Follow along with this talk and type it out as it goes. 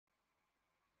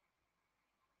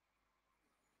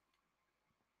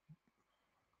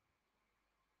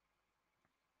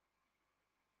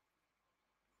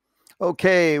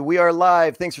Okay, we are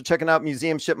live. Thanks for checking out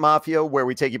Museum Ship Mafia, where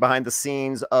we take you behind the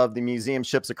scenes of the museum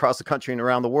ships across the country and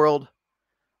around the world.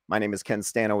 My name is Ken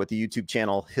Stano with the YouTube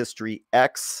channel History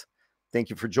X. Thank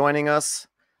you for joining us.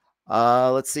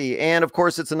 Let's see. And of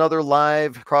course, it's another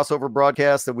live crossover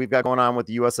broadcast that we've got going on with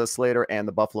the USS Slater and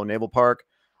the Buffalo Naval Park.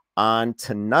 On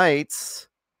tonight's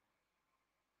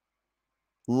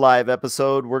live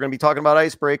episode, we're going to be talking about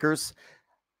icebreakers.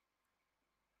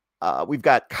 We've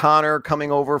got Connor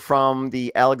coming over from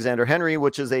the Alexander Henry,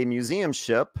 which is a museum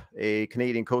ship, a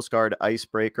Canadian Coast Guard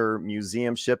icebreaker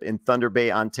museum ship in Thunder Bay,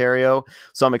 Ontario.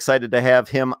 So I'm excited to have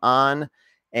him on.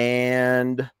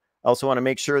 And I also want to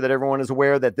make sure that everyone is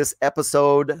aware that this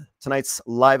episode, tonight's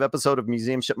live episode of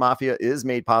Museum Ship Mafia, is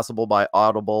made possible by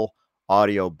Audible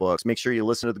audiobooks. Make sure you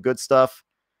listen to the good stuff.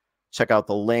 Check out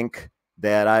the link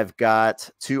that I've got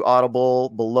to Audible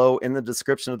below in the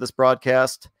description of this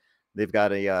broadcast. They've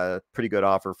got a pretty good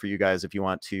offer for you guys if you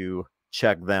want to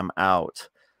check them out.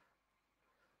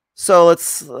 So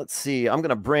let's see. I'm going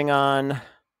to bring on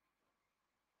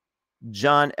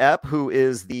John Epp, who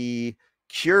is the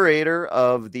curator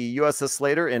of the USS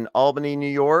Slater in Albany, New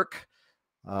York,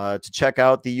 to check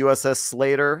out the USS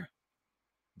Slater,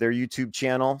 their YouTube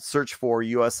channel. Search for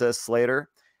USS Slater,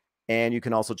 and you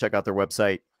can also check out their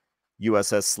website,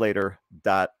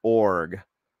 ussslater.org.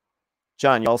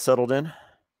 John, you all settled in?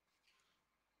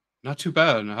 Not too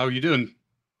bad. How are you doing?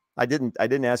 I didn't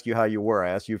ask you how you were.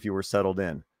 I asked you if you were settled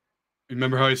in.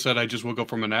 Remember how I said I just woke up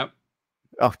from a nap?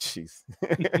 Oh, jeez.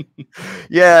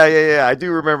 Yeah. I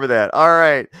do remember that. All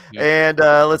right. Yeah. And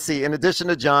let's see. In addition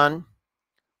to John,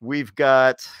 we've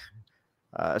got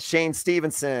Shane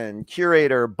Stevenson,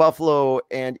 curator, Buffalo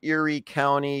and Erie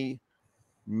County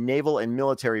Naval and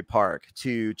Military Park.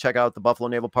 To check out the Buffalo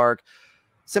Naval Park,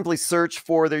 simply search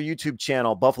for their YouTube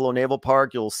channel, Buffalo Naval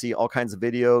Park. You'll see all kinds of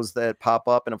videos that pop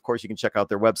up. And of course, you can check out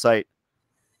their website,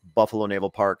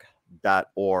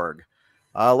 buffalonavalpark.org.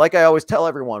 Like I always tell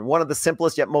everyone, one of the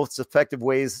simplest yet most effective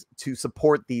ways to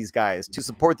support these guys, to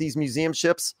support these museum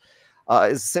ships,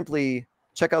 is simply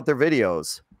check out their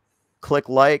videos. Click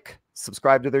like,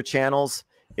 subscribe to their channels.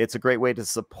 It's a great way to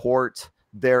support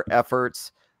their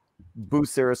efforts,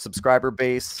 boost their subscriber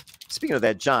base. Speaking of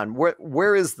that, John,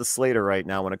 where is the Slater right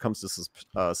now when it comes to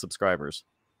subscribers?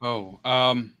 Oh,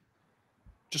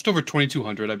 just over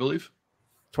 2,200, I believe.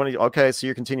 20. Okay, so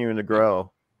you're continuing to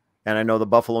grow. And I know the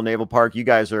Buffalo Naval Park, you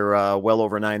guys are well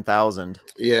over 9,000.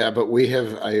 Yeah, but we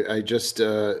have. I just did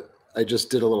a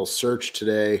little search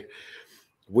today.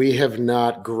 We have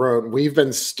not grown. We've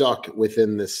been stuck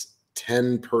within this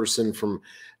 10-person from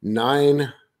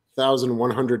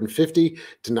 9,150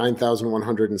 to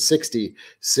 9,160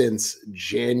 since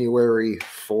January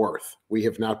 4th. We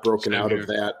have not broken out of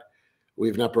that. We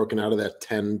have not broken out of that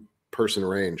 10-person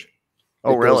range.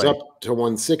 Oh, really? It goes up to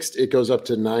 160. It goes up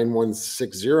to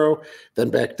 9,160, then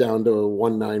back down to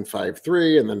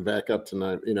 1,953, and then back up to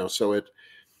 9. You know, so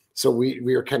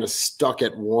we are kind of stuck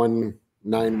at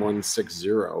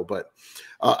 1,9,160. But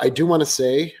I do want to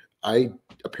say I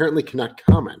apparently cannot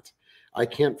comment. I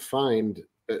can't find.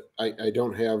 I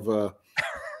don't have.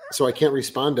 So I can't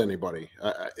respond to anybody.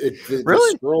 Really?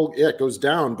 The scroll, yeah, it goes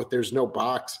down, but there's no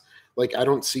box. Like, I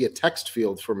don't see a text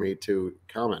field for me to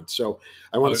comment. So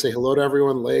I want to say hello to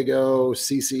everyone. Lego,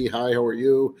 CC, hi, how are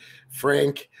you?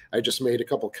 Frank, I just made a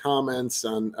couple comments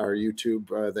on our YouTube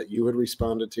that you had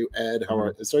responded to. Ed, how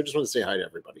are you? So I just want to say hi to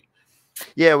everybody.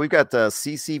 Yeah, we've got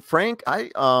CC, Frank,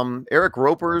 Eric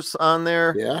Roper's on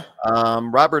there. Yeah.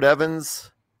 Robert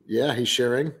Evans. Yeah, he's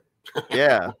sharing.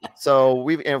 Yeah. So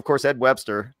and of course, Ed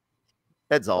Webster.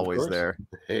 Ed's always there.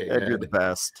 Hey, Ed, you're the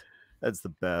best. That's the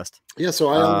best. Yeah, so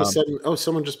I all of a sudden,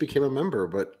 someone just became a member,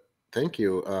 but thank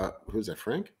you. Who's that,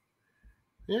 Frank?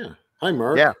 Yeah. Hi,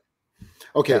 Mark. Yeah.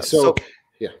 Okay, yeah, so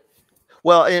yeah.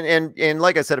 Well, and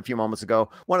like I said a few moments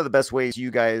ago, one of the best ways you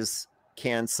guys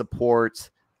can support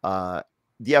the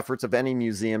efforts of any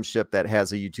museum ship that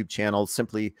has a YouTube channel,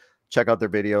 simply check out their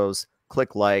videos,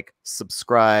 click like,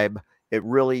 subscribe. It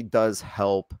really does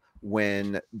help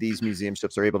when these museum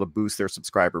ships are able to boost their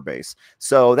subscriber base.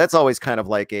 So that's always kind of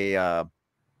like a,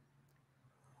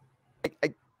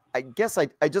 I guess I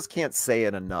just can't say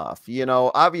it enough. You know,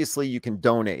 obviously you can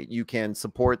donate, you can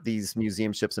support these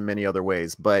museum ships in many other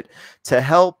ways, but to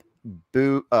help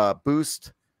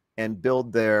boost and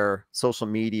build their social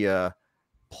media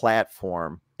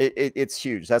platform, it's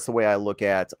huge. That's the way I look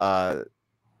at,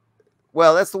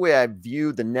 well, that's the way I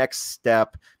view the next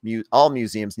step all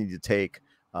museums need to take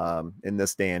in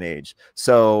this day and age.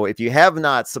 So if you have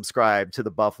not subscribed to the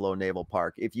Buffalo Naval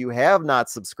Park, if you have not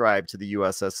subscribed to the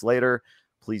USS Slater,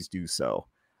 please do so.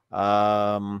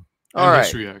 All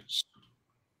right.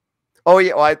 Oh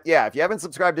yeah, well, yeah. If you haven't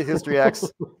subscribed to History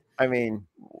X, I mean,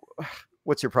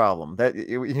 what's your problem? That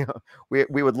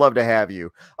we would love to have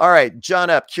you. All right, John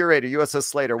Epp, curator, USS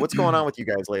Slater. What's going on with you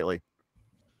guys lately?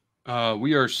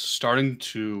 We are starting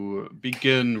to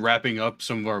begin wrapping up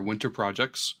some of our winter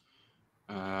projects.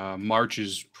 March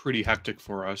is pretty hectic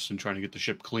for us in trying to get the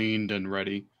ship cleaned and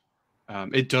ready.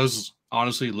 It does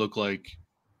honestly look like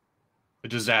a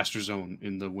disaster zone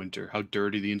in the winter, how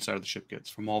dirty the inside of the ship gets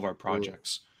from all of our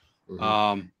projects.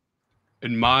 Mm-hmm.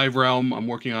 In my realm, I'm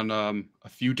working on a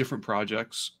few different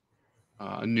projects.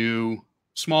 A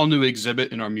small new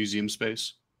exhibit in our museum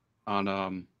space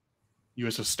on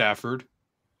USS Stafford.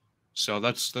 So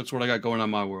that's what I got going on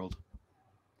in my world.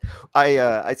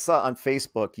 I saw on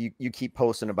Facebook you keep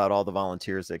posting about all the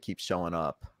volunteers that keep showing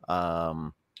up. I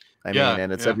mean,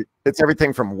 and it's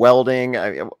everything from welding.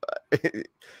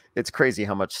 It's crazy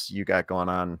how much you got going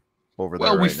on over there.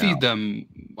 Well, we right feed now. them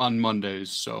on Mondays,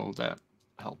 so that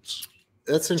helps.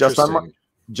 That's interesting.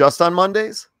 Just on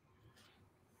Mondays?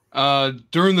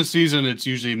 During the season, it's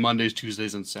usually Mondays,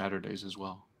 Tuesdays, and Saturdays as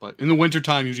well. But in the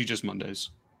wintertime, usually just Mondays.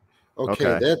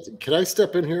 Okay. Can I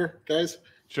step in here, guys?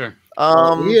 Sure.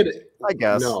 I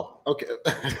guess. No. Okay.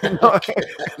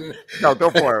 No, go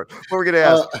for it. What we're going to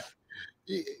ask.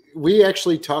 We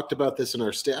actually talked about this in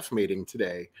our staff meeting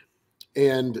today,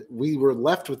 and we were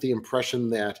left with the impression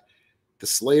that the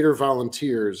Slater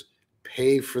volunteers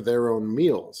pay for their own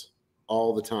meals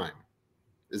all the time.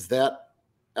 Is that,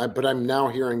 but I'm now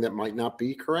hearing that might not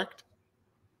be correct.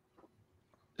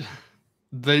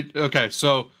 Okay,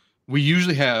 so we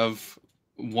usually have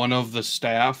one of the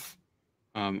staff.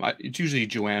 It's usually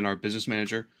Joanne, our business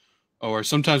manager, or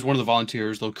sometimes one of the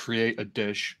volunteers. They'll create a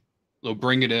dish, they'll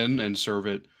bring it in and serve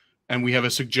it, and we have a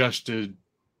suggested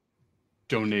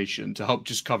donation to help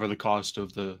just cover the cost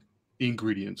of the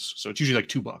ingredients. So it's usually like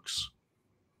 $2.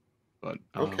 But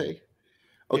okay,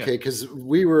 yeah. because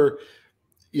we were,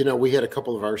 we had a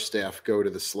couple of our staff go to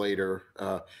the Slater,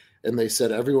 and they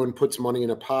said everyone puts money in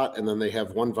a pot, and then they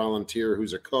have one volunteer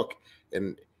who's a cook,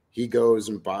 and he goes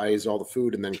and buys all the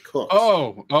food and then cooks.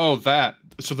 That.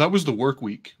 So that was the work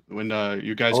week when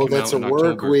you guys came that's out in a work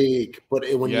October. week. But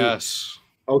when yes.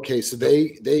 Okay, so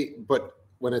but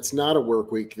when it's not a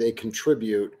work week, they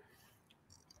contribute.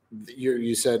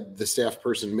 You said the staff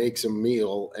person makes a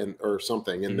meal or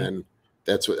something, and then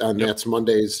that's that's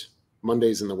Mondays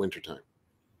in the wintertime.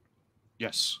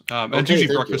 Yes. And it's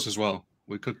usually breakfast as well.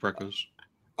 We cook breakfast.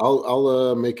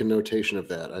 I'll make a notation of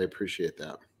that. I appreciate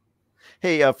that.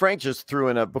 Hey, Frank just threw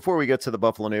in before we get to the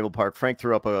Buffalo Naval Park, Frank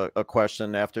threw up a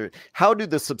question after. How do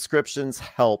the subscriptions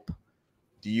help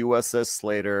the USS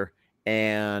Slater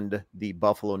and the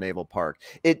Buffalo Naval Park?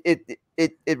 It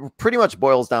pretty much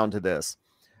boils down to this.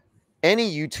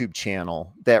 Any YouTube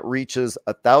channel that reaches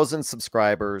 1,000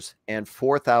 subscribers and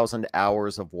 4,000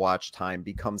 hours of watch time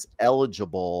becomes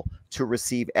eligible to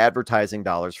receive advertising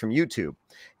dollars from YouTube.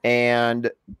 And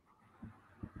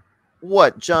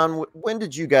what, John, when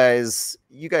did you guys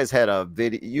had a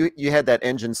video, you had that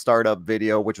engine startup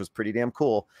video, which was pretty damn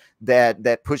cool,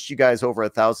 that pushed you guys over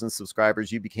 1,000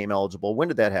 subscribers. You became eligible. When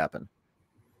did that happen?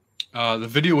 The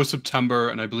video was September,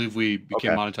 and I believe we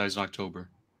became monetized in October.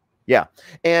 Yeah.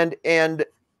 And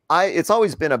it's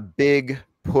always been a big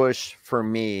push for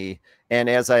me. And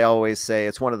as I always say,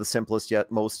 it's one of the simplest yet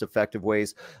most effective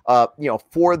ways,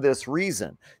 for this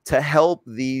reason, to help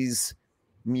these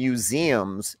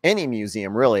museums, any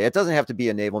museum really. It doesn't have to be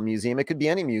a naval museum. It could be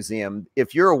any museum.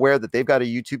 If you're aware that they've got a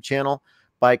YouTube channel,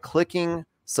 by clicking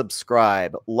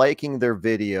subscribe, liking their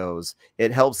videos,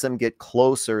 it helps them get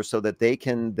closer so that they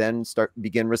can then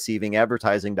begin receiving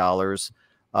advertising dollars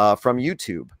from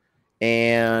YouTube.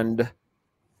 And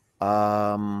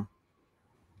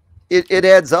it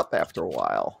adds up after a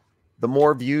while. The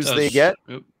more views they get,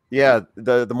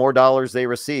 the more dollars they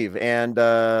receive. And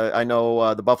I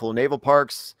know the Buffalo Naval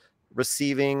Park's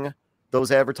receiving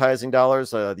those advertising dollars.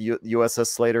 The USS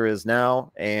Slater is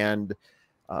now, and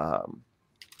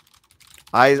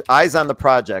eyes on the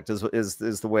project is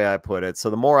the way I put it. So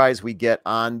the more eyes we get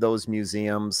on those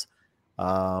museums,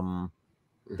 the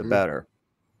better.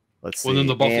 Let's see. Well, then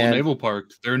the Buffalo Naval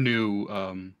Park, their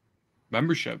new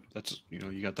membership, that's,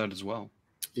 you got that as well.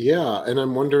 Yeah, and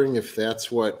I'm wondering if that's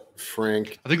what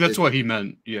Frank... I think that's what he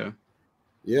meant, yeah.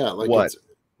 Yeah, like what?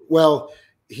 Well,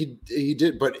 he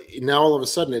did, but now all of a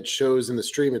sudden it shows in the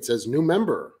stream, it says new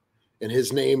member, and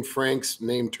his name, Frank's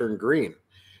name, turned green.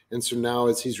 And so now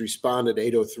as he's responded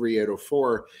 803,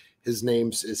 804, his name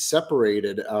is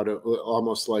separated out of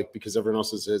almost like, because everyone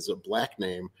else has a black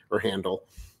name or handle,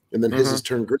 and then his is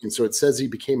turned green. So it says he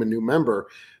became a new member,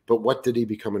 but what did he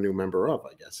become a new member of,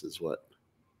 I guess, is what.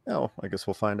 Oh, I guess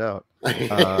we'll find out.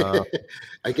 I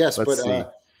guess, Let's but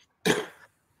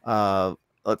see.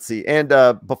 Let's see. And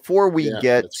before we yeah,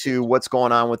 get that's to great. what's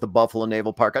going on with the Buffalo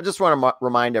Naval Park, I just want to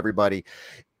remind everybody,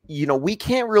 you know, we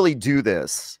can't really do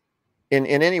this in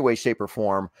any way, shape, or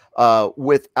form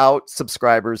without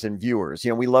subscribers and viewers.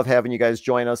 You know, we love having you guys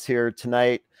join us here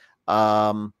tonight.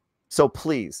 So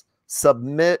please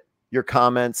submit your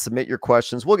comments, submit your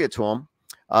questions. We'll get to them.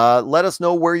 Let us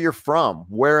know where you're from,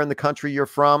 where in the country you're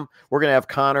from. We're going to have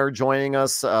Connor joining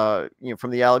us, you know,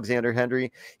 from the Alexander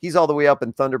Henry. He's all the way up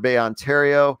in Thunder Bay,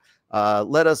 Ontario.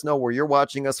 Let us know where you're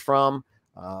watching us from.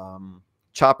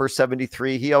 Chopper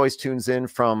 73, he always tunes in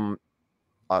from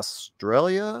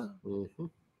Australia. Mhm.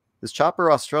 Is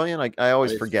Chopper Australian? I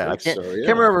always forget. I can't so, yeah.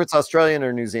 can't remember if it's Australian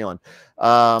or New Zealand.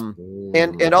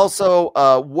 And also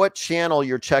what channel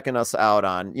you're checking us out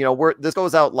on. You know, this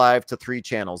goes out live to 3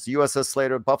 channels: USS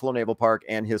Slater, Buffalo Naval Park,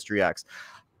 and History X.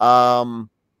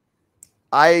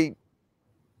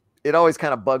 It always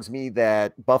kind of bugs me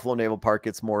that Buffalo Naval Park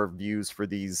gets more views for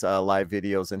these live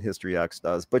videos than History X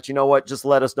does. But you know what? Just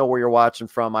let us know where you're watching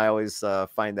from. I always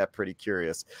find that pretty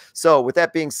curious. So with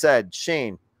that being said,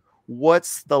 Shane,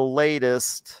 what's the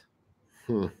latest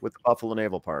with the Buffalo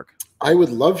Naval Park? I would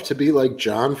love to be like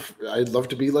John. I'd love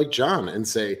to be like John and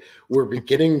say we're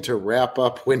beginning to wrap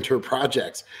up winter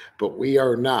projects, but we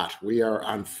are not. We are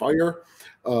on fire.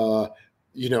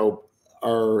 You know,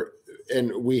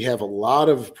 and we have a lot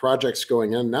of projects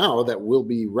going on now that will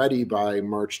be ready by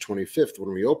March 25th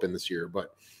when we open this year.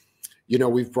 But you know,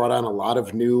 we've brought on a lot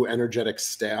of new energetic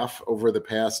staff over the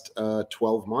past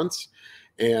 12 months,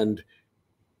 and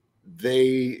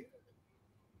they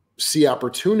see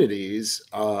opportunities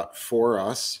for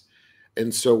us.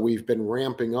 And so we've been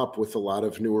ramping up with a lot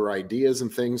of newer ideas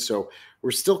and things. So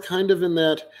we're still kind of in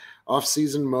that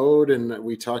off-season mode. And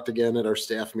we talked again at our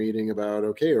staff meeting about,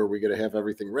 okay, are we going to have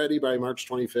everything ready by March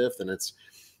 25th? And it's,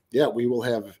 yeah, we will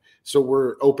have. So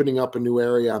we're opening up a new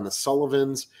area on the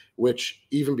Sullivans, which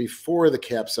even before the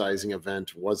capsizing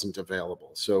event wasn't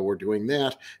available. So we're doing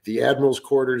that. The Admiral's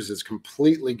quarters is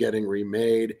completely getting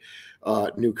remade.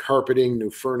 New carpeting, new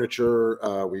furniture.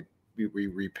 We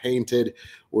repainted.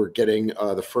 We're getting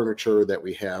the furniture that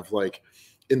we have, like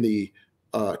in the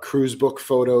cruise book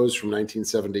photos from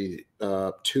 1972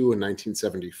 and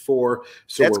 1974.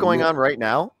 So that's going on right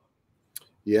now.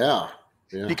 Yeah.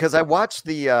 Because I watched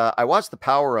the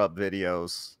Power Up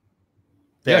videos.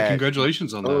 Yeah,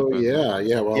 congratulations on that. Oh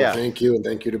yeah. Well, yeah. Thank you, and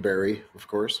thank you to Barry, of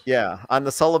course. Yeah, on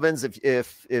the Sullivans.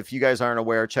 If you guys aren't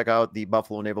aware, check out the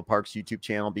Buffalo Naval Park's YouTube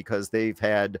channel, because they've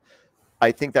had,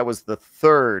 I think that was the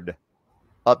 3rd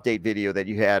update video that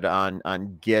you had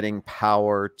on getting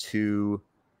power to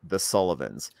the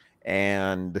Sullivans,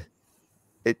 and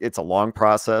it's a long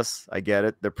process. I get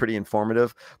it. They're pretty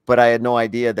informative, but I had no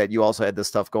idea that you also had this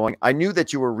stuff going. I knew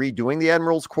that you were redoing the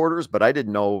Admiral's quarters, but I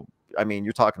didn't know. I mean,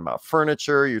 you're talking about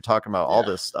furniture. You're talking about all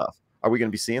this stuff. Are we going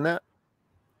to be seeing that?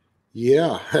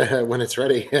 Yeah, when it's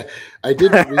ready. We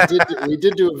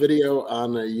did do a video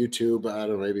on YouTube, I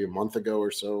don't know, maybe a month ago or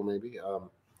so, maybe.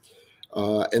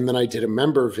 And then I did a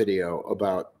member video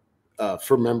about,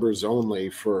 for members only,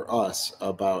 for us,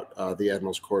 about the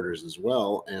Admiral's quarters as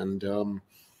well. And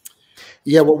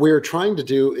yeah, what we're trying to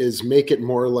do is make it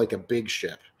more like a big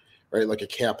ship, right? Like a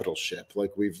capital ship.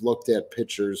 Like we've looked at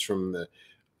pictures from the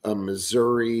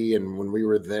Missouri, and when we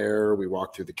were there, we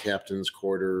walked through the captain's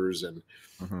quarters, and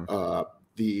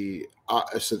the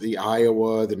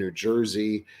Iowa, the New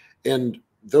Jersey, and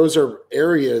those are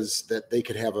areas that they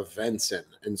could have events in.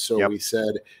 And so we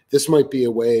said this might be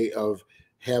a way of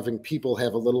having people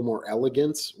have a little more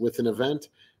elegance with an event.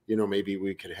 You know, maybe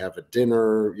we could have a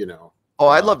dinner, you know. Oh,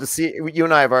 I'd love to see, you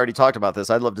and I have already talked about this.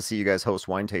 I'd love to see you guys host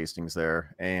wine tastings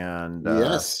there. And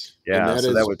yes, yeah, and that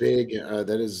is big.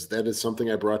 That is something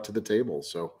I brought to the table.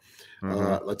 So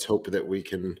let's hope that we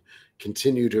can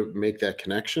continue to make that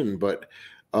connection. But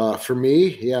for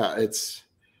me, yeah, it's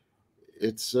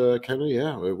kind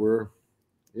of, we're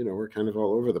kind of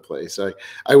all over the place.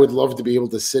 I would love to be able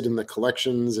to sit in the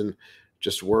collections and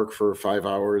just work for 5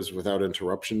 hours without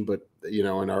interruption, but you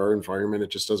know, in our environment, it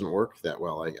just doesn't work that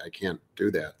well. I can't do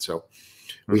that. So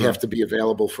we have to be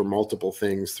available for multiple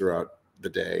things throughout the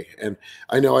day. And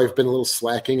I know I've been a little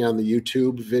slacking on the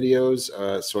YouTube videos,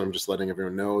 so I'm just letting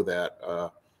everyone know that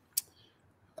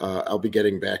I'll be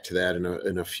getting back to that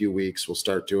in a few weeks. We'll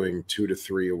start doing 2 to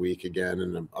 3 a week again,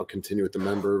 and I'll continue with the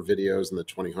member videos and the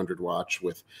 2000 watch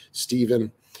with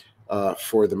Steven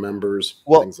for the members.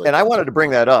 Well, and that. I wanted to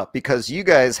bring that up because you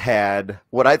guys had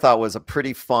what I thought was a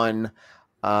pretty fun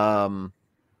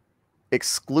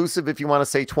exclusive, if you want to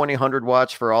say, 2000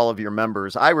 watch for all of your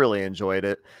members. I really enjoyed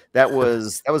it. That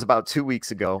was about 2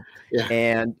 weeks ago, Yeah.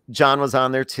 and John was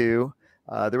on there too.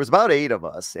 There was about 8 of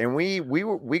us, and we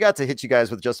got to hit you guys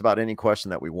with just about any question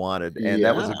that we wanted, and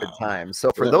that was a good time.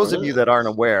 So for those of you that aren't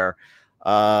aware,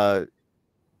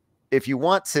 if you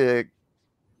want to,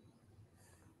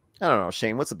 I don't know,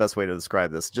 Shane, what's the best way to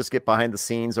describe this? Just get behind the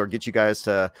scenes or get you guys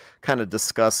to kind of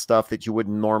discuss stuff that you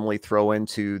wouldn't normally throw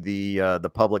into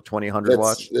the public 2000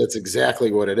 watch? That's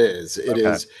exactly what it is. It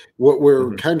is what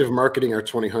we're kind of marketing our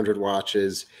 2000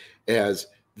 watches as.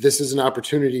 This is an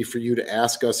opportunity for you to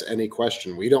ask us any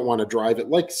question. We don't want to drive it.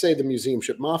 Like, say, the Museum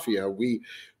Ship Mafia, we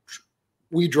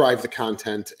drive the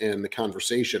content and the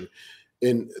conversation.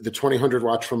 In the 2000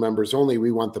 watch for members only,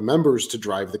 we want the members to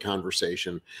drive the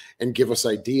conversation and give us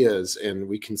ideas, and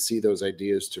we can see those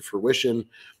ideas to fruition.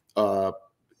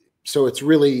 So it's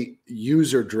really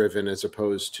user driven as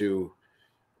opposed to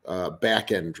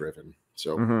back end driven.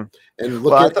 So, and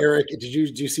look at Eric. Do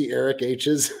you see Eric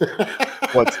H's?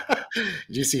 What?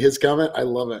 Did you see his comment? I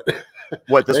love it.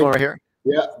 What, this one right here?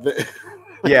 Yeah.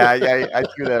 Yeah, I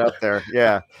threw that up there.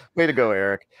 Yeah. Way to go,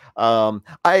 Eric.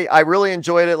 I really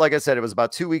enjoyed it. Like I said, it was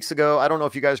about 2 weeks ago. I don't know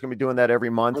if you guys are going to be doing that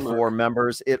every month for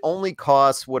members. It only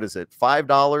costs, what is it,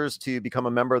 $5 to become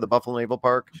a member of the Buffalo Naval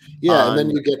Park? Yeah, and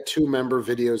then you get 2 member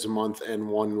videos a month and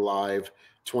 1 live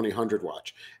 2000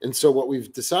 watch. And so what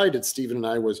we've decided, Stephen and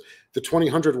I, was the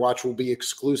 2000 watch will be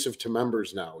exclusive to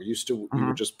members now. We used to, we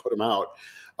would just put them out.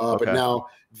 But now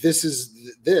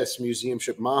this Museum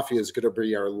Ship Mafia is going to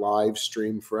be our live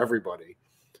stream for everybody.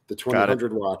 The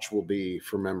 2000 watch will be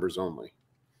for members only.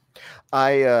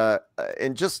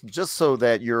 And just so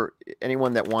that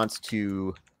anyone that wants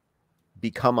to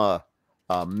become a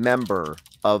member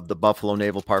of the Buffalo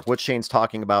Naval Park, what Shane's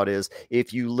talking about is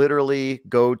if you literally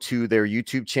go to their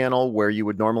YouTube channel where you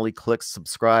would normally click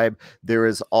subscribe, there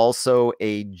is also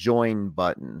a join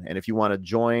button. And if you want to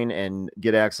join and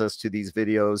get access to these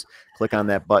videos, click on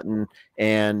that button.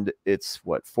 And it's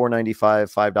what,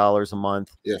 $4.95, $5 a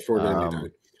month. Yeah,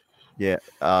 $4.99. Yeah.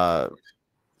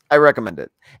 I recommend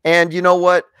it. And you know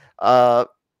what?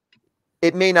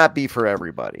 It may not be for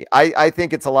everybody. I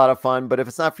think it's a lot of fun, but if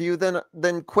it's not for you,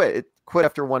 then quit. Quit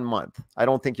after 1 month. I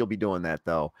don't think you'll be doing that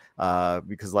though,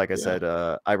 because like I said,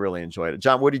 I really enjoyed it.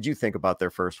 John, what did you think about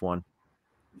their first one?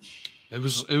 It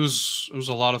was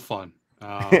a lot of fun.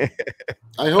 I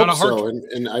hope so,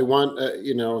 and I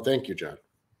want thank you, John.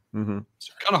 Kind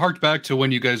of harked back to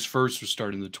when you guys first were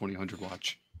starting the 2000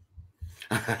 watch.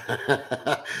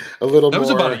 A little. That was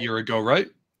about a year ago, right?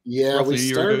 Yeah, we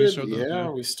started.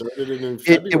 We started it in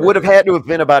February. It would have had to have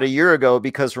been about a year ago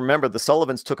because remember the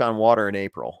Sullivans took on water in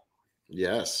April.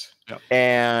 Yes. Yep.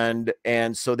 And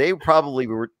so they probably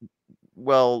were.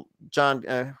 Well, John,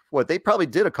 they probably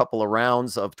did a couple of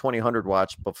rounds of 2000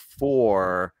 watch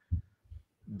before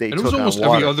they took on water. It was almost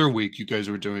every other week you guys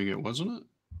were doing it, wasn't it?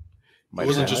 It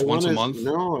wasn't just once a month.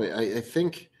 No, I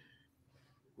think.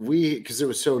 Because it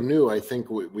was so new, I think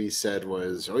what we said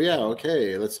was, oh yeah,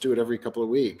 okay, let's do it every couple of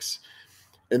weeks.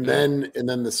 And then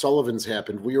the Sullivans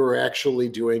happened. We were actually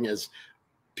doing, as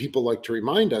people like to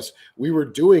remind us, we were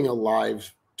doing a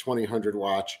live 2000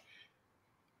 watch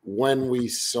when we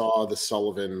saw the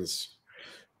Sullivans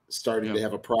starting to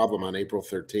have a problem on April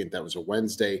 13th. That was a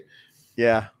Wednesday.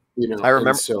 Yeah.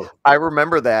 I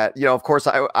remember that. Of course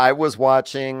I was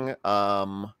watching,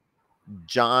 John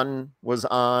was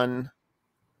on.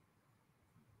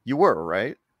 You were,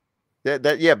 right?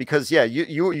 Because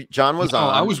John was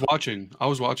on. I was watching.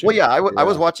 Well, yeah, I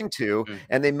was watching too,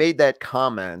 and they made that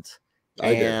comment.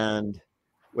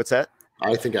 What's that?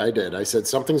 I think I did. I said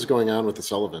something's going on with the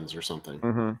Sullivans or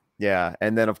something. Yeah,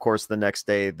 and then of course the next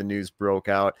day the news broke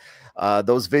out.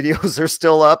 Those videos are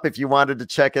still up if you wanted to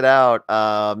check it out.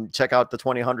 Check out the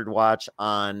 2000 watch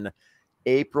on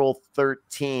April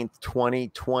 13th,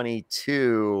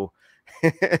 2022.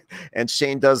 And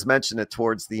Shane does mention it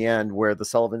towards the end where the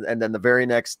Sullivans, and then the very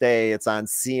next day it's on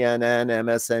CNN,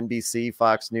 MSNBC,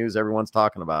 Fox News. Everyone's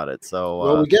talking about it. So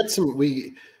well,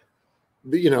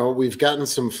 we've gotten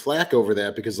some flack over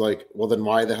that because well, then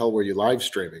why the hell were you live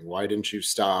streaming? Why didn't you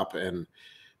stop?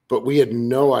 But we had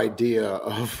no idea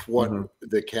of what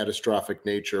the catastrophic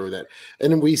nature of that.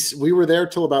 And we were there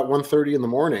till about 1:30 in the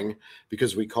morning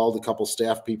because we called a couple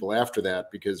staff people after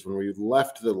that, because when we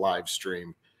left the live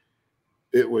stream,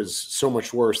 it was so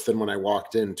much worse than when I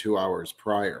walked in 2 hours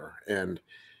prior. And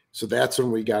so that's when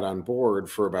we got on board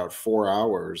for about 4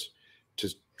 hours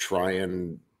to try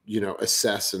and,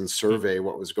 assess and survey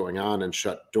what was going on and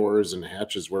shut doors and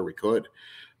hatches where we could.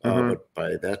 But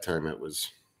by that time it was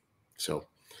so.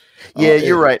 Yeah,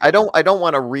 you're right. I don't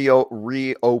want to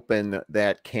reopen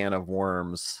that can of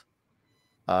worms,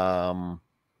 and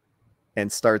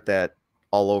start that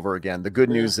all over again. The good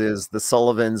news is the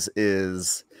Sullivans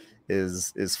is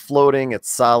floating. It's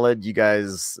solid. You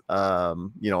guys,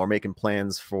 are making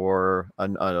plans for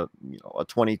a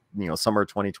 20, summer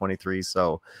 2023.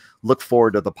 So look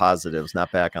forward to the positives,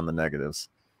 not back on the negatives.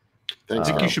 I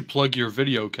think you should plug your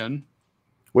video, Ken.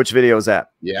 Which video is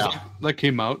that? Yeah, that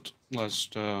came out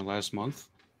last month.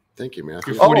 Thank you,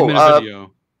 Matthew. Your 40-minute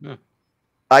video. Yeah.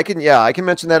 I can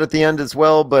mention that at the end as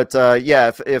well. But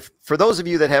if for those of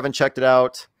you that haven't checked it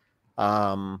out,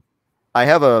 I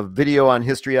have a video on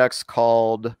History X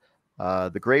called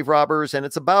 "The Grave Robbers," and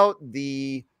it's about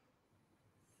the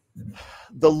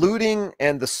looting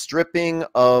and the stripping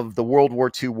of the World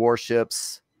War II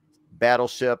warships,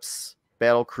 battleships,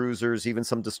 battle cruisers, even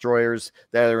some destroyers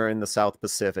that are in the South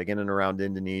Pacific, in and around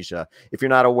Indonesia. If you're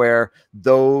not aware,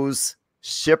 those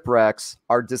shipwrecks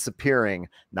are disappearing,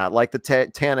 not like the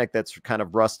Titanic that's kind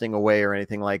of rusting away or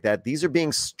anything like that. These are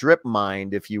being strip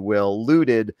mined, if you will,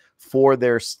 looted for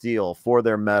their steel, for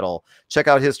their metal. Check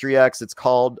out History X. It's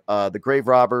called The Grave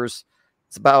Robbers.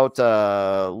 It's about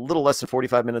a little less than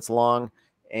 45 minutes long,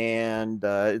 and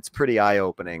it's pretty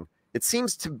eye-opening. It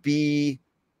seems to be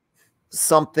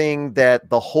something that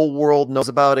the whole world knows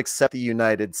about except the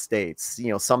United States,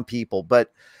 some people,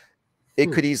 but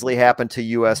it could easily happen to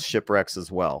U.S. shipwrecks as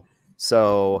well.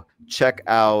 So check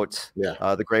out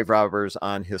The Grave Robbers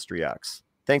on History X.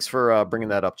 Thanks for bringing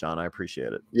that up, John. I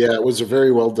appreciate it. Yeah, it was a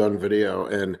very well done video.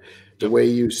 And the way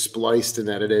you spliced and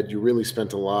edited, you really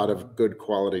spent a lot of good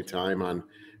quality time on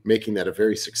making that a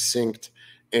very succinct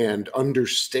and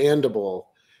understandable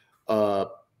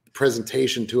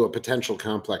presentation to a potential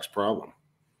complex problem.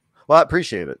 Well, I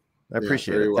appreciate it. I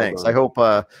appreciate it. Well Thanks. done.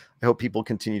 I hope people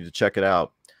continue to check it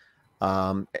out.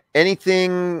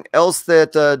 Anything else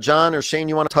that John or Shane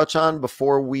you want to touch on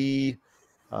before we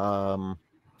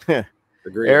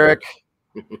Eric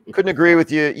couldn't agree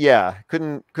with you. Yeah,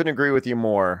 couldn't agree with you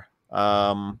more.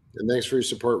 And thanks for your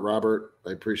support, Robert.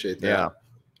 I appreciate that.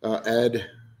 Yeah. Ed,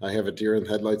 I have a deer in the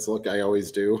headlights look. I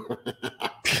always do.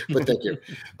 But thank you.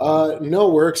 No,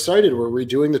 we're excited. We're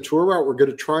redoing the tour route. We're going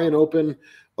to try and open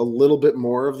a little bit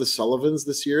more of the Sullivans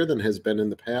this year than has been in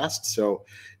the past. So,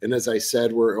 and as I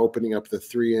said, we're opening up the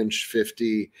 3-inch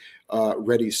 50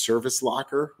 ready service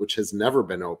locker, which has never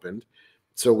been opened.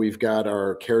 So we've got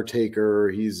our caretaker.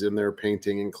 He's in there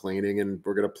painting and cleaning, and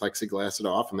we're going to plexiglass it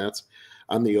off, and that's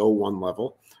on the 01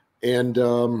 level. And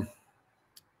and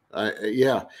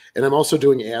I'm also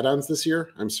doing add-ons this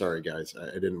year. I'm sorry, guys.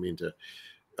 I didn't mean to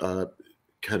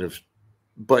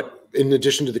but in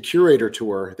addition to the curator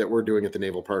tour that we're doing at the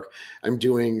Naval Park, I'm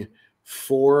doing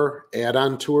 4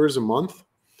 add-on tours a month.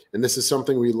 And this is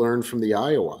something we learned from the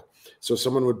Iowa. So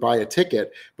someone would buy a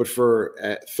ticket, but for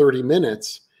 30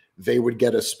 minutes, they would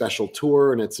get a special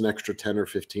tour, and it's an extra $10 or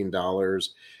 $15.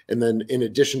 And then in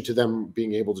addition to them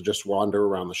being able to just wander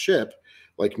around the ship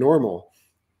like normal,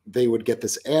 they would get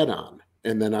this add-on.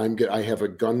 And then I have a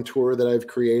gun tour that I've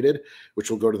created, which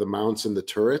will go to the mounts and the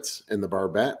turrets and the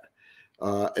barbette.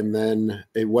 And then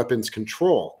a weapons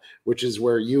control, which is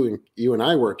where you and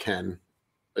I were, Ken,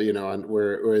 and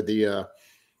where the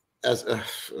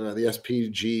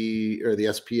SPG or the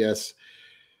SPS.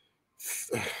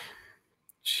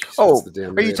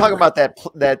 Jeez, are you talking about that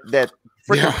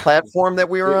freaking platform that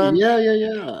we were on? Yeah.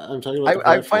 I'm talking about.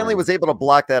 I finally was able to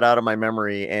block that out of my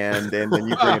memory, and then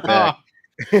you bring it back.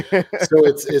 So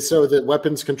the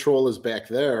weapons control is back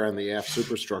there on the aft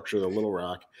superstructure, the Little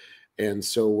Rock, and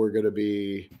so we're going to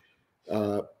be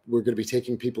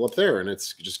taking people up there, and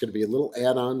it's just going to be a little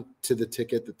add-on to the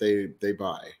ticket that they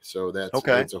buy. So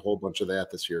that's a whole bunch of that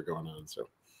this year going on.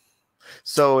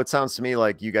 So it sounds to me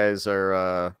like you guys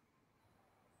are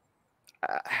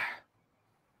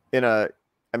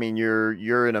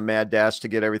you're in a mad dash to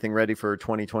get everything ready for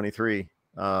 2023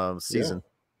 season.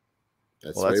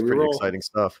 That's pretty exciting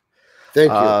stuff.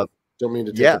 Thank you. Don't mean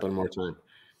to take up on more time.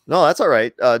 No, that's all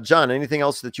right. John, anything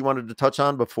else that you wanted to touch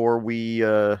on before we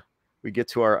get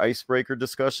to our icebreaker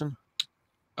discussion?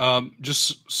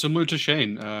 Just similar to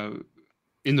Shane.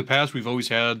 In the past, we've always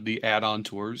had the add-on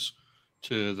tours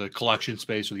to the collection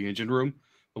space or the engine room,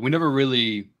 but we never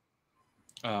really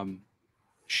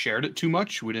shared it too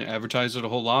much. We didn't advertise it a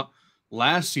whole lot.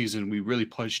 Last season, we really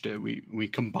pushed it. We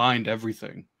combined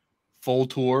everything. Full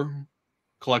tour,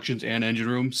 collections and engine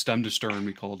room, stem to stern,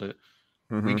 we called it.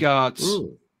 Mm-hmm. We got,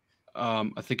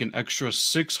 I think, an extra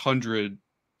 600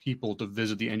 people to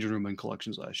visit the engine room and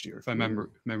collections last year, if I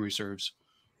memory serves.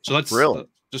 So that's really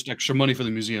just extra money for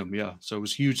the museum. Yeah. So it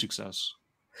was a huge success.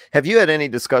 Have you had any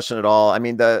discussion at all? I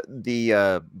mean,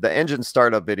 the engine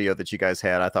startup video that you guys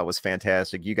had, I thought was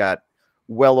fantastic. You got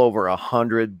well over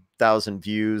 100,000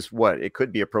 views. What, it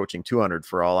could be approaching 200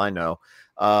 for all I know.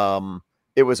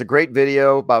 It was a great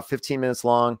video, about 15 minutes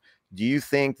long. Do you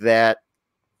think that,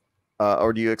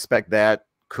 or do you expect that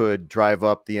could drive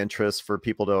up the interest for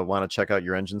people to want to check out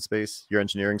your engine space, your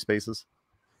engineering spaces?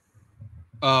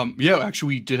 Yeah, actually,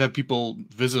 we did have people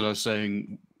visit us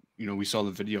saying, you know, we saw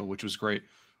the video, which was great.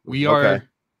 We are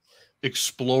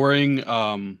exploring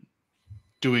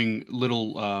doing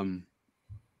little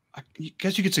I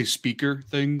guess you could say speaker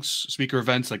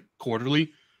events like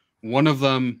quarterly. One of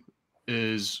them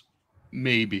is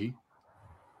maybe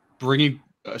bringing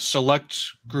a select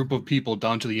group of people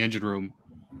down to the engine room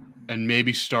and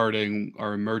maybe starting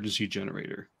our emergency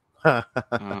generator.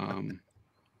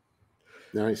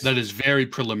 Nice. That is very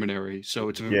preliminary, so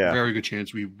it's a very good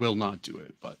chance we will not do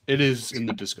it, but it is in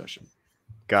the discussion.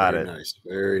 Got Very it. Nice.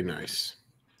 Very nice.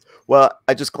 Well,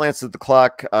 I just glanced at the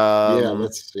clock. We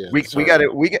got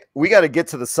to get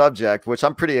to the subject, which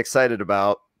I'm pretty excited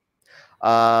about.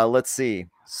 Let's see.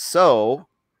 So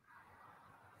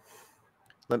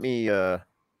let me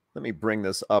bring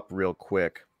this up real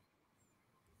quick.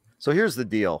 So here's the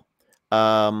deal.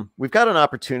 We've got an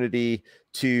opportunity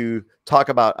to talk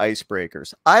about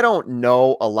icebreakers. I don't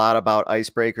know a lot about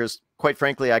icebreakers. Quite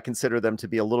frankly, I consider them to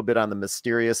be a little bit on the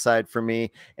mysterious side for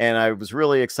me, and I was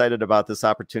really excited about this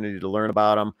opportunity to learn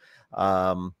about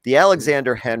them. The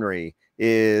Alexander Henry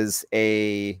is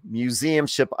a museum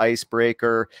ship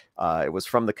icebreaker. It was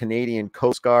from the Canadian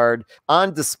Coast Guard,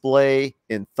 on display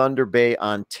in Thunder Bay,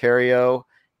 Ontario,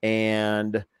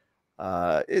 and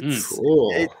it's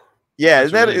cool. Yeah,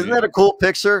 That's isn't that a cool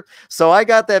picture? So I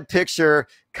got that picture.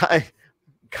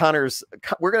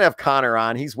 We're gonna have Connor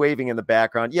on. He's waving in the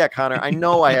background. Yeah, Connor, I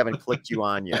know I haven't clicked you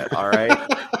on yet. All right.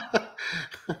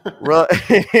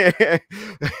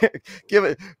 Give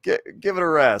it a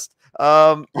rest.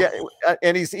 Yeah,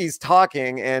 and he's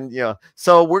talking, and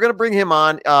so we're gonna bring him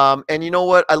on. And you know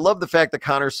what? I love the fact that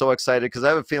Connor's so excited, because I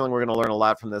have a feeling we're gonna learn a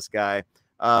lot from this guy.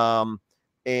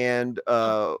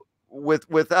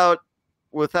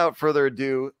 Without further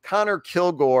ado, Connor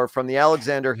Kilgore from the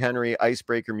Alexander Henry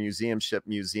Icebreaker Ship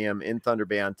Museum in Thunder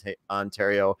Bay,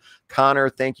 Ontario. Connor,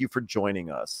 thank you for joining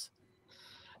us.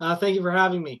 Thank you for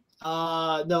having me.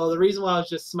 No, the reason why I was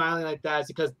just smiling like that is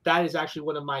because that is actually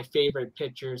one of my favorite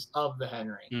pictures of the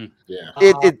Henry. Yeah.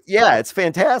 It's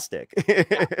fantastic.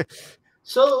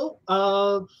 So,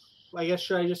 I guess,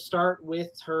 should I just start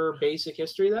with her basic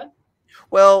history then?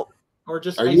 Well, or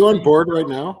just are you on board right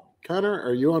now, Connor?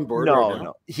 Are you on board right now?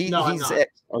 No. He's okay.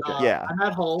 I'm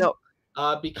at home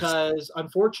because,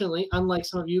 unfortunately, unlike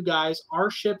some of you guys, our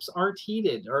ships aren't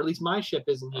heated, or at least my ship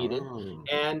isn't heated.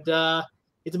 And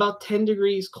it's about 10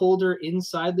 degrees colder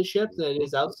inside the ship than it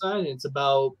is outside. And it's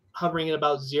hovering at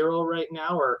about 0 right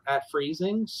now, or at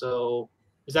freezing. So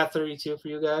is that 32 for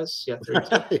you guys? Yeah,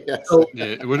 32. Yes. So,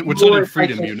 what's on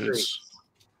freedom units?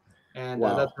 And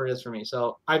that's where it is for me.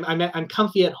 So I'm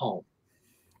comfy at home.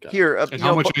 Here, and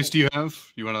how much ice do you have?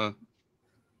 You want to?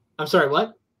 I'm sorry,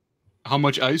 what? How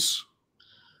much ice?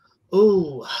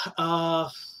 Ooh, I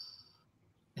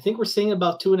think we're seeing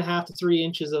about 2.5 to 3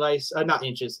 inches of ice. Not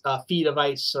inches, feet of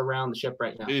ice around the ship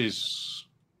right now. Jeez.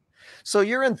 So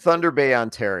you're in Thunder Bay,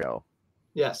 Ontario.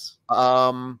 Yes.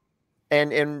 And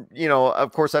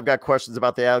of course, I've got questions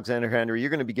about the Alexander Henry.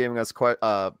 You're going to be giving us quite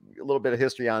a little bit of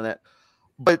history on that.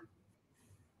 But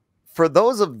for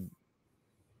those of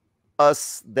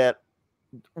us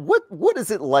what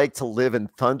is it like to live in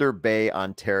Thunder Bay,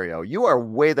 Ontario? You are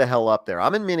way the hell up there.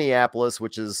 I'm in Minneapolis,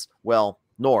 which is, well,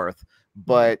 north,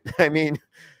 but I mean,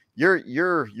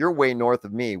 you're way north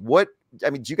of me. Do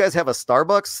you guys have a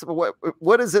Starbucks?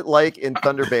 What is it like in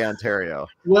Thunder Bay, Ontario?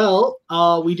 Well,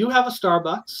 we do have a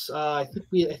Starbucks. I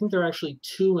think there are actually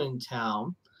 2 in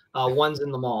town. One's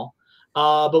in the mall.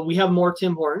 But we have more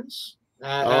Tim Hortons.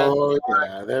 There we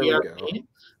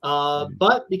go.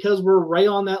 But because we're right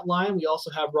on that line, we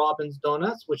also have Robin's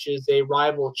Donuts, which is a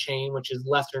rival chain, which is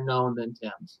lesser known than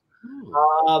Tim's.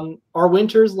 Our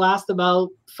winters last about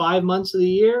 5 months of the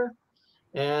year,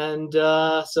 and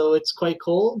so it's quite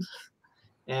cold.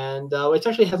 And it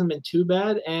actually hasn't been too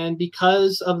bad. And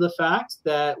because of the fact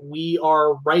that we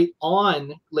are right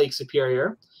on Lake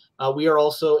Superior, we are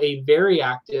also a very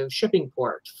active shipping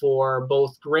port for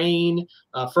both grain,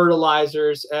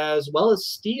 fertilizers, as well as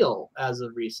steel as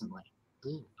of recently.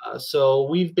 So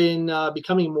we've been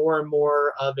becoming more and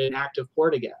more of an active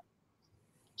port again.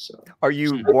 So, are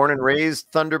you born and raised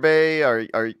Thunder Bay, or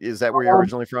is that where you're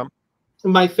originally from?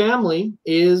 My family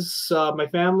is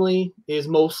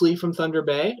mostly from Thunder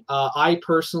Bay. I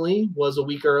personally was a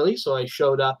week early, so I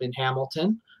showed up in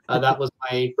Hamilton. That was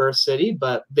my birth city,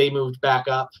 but they moved back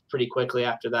up pretty quickly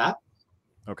after that.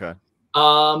 Okay.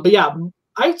 But yeah,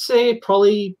 I'd say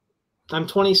probably I'm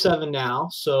 27 now,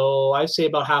 so I'd say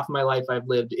about half my life I've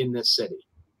lived in this city.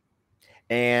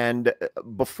 And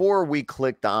before we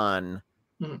clicked on,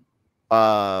 you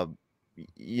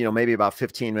know, maybe about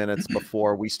 15 minutes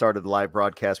before we started the live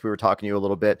broadcast, we were talking to you a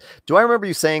little bit. Do I remember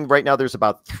you saying right now there's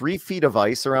about 3 feet of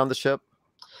ice around the ship?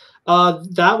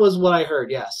 That was what I heard.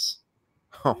 Yes.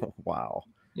 Oh, wow.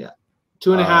 Yeah.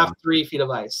 2.5, 3 feet of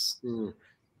ice.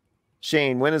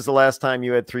 Shane, when is the last time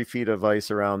you had 3 feet of ice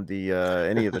around the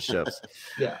any of the ships?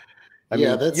 Yeah. I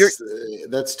mean,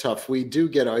 that's tough. We do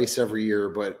get ice every year,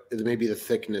 but maybe the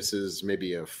thickness is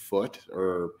maybe a foot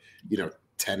or, you know,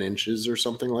 10 inches or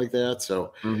something like that.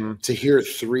 So to hear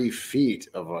 3 feet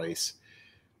of ice,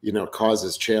 you know,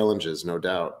 causes challenges, no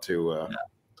doubt, to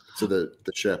the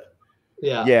ship.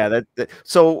 Yeah.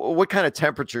 So what kind of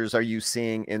temperatures are you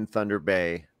seeing in Thunder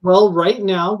Bay? Well, right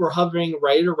now we're hovering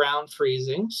right around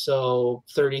freezing, so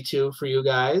 32 for you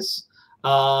guys.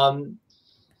 But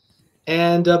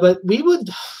we would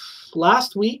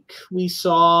last week we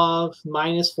saw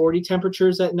 -40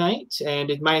 temperatures at night, and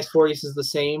 -40 is the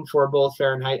same for both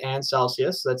Fahrenheit and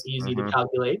Celsius, so that's easy to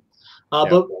calculate.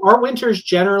 But our winters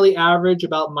generally average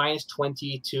about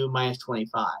 -20 to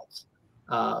 -25.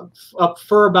 Up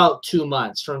for about 2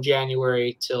 months from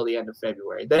January till the end of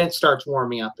February. Then it starts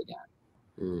warming up again.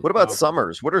 What about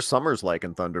summers? What are summers like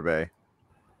in Thunder Bay?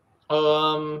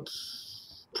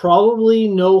 Probably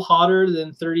no hotter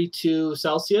than 32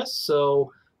 Celsius.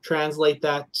 So translate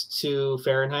that to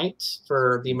Fahrenheit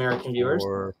for the American viewers.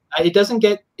 It doesn't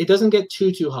get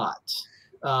too hot.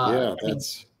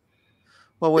 That's.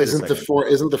 Well, wait isn't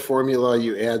the formula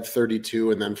you add 32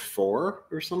 and then 4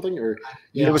 or something? Or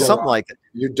it was something like that.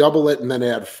 You double it and then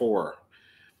add 4.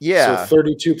 Yeah. So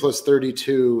 32 plus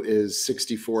 32 is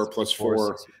 64 plus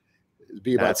 4. It'd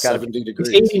be about 70 degrees.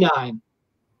 It's 89.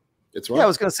 It's what? Yeah, I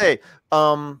was going to say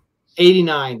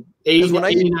 89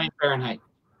 Fahrenheit.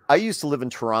 I used to live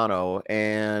in Toronto,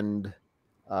 and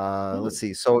let's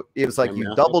see. So it was like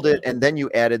you doubled it and then you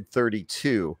added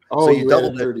 32. Oh, so you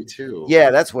doubled 32.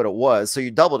 Yeah, that's what it was. So you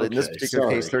doubled it in this particular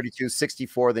case, 32,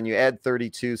 64, then you add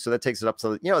 32. So that takes it up.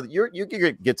 So, you know, you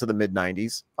get to the mid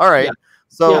 90s. All right. Yeah.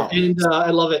 So and I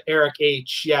love it. Eric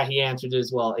H. Yeah, he answered it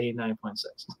as well.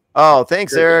 89.6. Oh,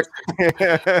 thanks, Eric.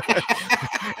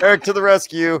 Eric to the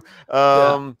rescue.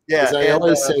 As I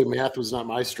always say, math was not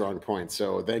my strong point.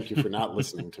 So thank you for not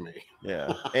listening to me.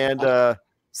 Yeah. And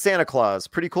Santa Claus,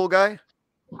 pretty cool guy.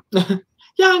 Yeah,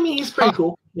 I mean, he's pretty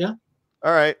cool. Yeah.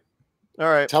 All right.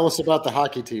 Tell us about the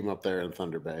hockey team up there in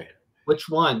Thunder Bay. Which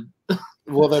one?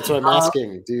 Well, that's what I'm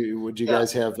asking. Would you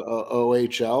guys have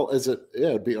OHL? Is it? Yeah,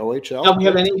 it'd be OHL. No, we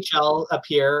have NHL up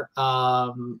here,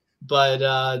 but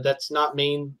that's not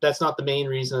the main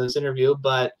reason of this interview.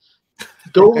 But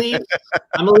go Leafs!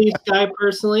 I'm a Leafs guy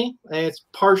personally, and it's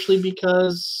partially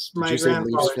because my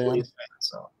grandfather is a Leafs fan.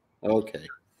 So okay.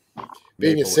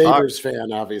 Being a Sabres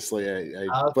fan, obviously,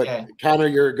 but Connor,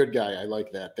 you're a good guy. I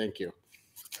like that. Thank you.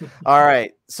 All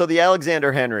right. So the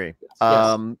Alexander Henry,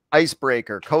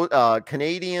 Icebreaker,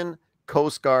 Canadian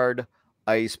Coast Guard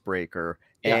Icebreaker.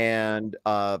 Yeah. And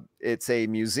it's a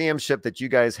museum ship that you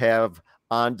guys have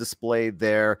on display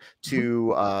there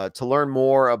to learn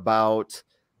more about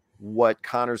what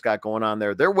Connor's got going on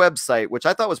there. Their website, which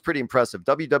I thought was pretty impressive,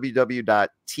 www.tmtb.ca.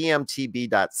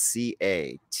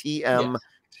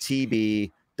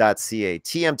 TMTB.ca.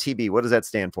 TMTB, what does that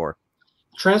stand for?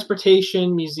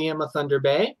 Transportation Museum of Thunder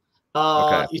Bay.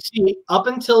 You see, up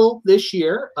until this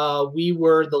year, we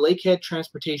were the Lakehead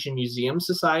Transportation Museum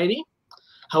Society.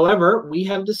 However, we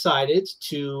have decided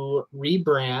to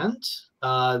rebrand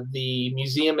the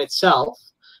museum itself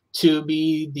to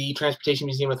be the Transportation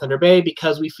Museum of Thunder Bay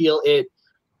because we feel it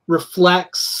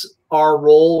reflects our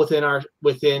role within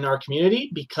our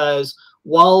community. Because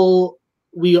while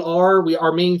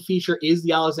our main feature is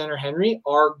the Alexander Henry,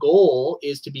 our goal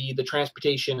is to be the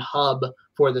transportation hub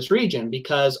for this region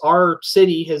because our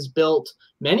city has built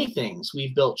many things.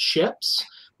 We've built ships,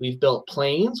 we've built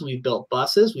planes, we've built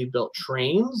buses, we've built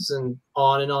trains, and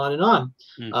on and on and on.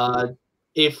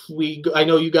 I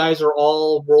know you guys are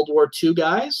all World War II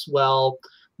guys. Well,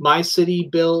 my city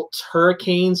built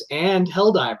hurricanes and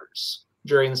helldivers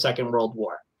during the Second World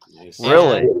War. Nice.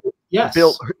 Really? Yes.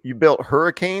 You built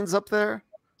hurricanes up there?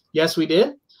 Yes, we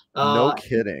did. No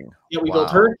kidding. Yeah, we built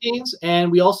hurricanes,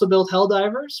 and we also built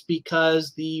helldivers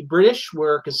because the British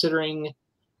were considering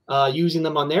using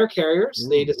them on their carriers.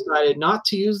 They decided not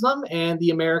to use them, and the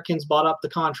Americans bought up the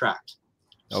contract.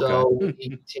 So we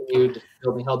continued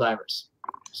building Helldivers.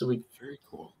 So very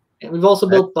cool. And we've also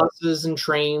built buses and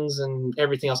trains and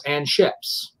everything else, and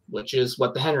ships, which is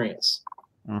what the Henry is.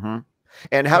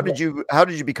 And how did you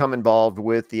become involved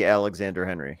with the Alexander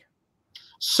Henry?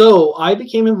 So I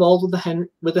became involved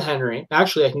with the Henry.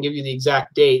 Actually, I can give you the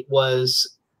exact date.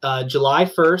 Was July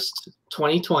 1st,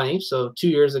 2020. So 2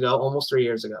 years ago, almost 3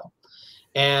 years ago.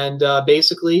 And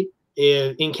basically,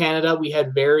 in Canada, we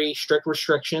had very strict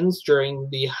restrictions during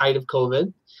the height of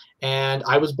COVID, and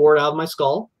I was bored out of my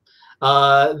skull.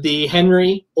 The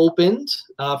Henry opened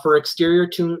for exterior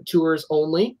tours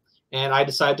only, and I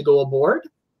decided to go aboard.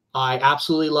 I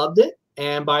absolutely loved it,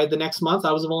 and by the next month,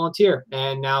 I was a volunteer,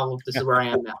 and now this is where I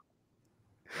am now.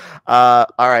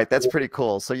 All right, that's pretty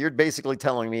cool. So you're basically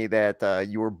telling me that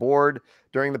you were bored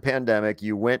during the pandemic,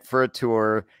 you went for a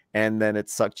tour, and then it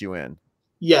sucked you in.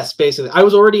 Yes, basically. I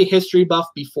was already a history buff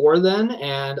before then,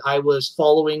 and I was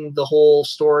following the whole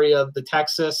story of the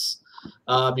Texas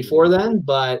before then,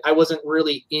 but I wasn't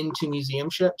really into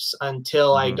museum ships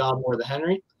until I got aboard the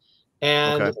Henry.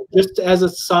 And just as a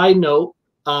side note,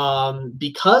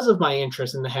 because of my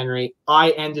interest in the Henry,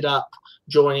 I ended up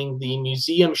joining the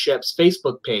Museum Ships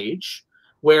Facebook page,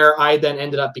 where I then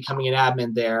ended up becoming an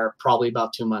admin there probably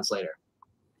about 2 months later.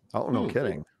 Oh, no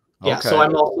kidding. Yeah, so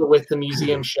I'm also with the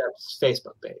Museum Ships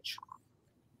Facebook page.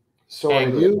 So are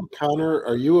you, Connor,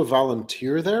 are you a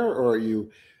volunteer there, or are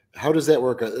you, how does that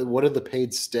work? What are the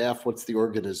paid staff? What's the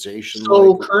organization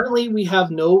So like? currently we have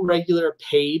no regular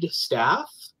paid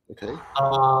staff. Okay.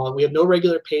 We have no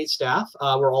regular paid staff.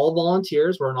 We're all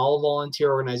volunteers. We're an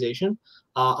all-volunteer organization.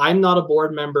 I'm not a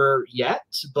board member yet,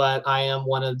 but I am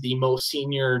one of the most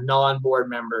senior non-board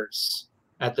members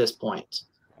at this point.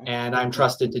 And I'm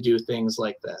trusted to do things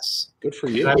like this. Good for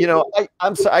you. You know,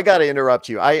 I'm sorry, I got to interrupt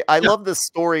you. I love this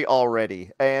story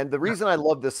already. And the reason I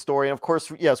love this story, and of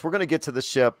course, yes, we're going to get to the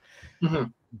ship,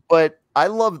 but I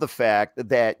love the fact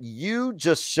that you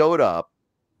just showed up,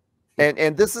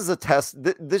 and this is a test.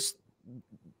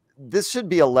 This should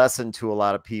be a lesson to a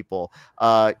lot of people.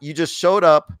 You just showed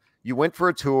up, you went for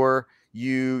a tour,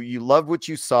 you loved what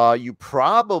you saw. You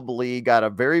probably got a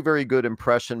very, very good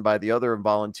impression by the other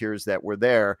volunteers that were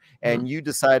there, and you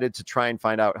decided to try and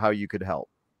find out how you could help.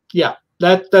 Yeah,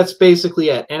 that's basically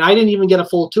it. And I didn't even get a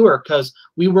full tour because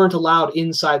we weren't allowed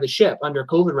inside the ship under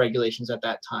COVID regulations at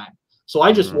that time. So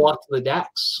I just walked to the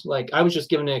decks. Like, I was just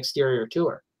given an exterior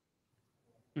tour.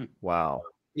 Wow.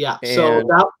 Yeah, so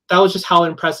that was just how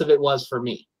impressive it was for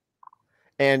me.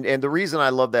 And the reason I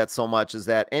love that so much is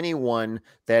that anyone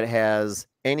that has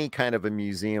any kind of a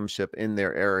museum ship in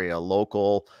their area,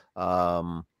 local,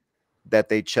 that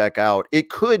they check out, it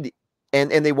could, and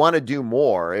they want to do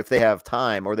more if they have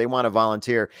time or they want to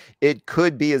volunteer, it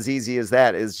could be as easy as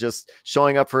that, is just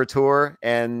showing up for a tour.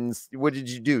 And what did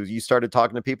you do? You started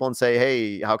talking to people and say,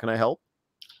 hey, how can I help?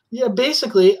 Yeah,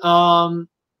 basically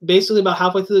about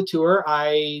halfway through the tour,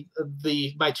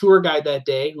 my tour guide that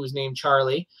day, who was named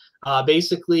Charlie,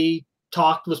 basically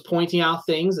was pointing out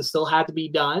things that still had to be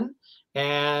done.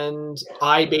 And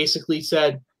I basically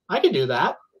said, I could do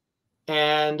that.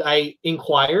 And I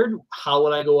inquired, how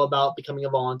would I go about becoming a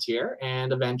volunteer?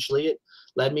 And eventually it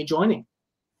led me joining.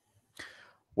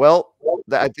 Well,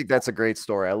 I think that's a great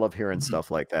story. I love hearing stuff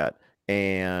like that.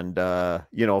 And,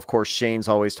 you know, of course, Shane's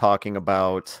always talking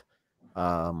about,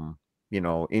 you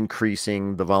know,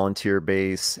 increasing the volunteer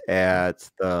base at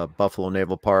the Buffalo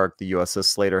Naval Park. The USS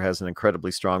Slater has an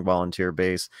incredibly strong volunteer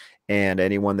base, and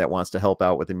anyone that wants to help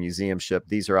out with a museum ship,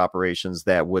 these are operations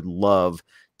that would love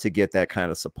to get that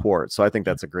kind of support. So I think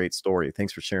that's a great story.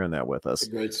 Thanks for sharing that with us. It's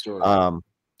a great story.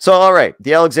 So, all right,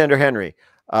 the Alexander Henry.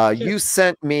 You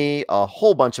sent me a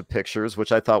whole bunch of pictures,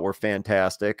 which I thought were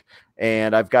fantastic,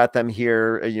 and I've got them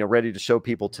here, you know, ready to show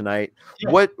people tonight.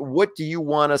 Yeah. What do you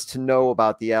want us to know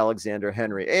about the Alexander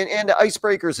Henry and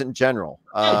icebreakers in general?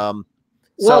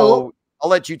 So I'll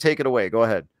let you take it away. Go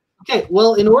ahead. Okay.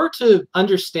 Well, in order to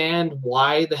understand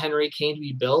why the Henry came to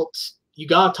be built, you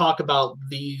got to talk about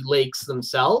the lakes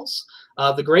themselves.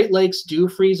 The Great Lakes do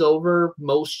freeze over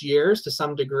most years to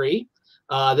some degree.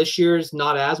 This year is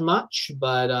not as much,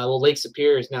 but well, Lake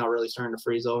Superior is now really starting to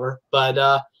freeze over.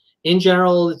 But in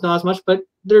general, it's not as much. But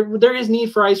there is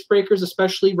need for icebreakers,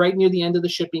 especially right near the end of the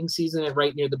shipping season and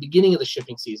right near the beginning of the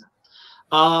shipping season.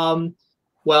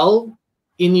 Well,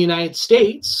 in the United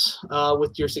States,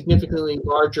 with your significantly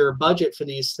larger budget for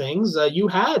these things, you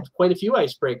had quite a few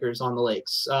icebreakers on the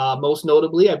lakes. Most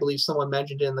notably, I believe someone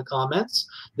mentioned it in the comments,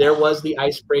 there was the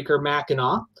icebreaker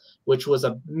Mackinac, which was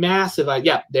a massive,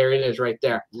 yeah, there it is right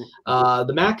there.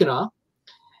 The Mackinac.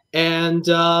 And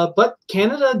but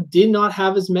Canada did not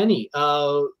have as many.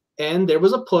 And there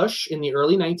was a push in the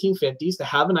early 1950s to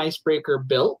have an icebreaker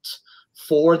built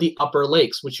for the upper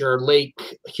lakes, which are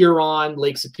Lake Huron,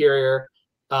 Lake Superior,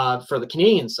 for the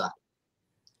Canadian side.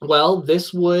 Well,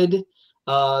 this would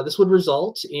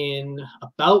result in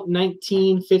about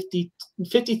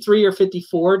 1953 or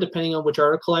 54, depending on which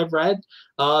article I've read,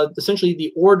 essentially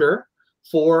the order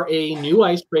for a new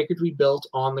icebreaker to be built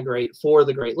on the Great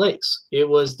Lakes. It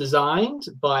was designed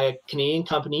by a Canadian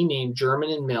company named German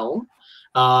and Milne,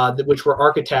 which were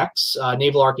architects,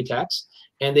 naval architects,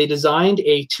 and they designed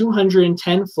a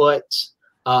 210-foot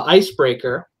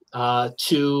icebreaker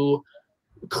to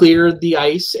clear the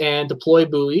ice and deploy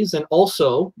buoys, and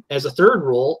also, as a third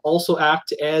role, also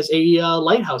act as a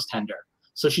lighthouse tender.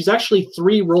 So she's actually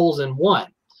 3 roles in one.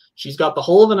 She's got the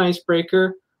hull of an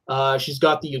icebreaker, she's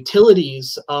got the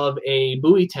utilities of a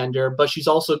buoy tender, but she's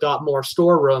also got more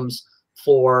storerooms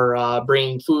for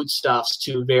bringing foodstuffs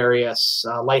to various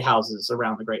lighthouses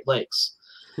around the Great Lakes.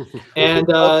 And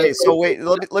okay, so wait,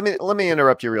 let me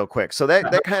interrupt you real quick. So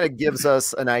that kind of gives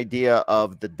us an idea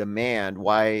of the demand,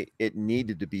 why it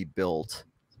needed to be built.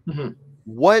 Mm-hmm.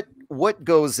 What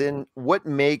goes in? What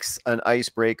makes an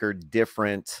icebreaker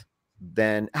different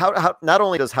than how not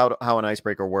only does how an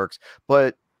icebreaker works,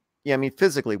 but yeah, I mean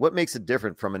physically, what makes it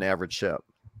different from an average ship?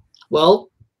 Well,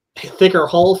 thicker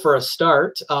hull for a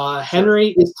start. Henry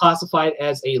is classified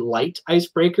as a light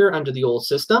icebreaker under the old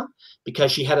system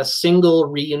because she had a single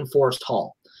reinforced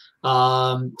hull.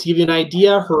 To give you an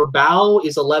idea, her bow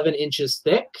is 11 inches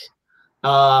thick.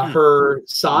 Her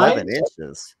sides, 11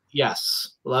 inches.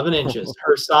 Yes, 11 inches.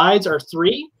 Her sides are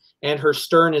 3, and her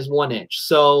stern is 1 inch.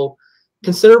 So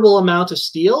considerable amount of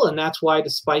steel, and that's why,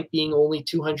 despite being only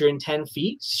 210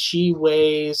 feet, she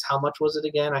weighs, how much was it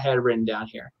again? I had it written down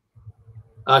here.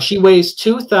 She weighs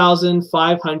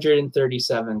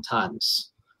 2,537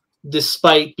 tons,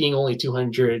 despite being only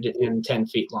 210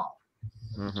 feet long.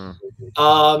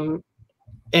 Mm-hmm.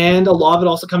 And a lot of it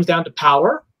also comes down to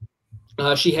power.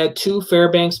 She had 2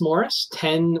 Fairbanks Morris,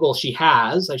 she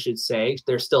has, I should say,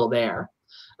 they're still there.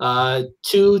 2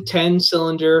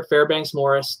 10-cylinder Fairbanks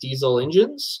Morris diesel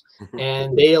engines,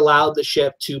 and they allowed the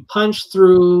ship to punch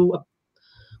through,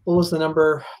 what was the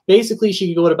number? Basically, she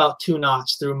could go at about 2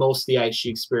 knots through most of the ice she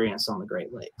experienced on the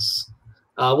Great Lakes,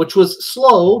 which was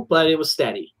slow, but it was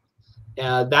steady.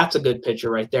 That's a good picture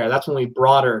right there. That's when we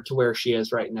brought her to where she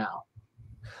is right now.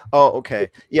 Oh, okay.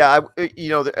 Yeah,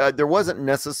 there wasn't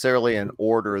necessarily an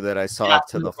order that I saw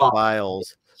to the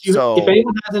files. So if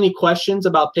anyone has any questions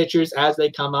about pictures as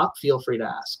they come up, feel free to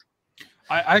ask.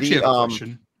 I actually have a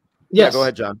question. Yes. Yeah, go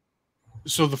ahead, John.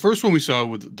 So the first one we saw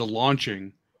with the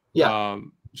launching,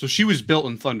 so she was built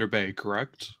in Thunder Bay,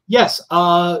 correct? Yes.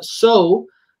 So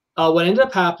what ended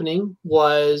up happening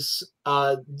was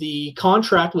the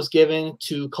contract was given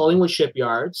to Collingwood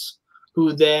Shipyards,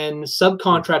 who then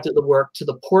subcontracted the work to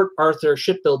the Port Arthur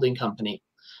Shipbuilding Company.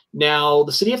 Now,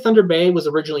 the city of Thunder Bay was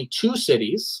originally 2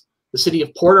 cities, the city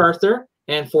of Port Arthur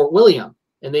and Fort William,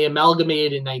 and they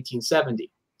amalgamated in 1970.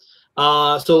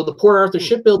 So the Port Arthur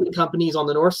Shipbuilding Company is on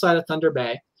the north side of Thunder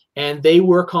Bay, and they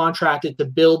were contracted to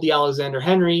build the Alexander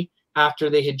Henry after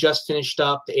they had just finished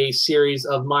up a series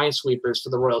of minesweepers for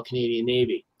the Royal Canadian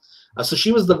Navy. So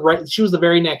she was the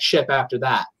very next ship after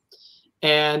that.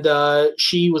 And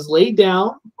she was laid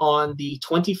down on the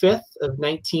 25th of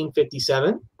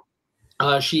 1957.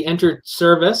 She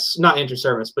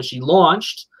she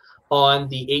launched on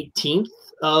the 18th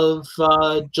of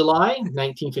July,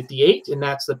 1958, and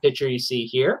that's the picture you see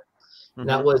here. Mm-hmm.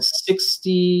 That was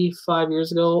 65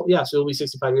 years ago. Yeah, so it'll be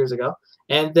 65 years ago.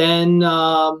 And then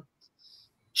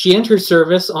she entered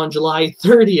service on July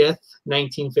 30th,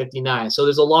 1959. So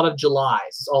there's a lot of Julys.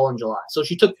 It's all in July. So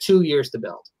she took 2 years to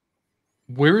build.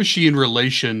 Where is she in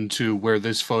relation to where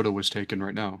this photo was taken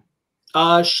right now?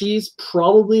 She's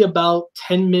probably about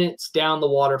 10 minutes down the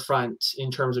waterfront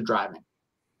in terms of driving.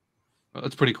 Well,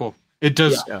 that's pretty cool. It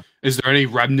does. Yeah. Is there any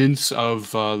remnants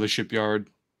of the shipyard?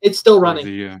 It's still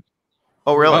running.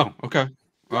 Oh, really? Oh, okay.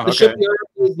 The shipyard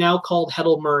is now called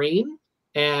Heddle Marine,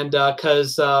 and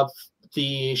because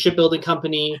the shipbuilding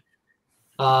company,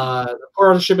 the Port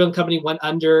Arthur Shipbuilding Company went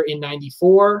under in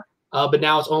 '94, but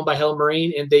now it's owned by Heddle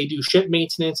Marine, and they do ship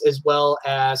maintenance as well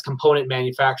as component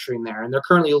manufacturing there. And they're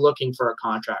currently looking for a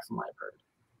contract, from what I've heard,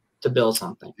 to build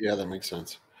something. Yeah, that makes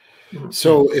sense.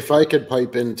 So if I could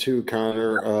pipe in too,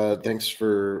 Connor, thanks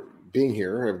for being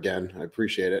here again. I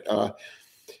appreciate it.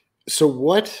 So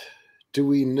what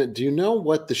do you know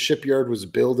what the shipyard was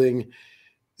building?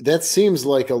 That seems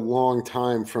like a long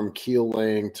time from keel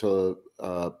laying to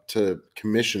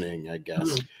commissioning, I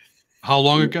guess. How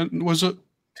long ago was it?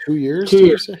 2 years. 2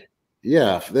 years.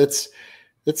 Yeah, that's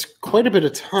quite a bit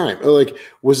of time. Like,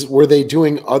 were they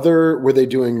doing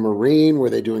marine? Were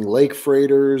they doing lake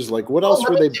freighters? Like, what else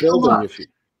were they building?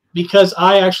 Because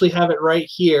I actually have it right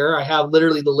here. I have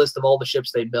literally the list of all the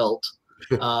ships they built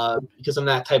because I'm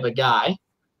that type of guy.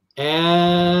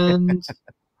 And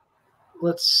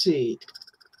let's see.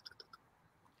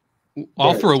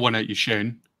 I'll throw one at you,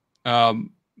 Shane.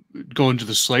 Going to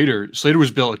the Slater. Slater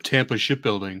was built at Tampa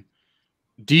Shipbuilding.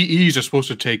 DEs are supposed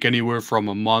to take anywhere from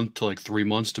a month to like 3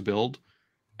 months to build.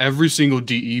 Every single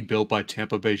DE built by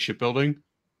Tampa Bay Shipbuilding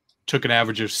took an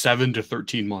average of 7 to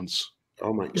 13 months.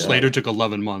 Oh my God. Slater took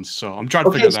 11 months. So I'm trying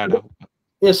to figure that out.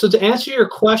 Yeah, so to answer your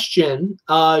question,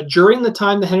 during the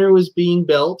time the Henry was being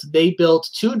built, they built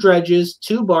 2 dredges,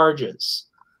 2 barges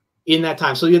in that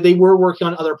time. So yeah, they were working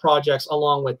on other projects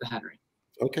along with the Henry.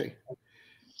 Okay.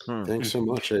 Thanks so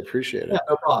much. I appreciate it. Yeah,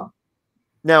 no problem.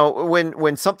 Now,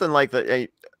 when something like that,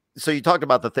 so you talked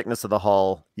about the thickness of the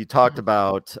hull, you talked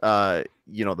about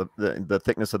you know, the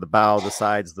thickness of the bow, the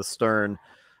sides, the stern.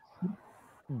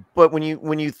 But when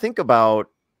you think about,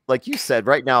 like you said,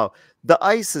 right now the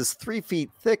ice is 3 feet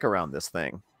thick around this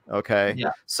thing. Okay, yeah.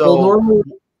 So well, normally,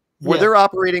 were there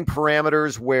operating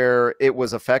parameters where it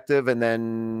was effective, and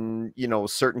then, you know,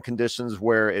 certain conditions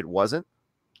where it wasn't?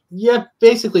 Yeah,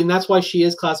 basically, and that's why she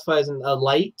is classified as a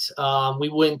light. We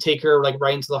wouldn't take her like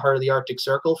right into the heart of the Arctic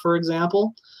Circle, for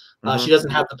example. She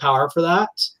doesn't have the power for that.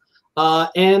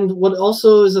 And what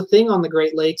also is a thing on the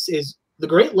Great Lakes is the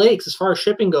Great Lakes, as far as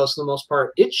shipping goes, for the most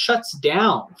part, it shuts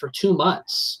down for 2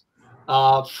 months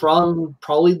from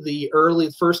probably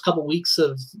the first couple weeks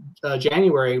of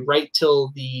January right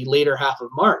till the later half of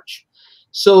March.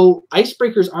 So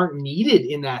icebreakers aren't needed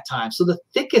in that time. So the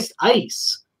thickest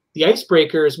ice, the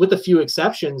icebreakers, with a few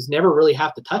exceptions, never really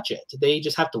have to touch it. They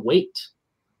just have to wait.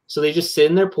 So they just sit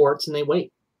in their ports and they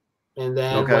wait. And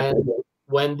then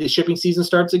when the shipping season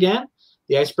starts again,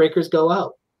 the icebreakers go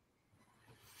out.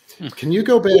 Can you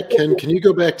go back, Ken? Can you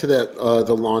go back to that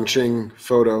the launching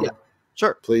photo? Yeah.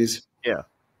 Sure. Please. Yeah.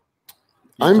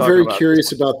 I'm very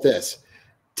curious about this.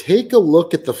 Take a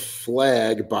look at the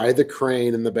flag by the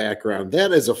crane in the background.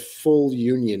 That is a full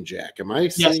Union Jack. Am I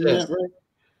seeing that right?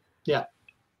 Yeah.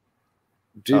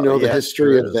 Do you know the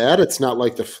history of that? It's not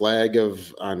like the flag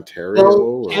of Ontario.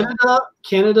 Well,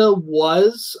 Canada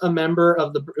was a member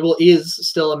of is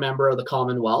still a member of the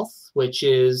Commonwealth, which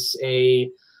is a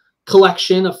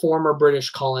collection of former British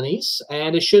colonies.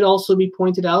 And it should also be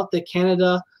pointed out that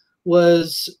Canada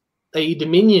was a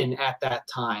dominion at that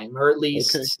time, or at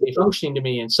least a functioning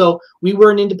dominion. So we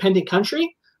were an independent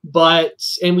country, and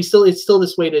it's still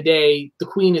this way today. The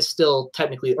Queen is still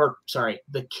technically,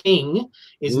 the King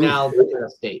is now the head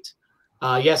of state.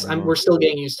 Yes, we're still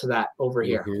getting used to that over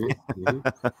here.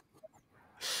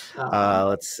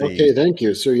 Let's see. Okay, thank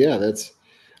you. So yeah, that's.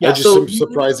 Yeah, I just am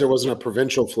surprised there wasn't a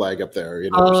provincial flag up there,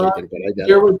 you know, or something. But I get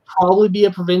there would probably be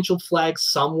a provincial flag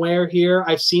somewhere here.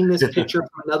 I've seen this picture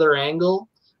from another angle,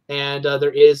 and there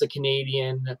is a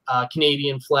Canadian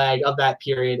flag of that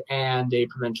period and a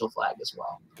provincial flag as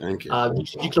well. Thank you.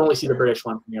 You can only see the British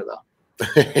one from here, though.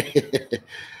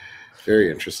 Very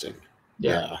interesting.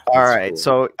 Yeah. All right. Cool.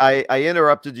 So I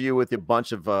interrupted you with a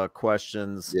bunch of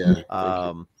questions.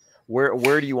 Yeah.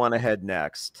 Where do you want to head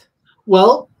next?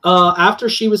 Well, after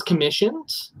she was commissioned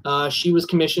on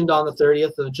the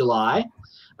 30th of July.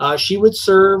 She would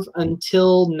serve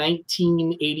until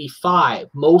 1985,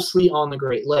 mostly on the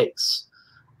Great Lakes.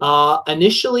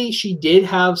 Initially, she did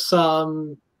have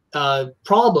some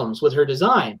problems with her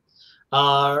design.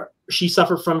 She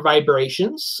suffered from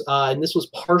vibrations, and this was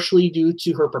partially due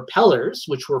to her propellers,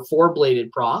 which were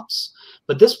 4-bladed props.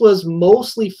 But this was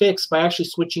mostly fixed by actually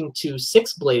switching to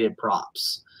 6-bladed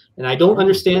props. And I don't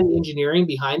understand the engineering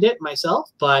behind it myself,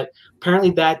 but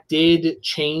apparently that did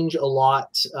change a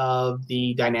lot of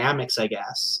the dynamics, I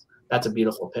guess. That's a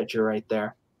beautiful picture right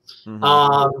there.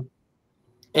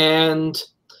 And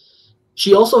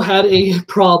she also had a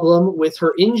problem with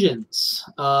her engines.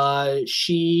 Her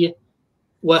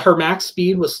max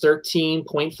speed was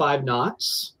 13.5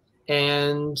 knots.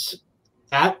 And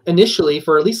initially,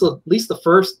 for at least the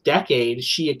first decade,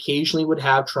 she occasionally would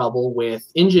have trouble with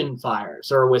engine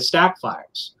fires or with stack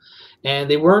fires.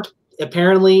 And they weren't,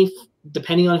 apparently,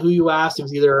 depending on who you asked, it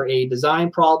was either a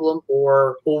design problem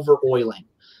or over-oiling,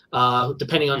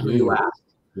 depending on who you asked.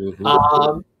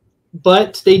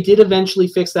 But they did eventually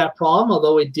fix that problem,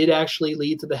 although it did actually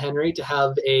lead to the Henry to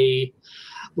have a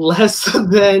less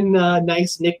than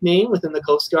nice nickname within the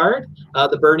Coast Guard,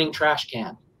 the burning trash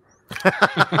can.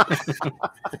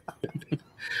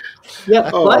 Yeah,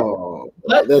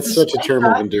 but that's such a term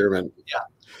of endearment. Yeah,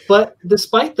 But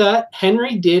despite that,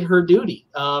 Henry did her duty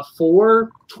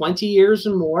for 20 years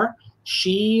and more.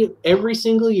 She, every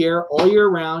single year, all year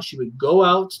round, she would go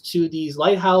out to these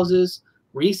lighthouses,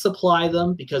 resupply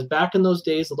them, because back in those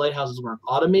days, the lighthouses weren't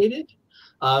automated.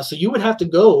 So you would have to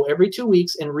go every 2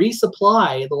 weeks and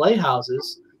resupply the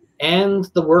lighthouses and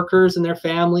the workers and their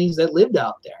families that lived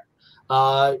out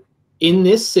there. In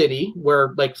this city,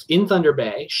 where, like in Thunder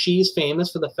Bay, she's famous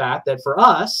for the fact that for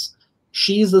us,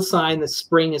 she's the sign that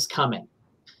spring is coming.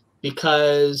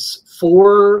 Because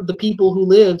for the people who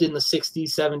lived in the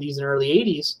 60s, 70s, and early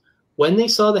 80s, when they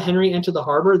saw the Henry enter the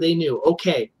harbor, they knew,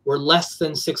 okay, we're less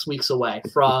than 6 weeks away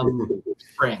from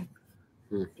spring.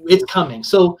 It's coming.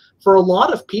 So for a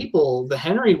lot of people, the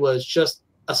Henry was just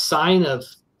a sign of,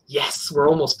 yes, we're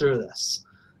almost through this.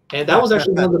 And that was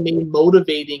actually one of the main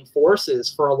motivating forces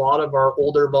for a lot of our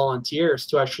older volunteers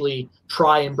to actually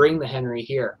try and bring the Henry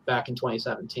here back in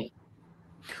 2017.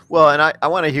 Well, and I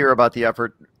want to hear about the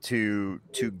effort to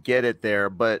get it there.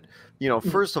 But, you know,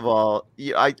 first of all,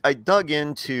 I dug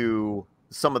into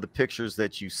some of the pictures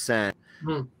that you sent.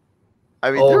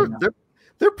 I mean,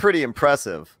 they're pretty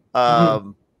impressive.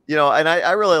 You know, and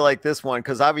I really like this one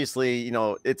because obviously, you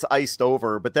know, it's iced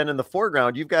over. But then in the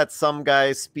foreground, you've got some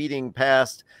guy speeding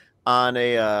past on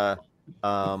a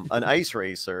an ice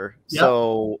racer. Yep.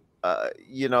 So,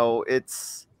 you know, it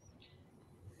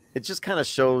just kind of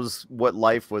shows what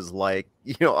life was like,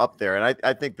 you know, up there. And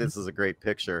I think this is a great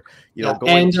picture. You know,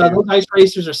 and those ice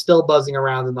racers are still buzzing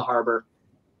around in the harbor.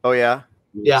 Oh yeah,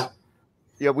 yeah,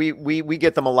 yeah. We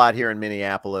get them a lot here in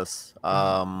Minneapolis,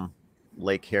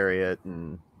 Lake Harriet,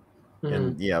 and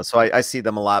yeah. So I see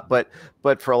them a lot. But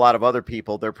for a lot of other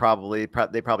people, they probably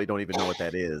don't even know what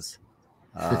that is.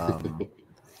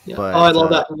 Yeah. But, I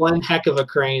love that one heck of a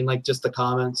crane. Like just the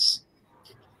comments.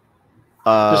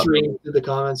 Just reading through the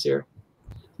comments here.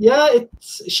 Yeah,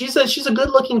 she's a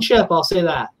good-looking ship. I'll say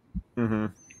that.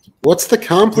 What's the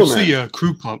compliment? What's the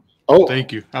crew pump? Oh,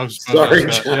 thank you. I was sorry.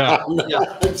 Yeah.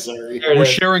 I'm sorry. We're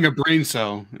sharing a brain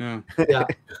cell. Yeah.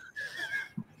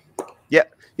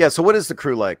 Yeah. So what is the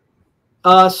crew like?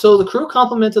 So the crew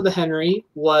complement of the Henry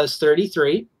was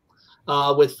 33,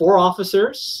 with 4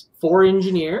 officers, 4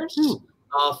 engineers,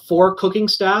 4 cooking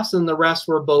staffs, and the rest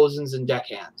were bosuns and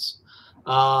deckhands.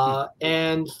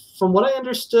 And from what I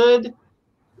understood,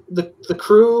 the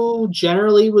crew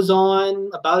generally was on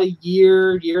about a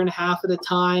year and a half at a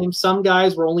time. Some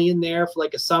guys were only in there for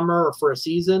like a summer or for a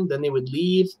season. Then they would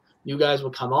leave. New guys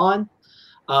would come on.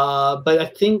 But I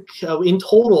think in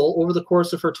total, over the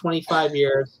course of her 25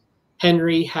 years,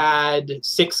 Henry had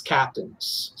 6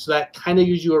 captains. So that kind of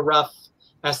gives you a rough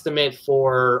estimate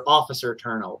for officer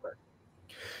turnover.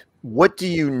 What do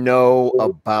you know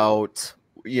about,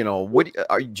 you know,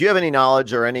 do you have any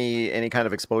knowledge or any kind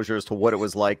of exposure as to what it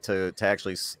was like to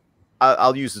actually,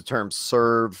 I'll use the term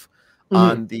serve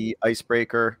on the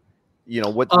Icebreaker, you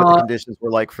know, what the conditions were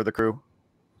like for the crew?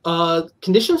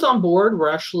 Conditions on board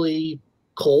were actually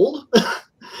cold,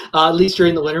 at least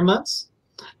during the winter months.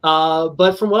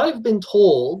 But from what I've been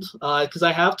told, because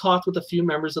I have talked with a few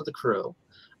members of the crew,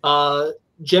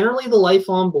 generally the life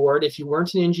on board, if you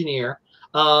weren't an engineer,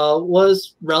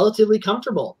 was relatively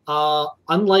comfortable.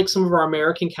 Unlike some of our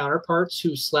American counterparts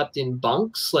who slept in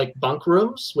bunks, like bunk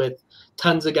rooms with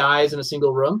tons of guys in a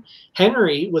single room,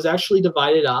 Henry was actually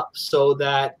divided up so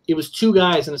that it was 2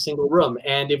 guys in a single room,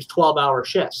 and it was 12-hour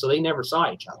shifts, so they never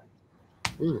saw each other.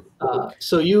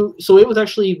 So it was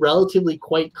actually relatively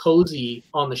quite cozy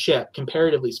on the ship,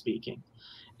 comparatively speaking.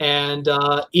 And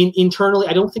internally,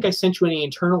 I don't think I sent you any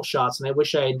internal shots, and I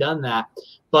wish I had done that,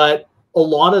 but a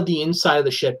lot of the inside of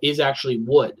the ship is actually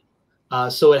wood.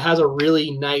 So it has a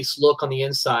really nice look on the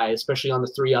inside, especially on the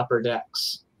 3 upper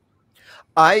decks.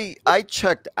 I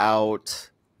checked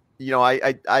out, you know,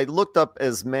 I looked up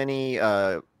as many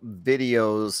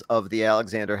videos of the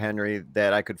Alexander Henry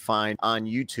that I could find on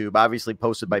YouTube, obviously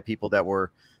posted by people that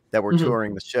were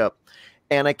touring the ship.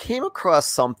 And I came across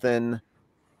something,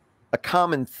 a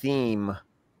common theme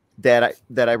that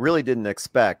I really didn't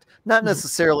expect. Not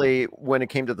necessarily when it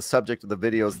came to the subject of the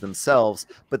videos themselves,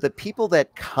 but the people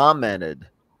that commented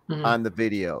on the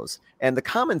videos. And the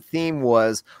common theme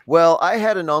was, well, I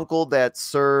had an uncle that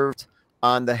served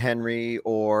on the Henry,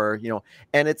 or, you know,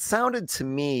 and it sounded to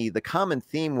me, the common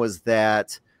theme was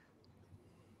that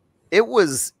it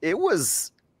was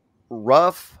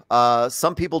rough.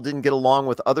 Some people didn't get along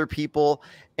with other people.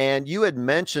 And you had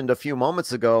mentioned a few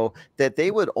moments ago that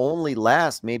they would only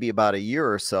last maybe about a year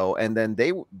or so, and then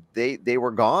they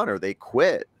were gone or they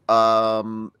quit.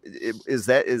 Is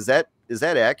that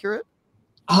accurate?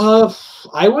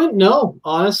 I wouldn't know,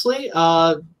 honestly.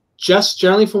 just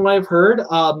generally from what I've heard,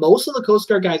 most of the Coast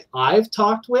Guard guys I've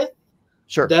talked with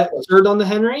Sure. that served on the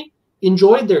Henry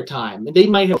enjoyed their time. And they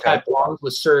might have Okay. had problems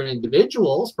with certain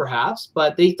individuals, perhaps,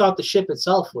 but they thought the ship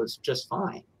itself was just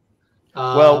fine.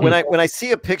 Well, when I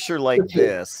see a picture like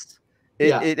this,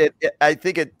 Yeah. I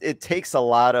think it takes a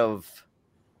lot of,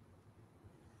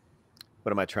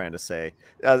 what am I trying to say?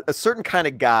 A certain kind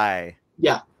of guy.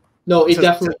 Yeah. No, it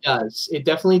definitely does. It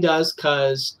definitely does,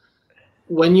 because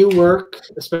when you work,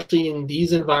 especially in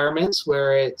these environments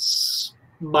where it's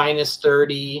minus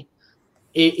 30,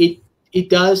 it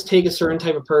does take a certain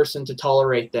type of person to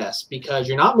tolerate this, because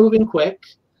you're not moving quick.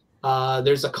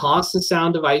 There's a constant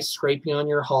sound of ice scraping on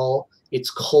your hull. It's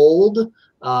cold.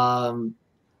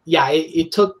 Yeah,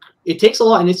 it takes a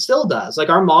lot, and it still does. Like,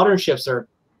 our modern ships are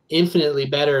infinitely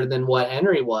better than what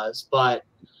Henry was, but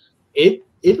it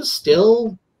was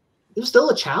still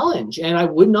a challenge. And I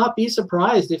would not be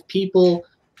surprised if people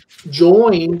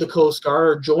joined the Coast Guard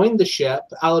or joined the ship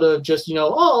out of just,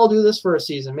 oh, I'll do this for a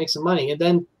season, make some money, and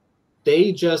then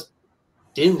they just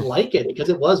didn't like it because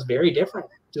it was very different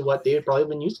to what they had probably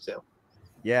been used to.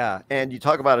 Yeah, and you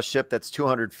talk about a ship that's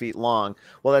 200 feet long.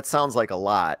 Well, that sounds like a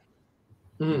lot.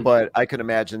 But I could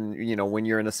imagine, when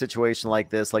you're in a situation like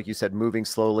this, like you said, moving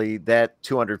slowly, that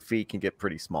 200 feet can get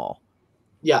pretty small.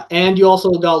 Yeah, and you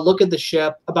also got to look at the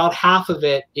ship. About half of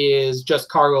it is just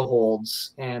cargo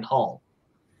holds and hull.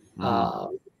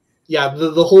 Yeah,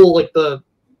 the whole,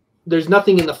 there's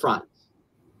nothing in the front.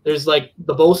 There's like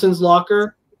the bosun's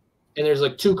locker, and there's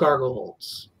like 2 cargo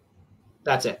holds.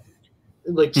 That's it.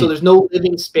 So there's no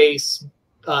living space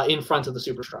in front of the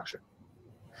superstructure.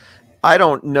 I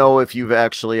don't know if you've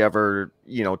actually ever,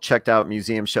 checked out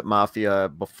Museum Ship Mafia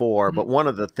before, but one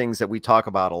of the things that we talk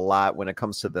about a lot when it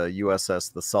comes to the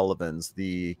USS the Sullivans,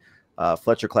 the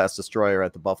Fletcher class destroyer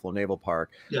at the Buffalo Naval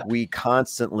Park, we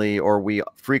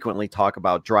frequently talk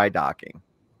about dry docking.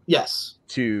 Yes.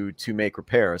 To make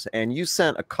repairs, and you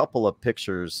sent a couple of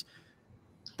pictures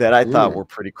that I thought were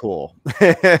pretty cool.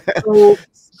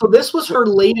 So this was her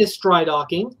latest dry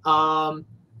docking.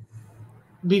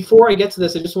 Before I get to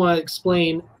this, I just want to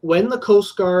explain, when the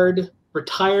Coast Guard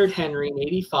retired Henry in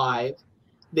 '85,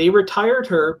 they retired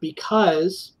her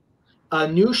because a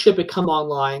new ship had come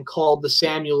online called the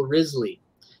Samuel Risley,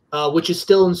 which is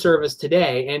still in service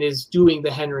today and is doing the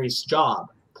Henry's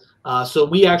job. So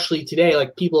we actually today,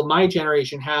 like people of my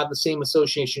generation, have the same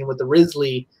association with the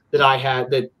Risley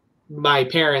that my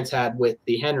parents had with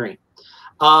the Henry.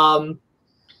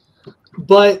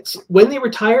 But when they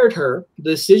retired her,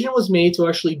 the decision was made to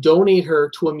actually donate her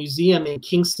to a museum in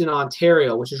Kingston,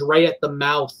 Ontario, which is right at the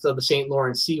mouth of the St.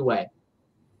 Lawrence Seaway.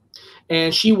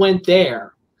 And she went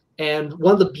there. And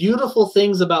one of the beautiful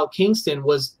things about Kingston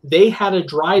was they had a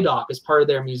dry dock as part of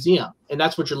their museum. And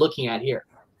that's what you're looking at here.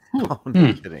 Oh,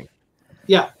 no kidding.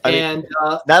 Yeah. I mean,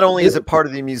 not only is it part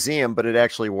of the museum, but it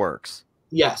actually works.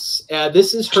 Yes.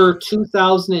 This is her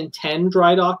 2010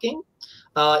 dry docking.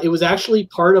 It was actually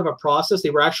part of a process. They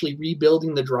were actually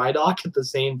rebuilding the dry dock at the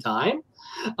same time,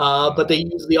 but they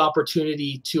used the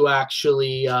opportunity to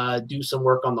actually do some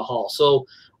work on the hull. So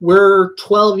we're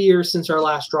 12 years since our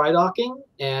last dry docking,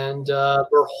 and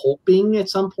we're hoping at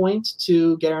some point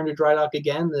to get her into dry dock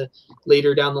again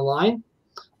later down the line,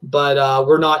 but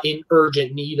we're not in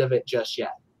urgent need of it just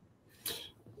yet.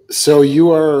 So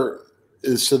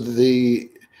this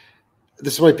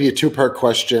might be a 2-part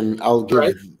question. I'll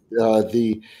give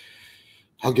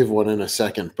I'll give one in a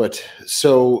second. But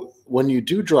so when you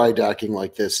do dry docking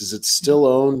like this, is it still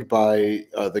owned by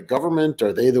the government?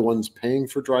 Are they the ones paying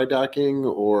for dry docking,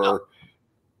 or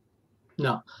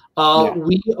no?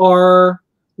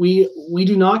 We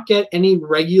do not get any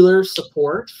regular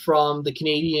support from the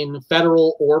Canadian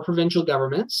federal or provincial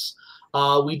governments.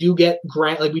 We do get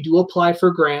we do apply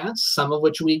for grants, some of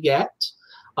which we get,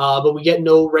 but we get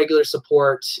no regular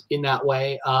support in that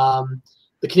way.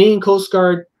 The Canadian Coast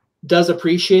Guard does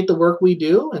appreciate the work we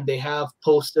do, and they have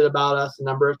posted about us a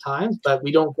number of times, but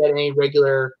we don't get any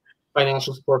regular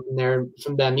financial support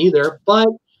from them either. But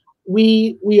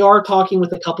we are talking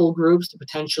with a couple of groups to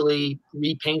potentially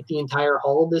repaint the entire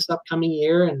hull this upcoming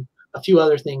year and a few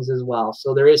other things as well.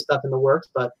 So there is stuff in the works,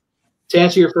 but to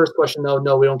answer your first question, though,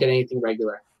 no, we don't get anything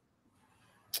regular.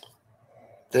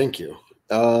 Thank you.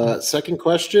 Second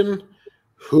question,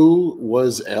 who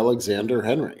was Alexander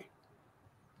Henry?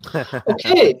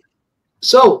 Okay,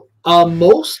 so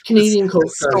most Canadian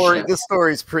Coast Guard ships. This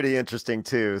story is pretty interesting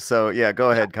too. So yeah,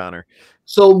 go ahead, Connor.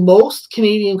 So most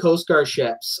Canadian Coast Guard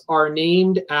ships are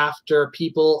named after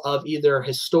people of either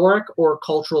historic or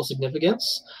cultural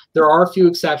significance. There are a few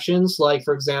exceptions, like,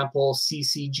 for example,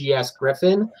 CCGS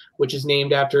Griffin, which is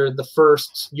named after the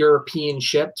first European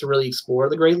ship to really explore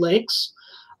the Great Lakes.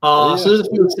 So there's a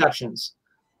few exceptions.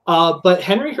 But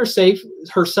Henry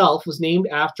herself was named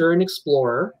after an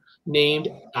explorer named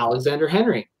Alexander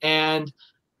Henry. And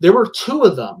there were two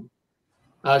of them.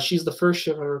 She's the first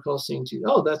ship I recall seeing too.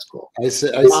 Oh, that's cool. Yeah,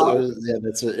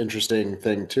 that's an interesting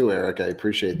thing too, Eric. I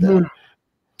appreciate that. Mm-hmm.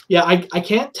 Yeah, I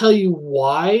can't tell you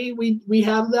why we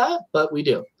have that, but we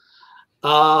do.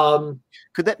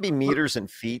 Could that be meters and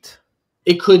feet?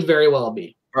 It could very well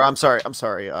be. Or I'm sorry.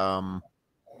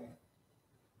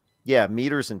 Yeah,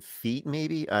 meters and feet,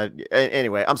 maybe.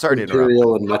 Anyway, I'm sorry to interrupt.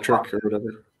 Imperial and metric or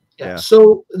whatever. Yeah.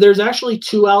 So there's actually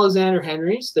two Alexander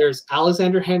Henrys. There's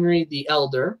Alexander Henry the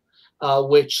Elder,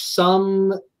 which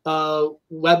some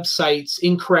websites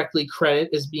incorrectly credit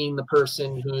as being the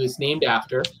person who is named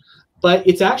after, but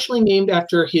it's actually named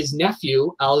after his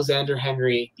nephew, Alexander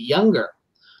Henry the Younger,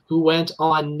 who went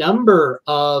on a number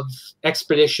of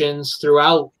expeditions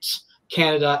throughout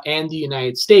Canada and the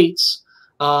United States,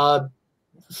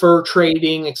 fur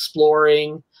trading,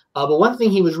 exploring. But one thing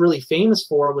he was really famous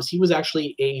for was he was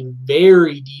actually a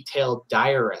very detailed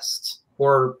diarist,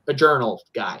 or a journal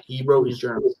guy. He wrote his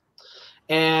journals.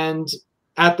 And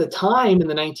at the time in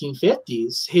the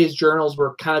 1950s, his journals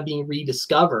were kind of being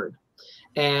rediscovered.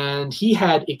 And he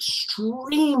had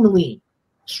extremely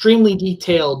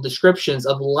detailed descriptions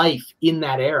of life in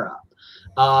that era.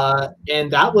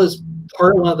 And that was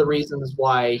part of one of the reasons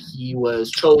why he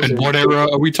was chosen. And what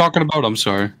era are we talking about? I'm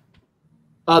sorry.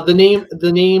 The name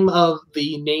of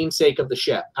the namesake of the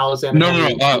ship, Alexander.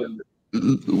 No.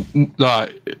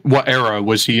 What era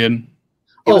was he in?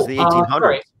 It was the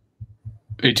 1800s.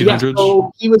 1800s. Yeah,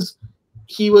 so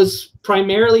he was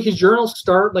primarily, his journals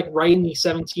start like right in the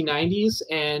 1790s,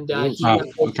 and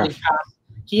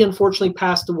he unfortunately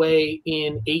passed away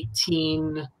in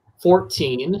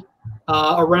 1814,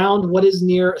 around what is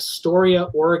near Astoria,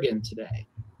 Oregon today.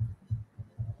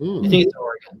 I think it's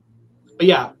Oregon, but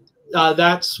yeah.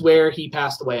 That's where he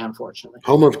passed away, unfortunately.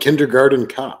 Home of Kindergarten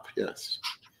Cop, yes.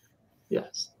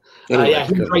 Yes. Anyway, yeah,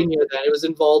 he was right near that. It was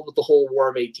involved with the whole War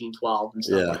of 1812 and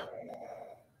stuff.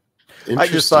 Yeah. I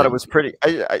just thought it was pretty.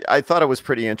 I thought it was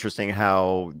pretty interesting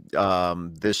how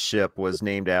this ship was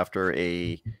named after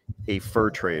a fur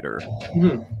trader,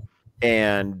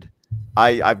 and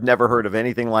I've never heard of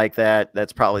anything like that.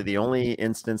 That's probably the only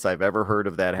instance I've ever heard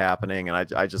of that happening, and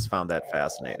I just found that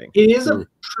fascinating. It is a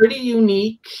pretty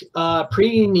unique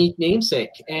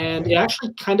namesake, and it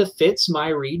actually kind of fits my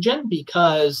region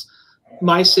because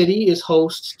my city is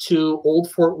host to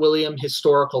Old Fort William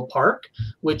Historical Park,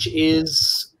 which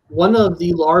is one of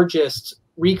the largest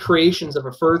recreations of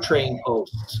a fur trading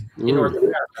post in North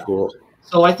America. Cool.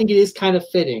 So I think it is kind of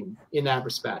fitting in that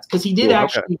respect because he did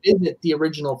actually visit the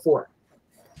original fort.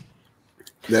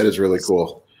 That is really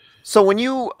cool. So when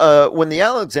the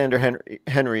Alexander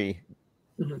Henry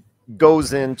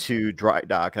goes into dry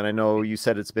dock, and I know you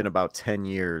said it's been about 10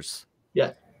 years.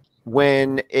 Yeah.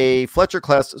 When a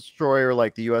Fletcher-class destroyer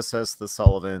like the USS the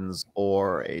Sullivans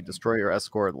or a destroyer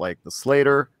escort like the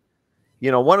Slater,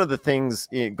 one of the things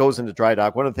it goes into dry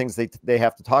dock, one of the things they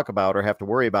have to talk about or have to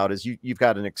worry about is you've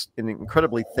got an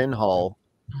incredibly thin hull,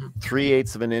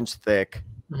 3/8 of an inch thick.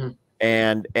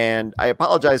 And I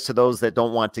apologize to those that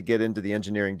don't want to get into the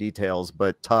engineering details,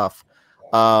 but tough.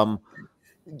 I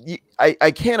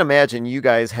can't imagine you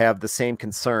guys have the same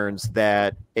concerns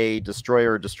that a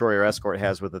destroyer escort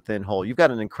has with a thin hull. You've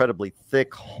got an incredibly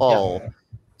thick hull.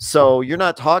 So you're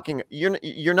not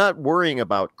worrying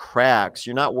about cracks.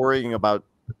 You're not worrying about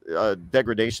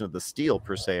degradation of the steel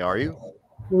per se, are you?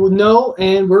 Well, no,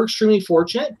 and we're extremely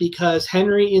fortunate because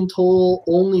Henry in total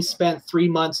only spent 3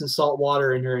 months in salt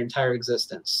water in her entire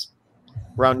existence.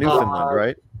 Around Newfoundland,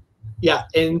 right? Yeah,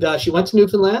 and she went to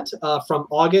Newfoundland from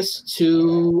August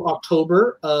to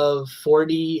October of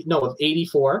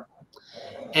 84.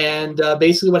 And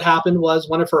basically what happened was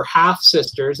one of her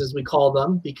half-sisters, as we call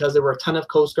them, because there were a ton of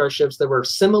Coast Guard ships that were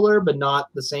similar but not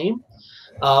the same.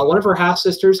 One of her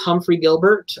half-sisters, Humphrey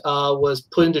Gilbert, was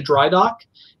put into dry dock,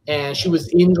 and she was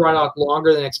in dry dock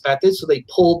longer than expected, so they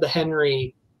pulled the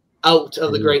Henry out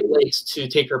of the Great Lakes to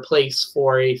take her place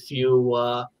for a few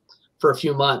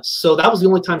months. So that was the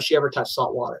only time she ever touched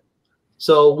salt water.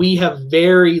 So we have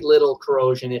very little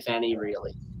corrosion, if any,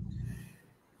 really.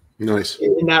 Nice.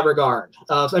 In that regard.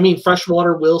 I mean, fresh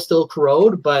water will still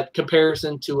corrode, but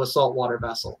comparison to a saltwater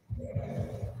vessel.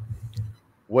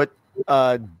 What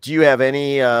do you have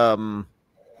any kind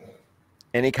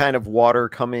of water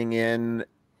coming in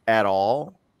at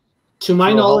all? To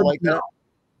my knowledge, no.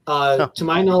 To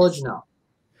my knowledge, no.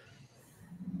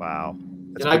 Wow.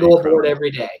 And I go aboard every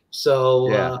day.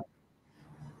 So yeah.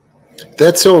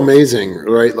 That's so amazing,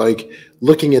 right? Like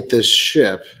looking at this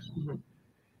ship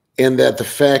and that the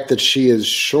fact that she is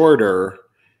shorter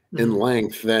in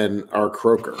length than our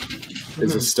Croaker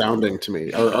is astounding to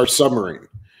me. Our submarine.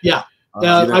 Yeah. You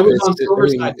know, I was on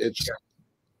Silverside this year.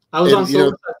 I was on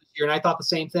Silverside this year, and I thought the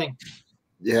same thing.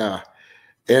 Yeah.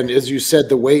 And as you said,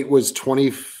 the weight was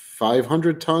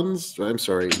 2,500 tons. I'm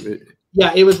sorry.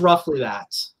 Yeah, it was roughly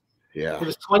that. Yeah. It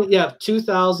was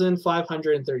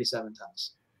 2,537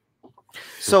 tons.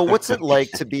 So what's it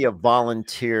like to be a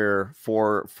volunteer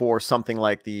for something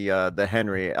like the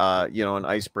Henry, you know, an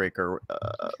icebreaker?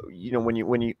 You know,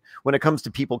 when it comes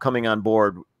to people coming on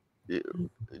board, do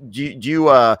you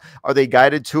are they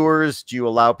guided tours? Do you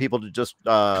allow people to just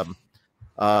roam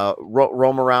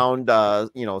around,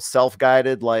 you know,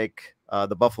 self-guided like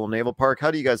the Buffalo Naval Park?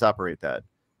 How do you guys operate that?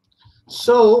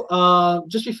 So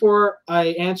just before I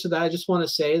answer that, I just want to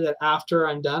say that after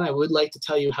I'm done, I would like to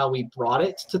tell you how we brought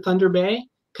it to Thunder Bay.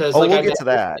 Because we'll get to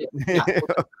that. Yeah.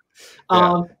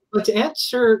 But to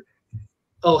answer,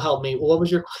 help me. What was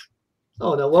your?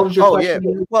 Oh no, what was your question?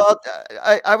 Yeah. Well,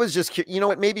 I was just, you know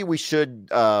what? Maybe we should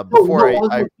before I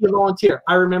was a volunteer.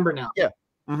 I remember now. Yeah.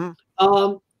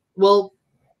 Well,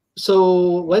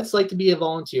 so what it's like to be a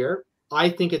volunteer? I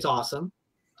think it's awesome.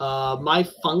 My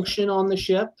function on the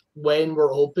ship when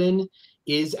we're open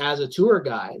is as a tour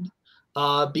guide.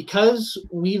 Because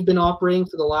we've been operating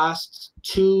for the last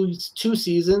two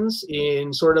seasons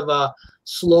in sort of a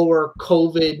slower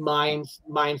COVID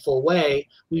mindful way,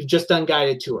 we've just done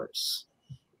guided tours.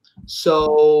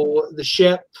 So the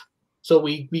ship,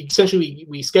 we essentially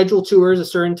we schedule tours at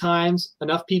certain times.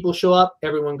 Enough people show up,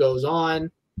 everyone goes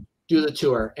on, do the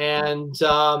tour, and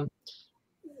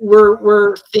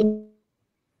we're thinking.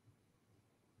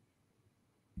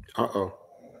 Oh,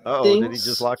 did he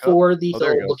just lock up? For the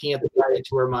looking at the guided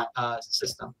tour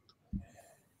system.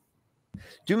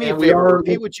 Do me a favor.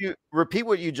 Repeat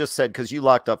what you just said because you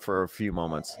locked up for a few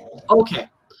moments. Okay.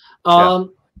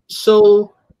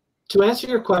 So to answer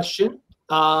your question,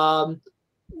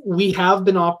 we have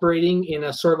been operating in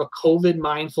a sort of a COVID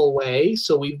mindful way.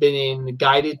 So we've been in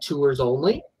guided tours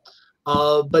only.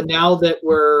 But now that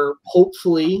we're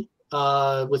hopefully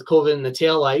with COVID in the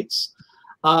taillights,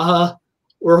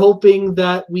 we're hoping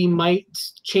that we might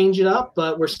change it up,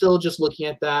 but we're still just looking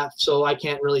at that. So I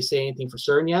can't really say anything for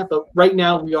certain yet. But right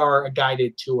now we are a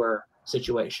guided tour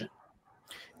situation.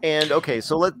 And okay,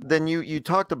 so then you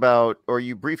talked about, or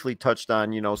you briefly touched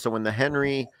on, you know, so when the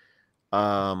Henry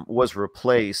was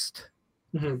replaced,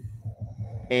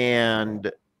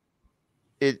 and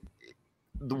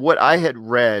what I had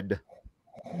read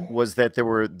was that there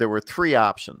were three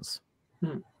options.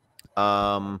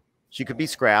 She could be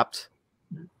scrapped.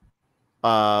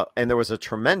 And there was a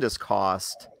tremendous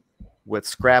cost with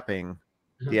scrapping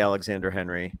the Alexander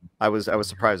Henry. I was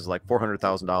surprised. It was like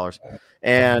 $400,000,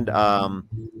 and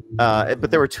but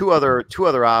there were two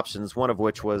other options. One of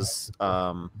which was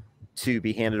to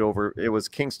be handed over. It was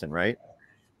Kingston, right?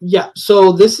 Yeah.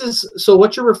 So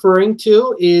what you're referring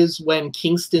to is when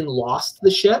Kingston lost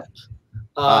the ship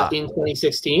in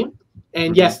 2016,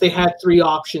 and yes, they had three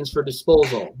options for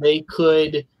disposal. They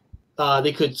could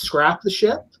scrap the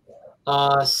ship.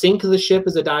 Sink the ship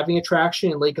as a diving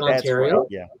attraction in Lake Ontario, right.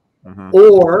 Yeah,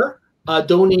 or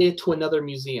donate it to another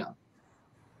museum,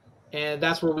 and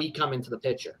that's where we come into the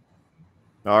picture.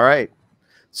 All right.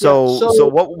 So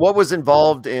what was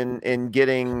involved in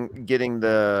getting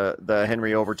the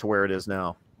Henry over to where it is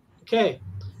now? Okay,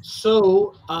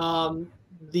 so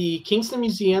the Kingston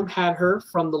Museum had her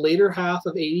from the later half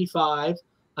of '85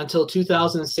 until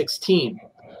 2016.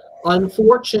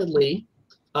 Unfortunately,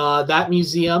 that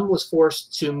museum was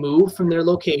forced to move from their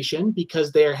location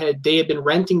because they had been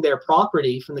renting their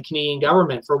property from the Canadian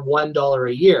government for $1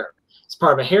 a year. It's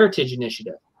part of a heritage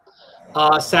initiative.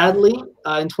 Sadly,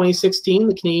 in 2016,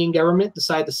 the Canadian government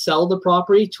decided to sell the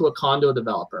property to a condo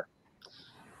developer.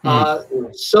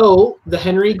 So the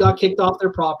Henry got kicked off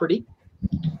their property,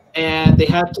 and they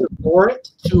had to moor it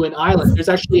to an island. There's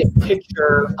actually a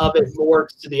picture of it moored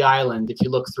to the island if you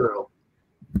look through.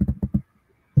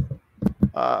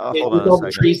 Hold with on all a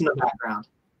the second. trees in the background.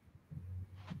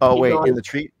 Oh, Keep wait, going. in the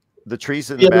trees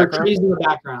in the background? The trees in the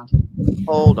background.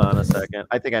 Hold on a second.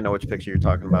 I think I know which picture you're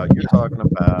talking about. You're talking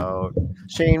about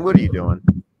Shane. What are you doing?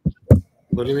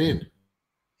 What do you mean?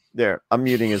 There, I'm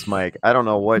muting his mic. I don't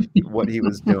know what he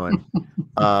was doing.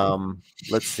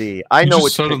 Let's see. I know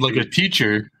what sounded like a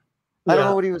teacher. I don't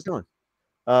know what he was doing.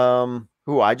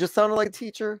 Who? I just sounded like a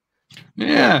teacher?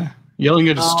 Yeah, yelling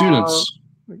at his students.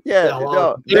 Yeah. Yeah, well,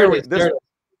 no, there it is.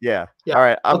 Yeah. Yeah. All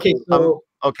right. Okay. So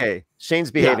okay.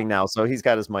 Shane's behaving now, so he's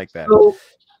got his mic back.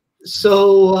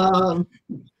 So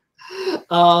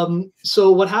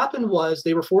what happened was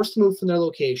they were forced to move from their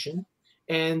location,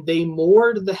 and they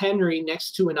moored the Henry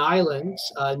next to an island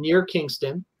near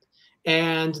Kingston.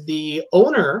 And the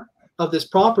owner of this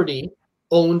property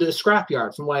owned a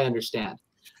scrapyard, from what I understand.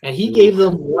 And he gave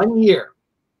them 1 year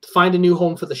to find a new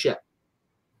home for the ship.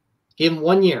 Gave them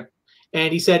 1 year.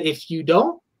 And he said, if you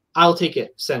don't, I'll take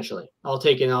it, essentially. I'll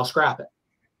take it and I'll scrap it.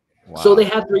 Wow. So they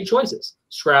had 3 choices: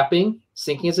 scrapping,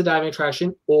 sinking as a diving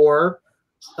attraction, or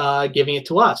giving it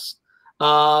to us.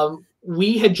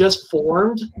 We had just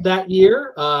formed that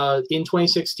year in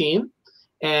 2016,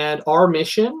 and our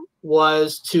mission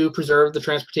was to preserve the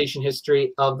transportation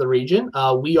history of the region.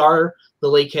 We are the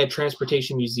Lakehead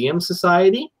Transportation Museum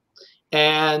Society,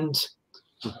 and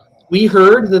we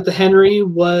heard that the Henry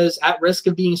was at risk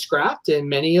of being scrapped, and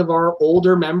many of our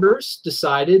older members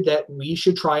decided that we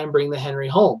should try and bring the Henry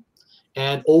home.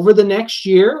 And over the next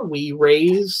year, we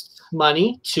raised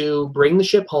money to bring the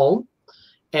ship home.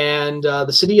 And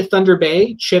the city of Thunder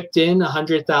Bay chipped in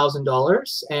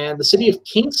 $100,000. And the city of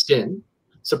Kingston,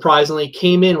 surprisingly,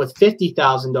 came in with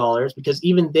 $50,000 because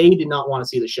even they did not want to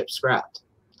see the ship scrapped.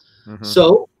 Mm-hmm.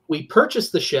 So we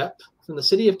purchased the ship from the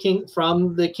city of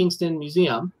from the Kingston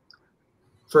Museum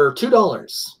for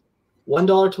 $2.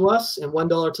 $1 to us and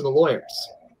 $1 to the lawyers.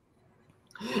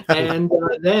 And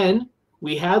then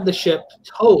we had the ship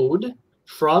towed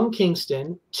from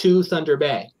Kingston to Thunder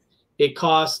Bay. It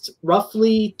cost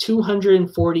roughly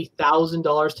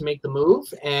 $240,000 to make the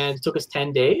move, and it took us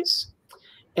 10 days.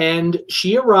 And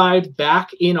she arrived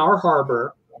back in our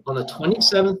harbor on the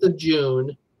 27th of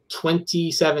June,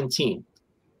 2017.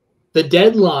 The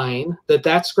deadline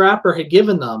that scrapper had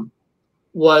given them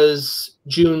was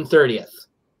June 30th.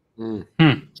 So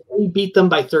we beat them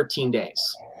by 13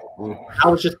 days. That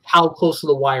was just how close to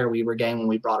the wire we were getting when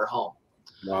we brought her home.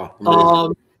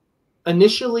 Wow.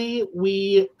 Initially,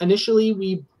 we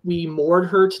moored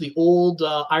her to the old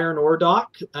iron ore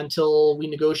dock until we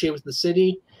negotiated with the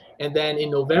city. And then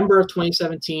in November of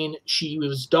 2017, she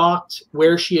was docked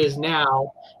where she is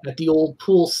now at the old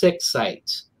Pool 6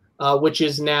 site, which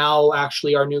is now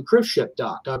actually our new cruise ship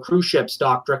dock. Cruise ships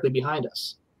dock directly behind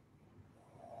us.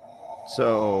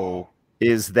 So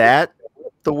is that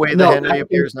the way the Henry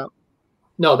appears now?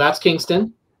 No, that's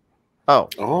Kingston.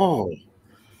 Oh.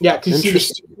 Yeah, because you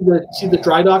see the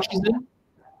dry dock she's in?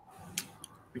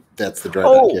 That's the dry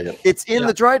dock. Yeah. It's in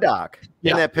the dry dock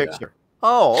in that picture.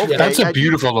 Oh, okay. That's a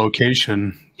beautiful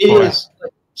location. It is.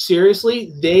 Like,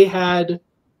 seriously, they had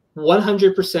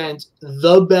 100%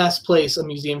 the best place a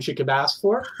museum ship could ask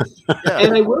for.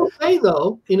 And I will say,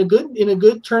 though, in a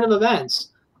good turn of events,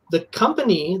 the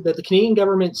company that the Canadian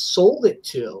government sold it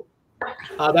to,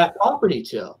 that property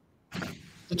to,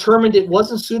 determined it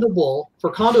wasn't suitable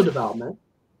for condo development.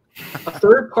 A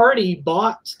third party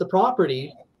bought the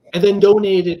property and then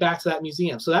donated it back to that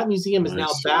museum. So that museum is now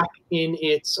back in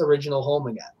its original home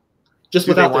again. Just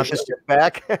Do without they want the ship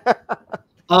back?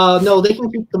 No, they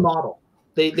can keep the model.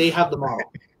 They have the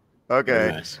model. Okay.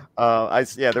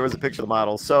 Nice. There was a picture of the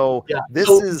model. So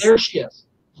there she is.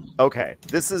 Okay.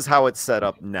 This is how it's set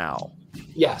up now.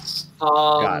 Yes.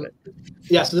 Got it.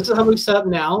 Yeah, so this is how we set up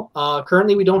now.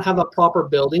 Currently, we don't have a proper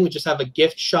building. We just have a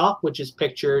gift shop, which is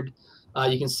pictured.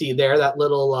 You can see there, that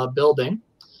little building.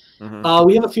 Mm-hmm.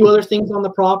 We have a few other things on the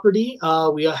property.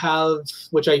 We have,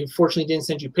 which I unfortunately didn't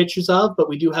send you pictures of, but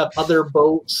we do have other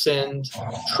boats and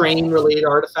train-related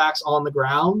artifacts on the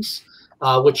grounds,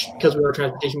 because we're a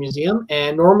transportation museum.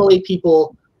 And normally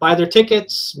people buy their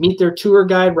tickets, meet their tour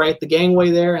guide right at the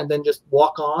gangway there, and then just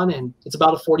walk on, and it's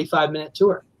about a 45-minute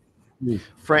tour.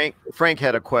 Frank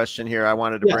had a question here I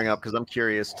wanted to bring up because I'm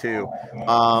curious too.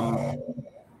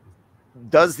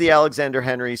 Does the Alexander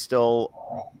Henry still,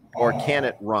 or can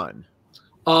it run?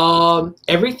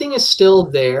 Everything is still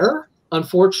there.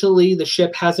 Unfortunately, the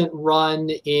ship hasn't run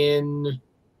in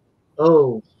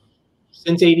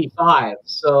since '85.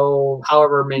 So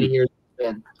however many years it's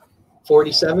been,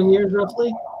 47 years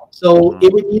roughly. So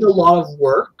it would need a lot of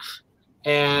work.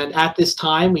 And at this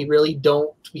time, we really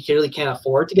can't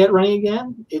afford to get running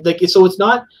again. So it's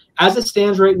not, as it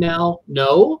stands right now,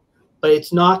 no, but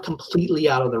it's not completely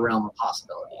out of the realm of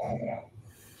possibility.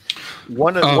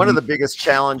 One of the biggest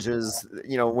challenges,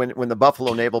 when the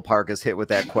Buffalo Naval Park is hit with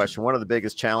that question, one of the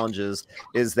biggest challenges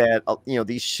is that,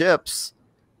 these ships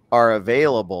are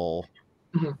available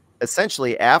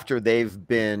essentially after they've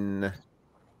been,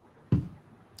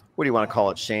 what do you want to call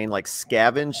it, Shane? Like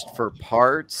scavenged for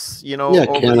parts,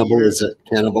 cannibalized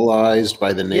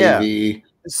by the Navy. Yeah.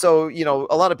 So,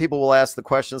 a lot of people will ask the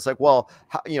question, it's like, well,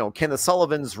 can the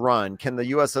Sullivans run? Can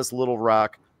the USS Little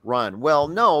Rock run. Well,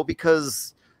 no,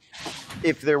 because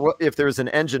if there's an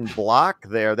engine block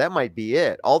there, that might be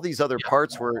it. All these other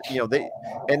parts were,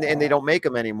 they don't make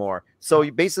them anymore. So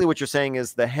basically what you're saying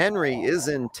is the Henry is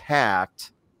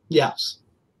intact. Yes.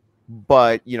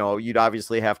 But, you'd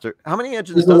obviously have to, how many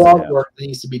engines There's does a it lot of have? work that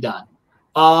needs to be done.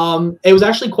 It was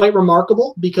actually quite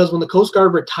remarkable because when the Coast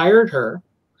Guard retired her,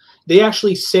 they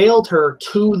actually sailed her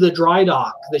to the dry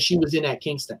dock that she was in at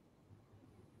Kingston.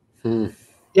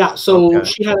 Yeah, so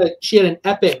she had an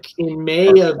epic in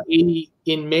May of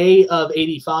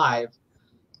 85.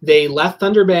 They left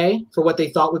Thunder Bay for what they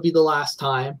thought would be the last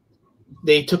time.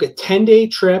 They took a 10-day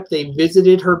trip. They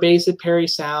visited her base at Parry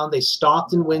Sound. They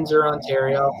stopped in Windsor,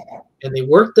 Ontario, and they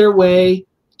worked their way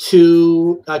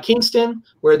to Kingston,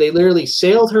 where they literally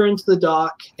sailed her into the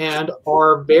dock. And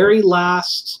our very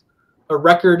last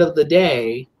record of the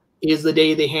day is the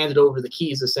day they handed over the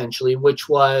keys, essentially, which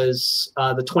was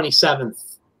the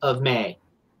 27th of May.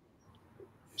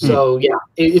 So, yeah,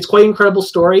 it's quite an incredible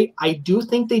story. I do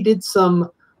think they did some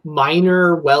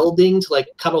minor welding to like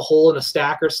cut a hole in a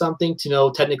stack or something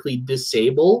to technically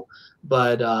disable,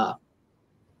 but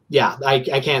yeah, I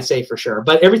can't say for sure,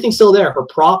 but everything's still there. Her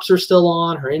props are still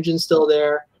on, her engine's still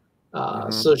there,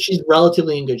 so she's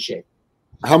relatively in good shape.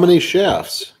 How many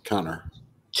shafts, Connor?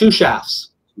 2 shafts.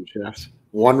 2 shafts.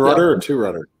 1 rudder or 2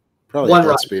 rudder? Probably 1 at that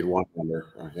rudder. speed, 1 rudder.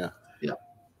 Yeah.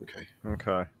 Okay.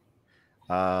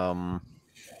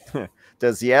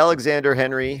 Does the Alexander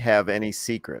Henry have any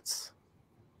secrets?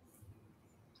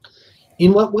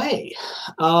 In what way?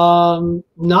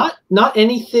 Not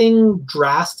anything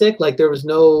drastic. Like there was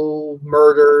no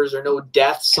murders or no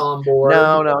deaths on board.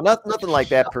 No, nothing like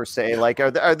that per se. Like,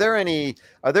 are there any?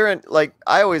 Like,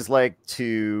 I always like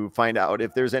to find out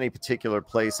if there's any particular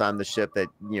place on the ship that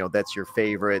that's your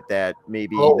favorite, that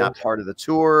maybe not part of the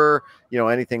tour.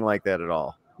 Anything like that at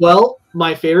all. Well,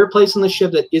 my favorite place on the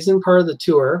ship that isn't part of the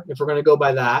tour, if we're going to go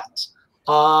by that,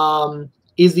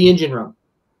 is the engine room.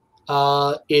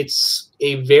 It's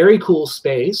a very cool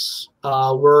space.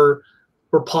 We're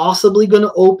possibly going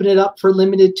to open it up for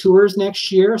limited tours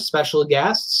next year, special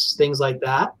guests, things like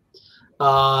that.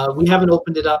 We haven't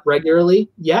opened it up regularly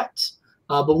yet,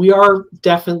 but we are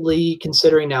definitely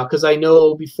considering now, because I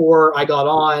know before I got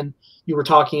on, you were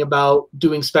talking about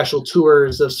doing special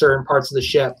tours of certain parts of the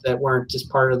ship that weren't just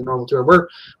part of the normal tour. We're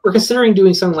considering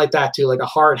doing something like that too, like a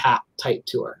hard hat type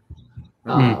tour.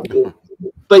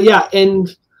 But yeah,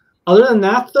 and other than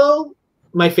that, though,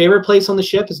 my favorite place on the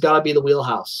ship has got to be the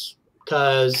wheelhouse,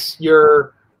 because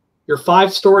you're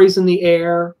 5 stories in the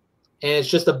air, and it's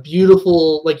just a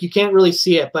beautiful, like, you can't really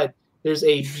see it, but there's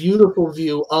a beautiful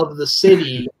view of the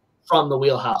city from the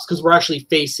wheelhouse, because we're actually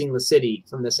facing the city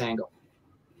from this angle,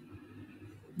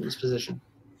 this position.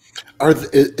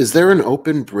 Is there an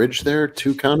open bridge there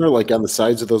too, Connor? Like on the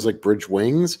sides of those like bridge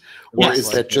wings, or Yes. is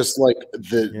that just like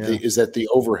is that the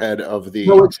overhead of the?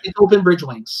 No, it's open bridge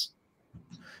wings.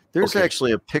 There's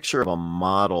actually a picture of a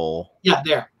model. Yeah,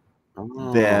 there.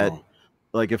 That,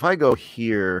 like, if I go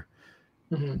here,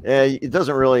 it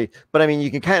doesn't really, but I mean,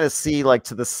 you can kind of see like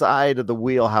to the side of the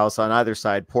wheelhouse on either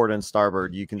side, port and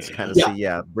starboard, you can kind of see,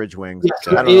 bridge wings.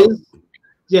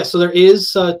 Yeah, so so there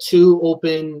is 2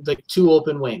 open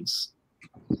wings.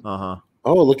 Oh,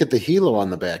 look at the helo on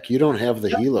the back. You don't have the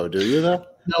helo, do you? Though?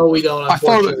 No, we don't.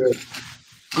 Unfortunately.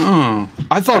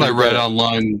 I thought I read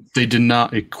online they did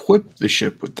not equip the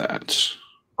ship with that.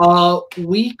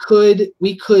 We could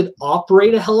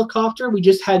operate a helicopter. We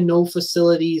just had no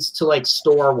facilities to like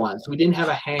store one, so we didn't have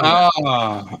a hangar.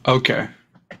 Okay.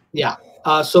 Yeah.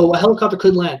 So a helicopter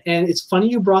could land, and it's funny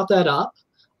you brought that up.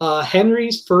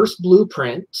 Henry's first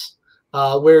blueprint,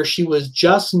 where she was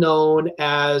just known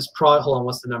as hold on,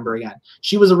 what's the number again?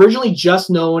 She was originally just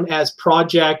known as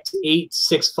Project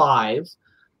 865.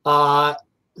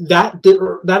 That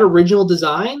original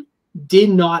design did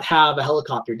not have a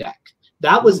helicopter deck.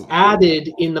 That was added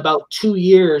in about 2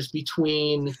 years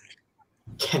between.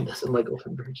 Ken doesn't like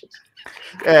open bridges.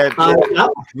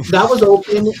 That was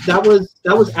open.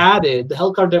 That was added. The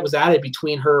helicopter deck was added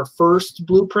between her first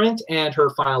blueprint and her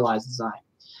finalized design.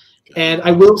 And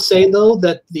I will say though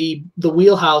that the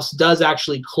wheelhouse does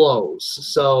actually close,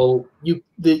 so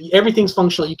everything's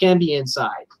functional. You can be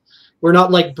inside. We're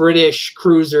not like British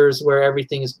cruisers where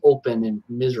everything is open and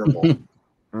miserable.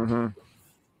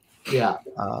 Yeah.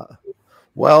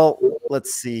 Well,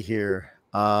 let's see here.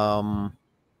 I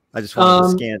just wanted to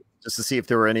scan just to see if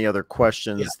there were any other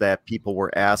questions that people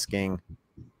were asking.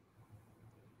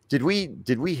 Did we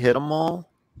hit them all?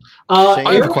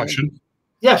 I have a question.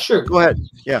 Yeah, sure. Go ahead.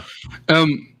 Yeah.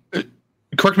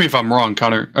 Correct me if I'm wrong,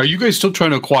 Connor. Are you guys still trying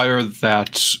to acquire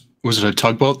that? Was it a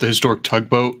tugboat? The historic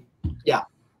tugboat? Yeah.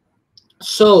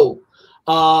 So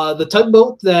the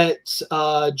tugboat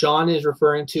that John is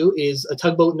referring to is a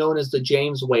tugboat known as the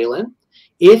James Whalen.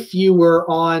 If you were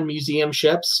on Museum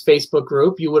Ship's Facebook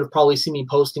group, you would have probably seen me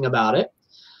posting about it.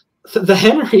 The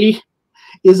Henry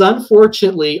is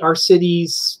unfortunately our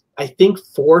city's, I think,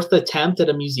 4th attempt at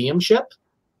a museum ship.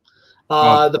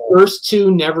 The first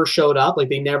 2 never showed up, like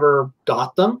they never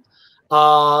got them.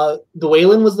 The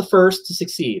Whalen was the first to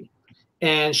succeed.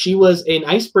 And she was an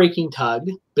ice-breaking tug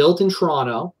built in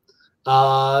Toronto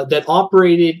that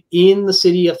operated in the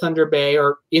city of Thunder Bay,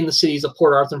 or in the cities of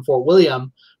Port Arthur and Fort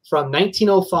William, from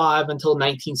 1905 until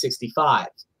 1965.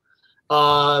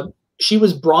 She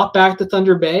was brought back to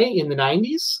Thunder Bay in the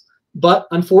 90s, but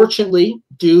unfortunately,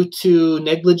 due to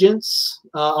negligence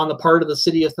on the part of the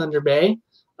city of Thunder Bay,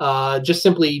 just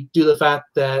simply due to the fact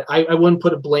that I wouldn't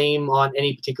put a blame on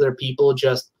any particular people, it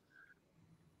just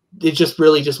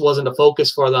really just wasn't a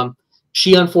focus for them.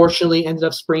 She unfortunately ended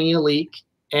up springing a leak,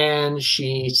 and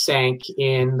she sank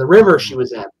in the river she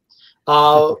was in.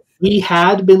 We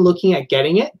had been looking at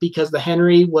getting it because the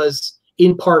Henry was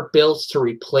in part built to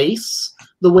replace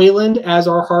the Wayland as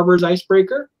our harbor's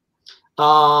icebreaker.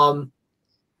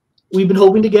 We've been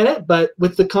hoping to get it, but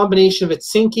with the combination of it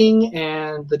sinking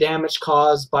and the damage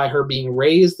caused by her being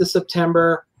raised this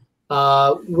September,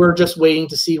 we're just waiting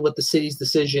to see what the city's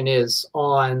decision is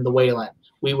on the Wayland.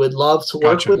 We would love to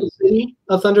work with the city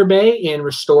of Thunder Bay in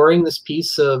restoring this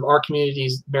piece of our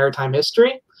community's maritime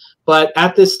history, but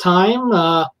at this time,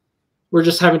 we're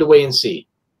just having to wait and see.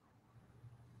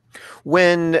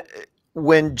 When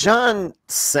John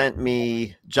sent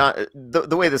me,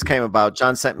 the way this came about,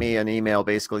 John sent me an email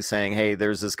basically saying, hey,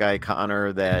 there's this guy Connor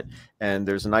and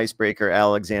there's an icebreaker,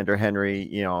 Alexander Henry,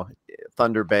 you know,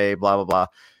 Thunder Bay, blah, blah,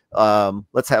 blah.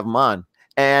 Let's have him on.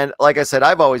 And like I said,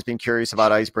 I've always been curious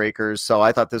about icebreakers, so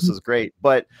I thought this was great.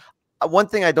 But one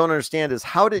thing I don't understand is,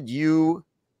 how did you,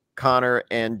 Connor,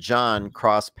 and John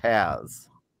cross paths?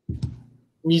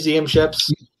 Museum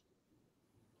Ships.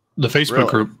 The Facebook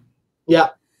group. Yeah.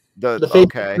 The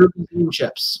Facebook group, Museum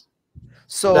Ships.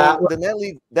 So then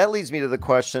that leads me to the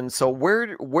question. So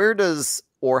where does,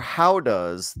 or how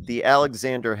does the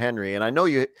Alexander Henry, and I know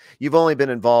you've only been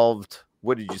involved,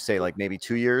 what did you say, like maybe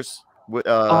 2 years?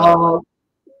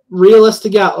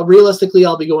 Realistically,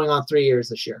 I'll be going on 3 years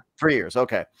this year. 3 years.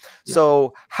 Okay. Yeah.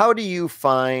 So how do you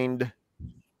find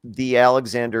the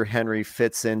Alexander Henry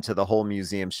fits into the whole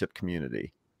museum ship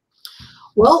community?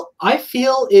 Well, I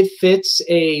feel it fits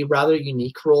a rather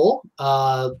unique role.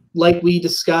 Like we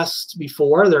discussed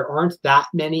before, there aren't that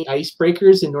many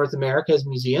icebreakers in North America as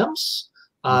museums.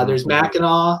 There's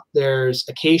Mackinac, there's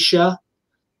Acacia.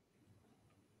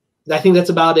 I think that's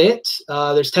about it.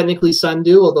 There's technically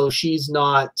Sundew, although she's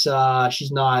not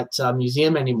a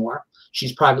museum anymore.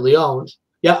 She's privately owned.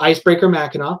 Yeah, Icebreaker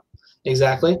Mackinac,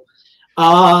 exactly.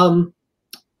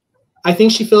 I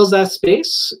think she fills that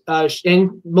space,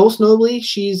 and most notably,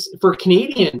 she's for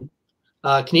Canadian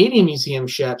museum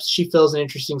ships. She fills an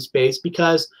interesting space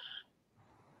because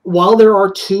while there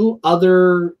are 2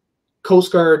 other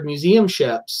Coast Guard museum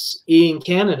ships in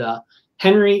Canada,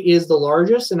 Henry is the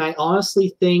largest, and I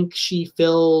honestly think she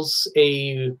fills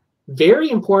a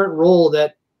very important role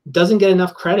that doesn't get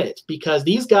enough credit, because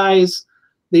these guys,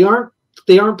 they aren't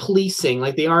policing,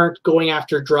 like they aren't going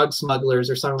after drug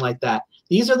smugglers or something like that.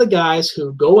 These are the guys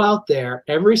who go out there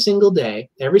every single day,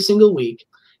 every single week,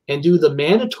 and do the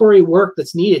mandatory work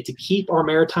that's needed to keep our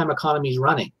maritime economies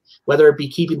running, whether it be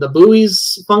keeping the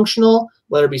buoys functional,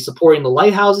 whether it be supporting the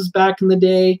lighthouses back in the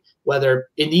day, whether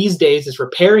in these days it's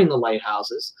repairing the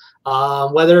lighthouses,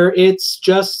 whether it's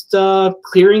just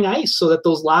clearing ice so that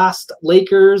those last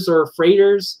Lakers or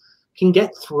freighters can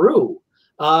get through.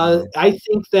 I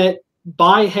think that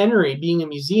by Henry being a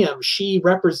museum, she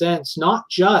represents not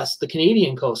just the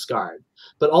Canadian Coast Guard,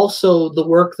 but also the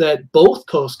work that both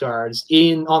Coast Guards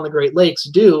on the Great Lakes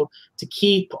do to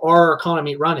keep our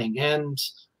economy running. And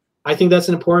I think that's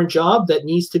an important job that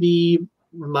needs to be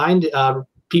reminded.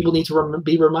 People need to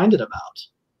be reminded about.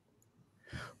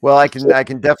 Well, I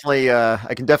can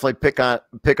definitely pick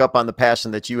up on the passion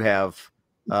that you have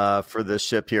for this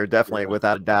ship here. Definitely,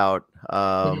 without a doubt.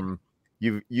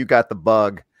 You got the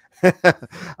bug.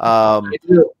 I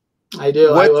do. I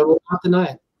will not deny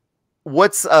it.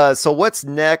 What's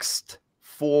next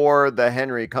for the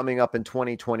Henry coming up in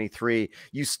 2023?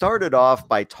 You started off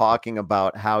by talking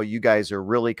about how you guys are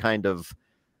really kind of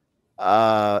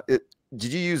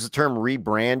did you use the term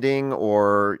rebranding,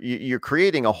 or you're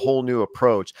creating a whole new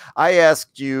approach? I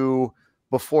asked you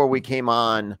before we came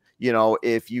on, you know,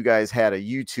 if you guys had a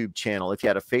YouTube channel, if you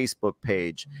had a Facebook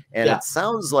page, and it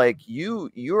sounds like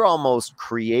you're almost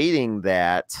creating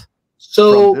that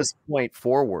from this point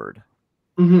forward.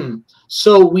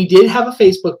 So we did have a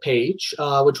Facebook page,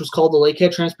 which was called the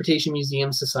Lakehead Transportation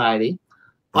Museum Society.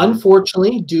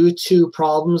 Unfortunately, due to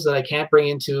problems that I can't bring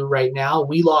into right now,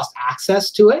 we lost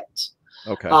access to it.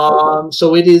 Okay.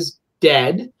 So it is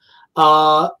dead.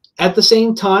 At the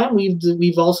same time,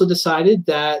 we've also decided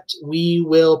that we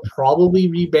will probably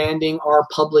rebranding our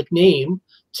public name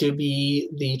to be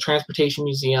the Transportation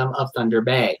Museum of Thunder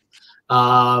Bay.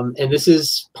 And this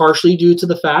is partially due to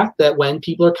the fact that when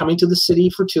people are coming to the city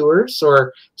for tours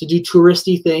or to do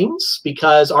touristy things,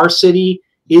 because our city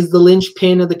is the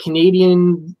linchpin of the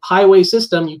Canadian highway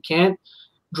system, you can't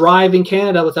drive in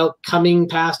Canada without coming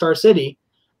past our city.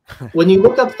 When you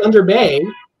look up Thunder Bay,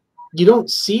 you don't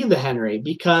see the Henry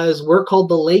because we're called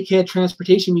the Lakehead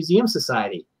Transportation Museum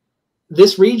Society.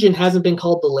 This region hasn't been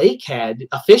called the Lakehead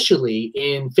officially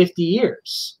in 50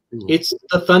 years. It's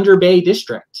the Thunder Bay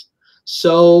district.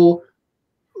 So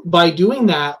by doing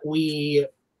that, we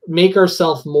make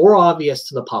ourselves more obvious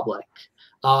to the public.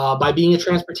 By being a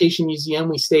transportation museum,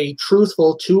 we stay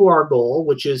truthful to our goal,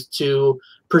 which is to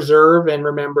preserve and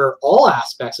remember all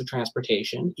aspects of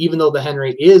transportation, even though the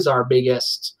Henry is our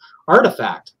biggest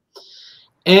artifact.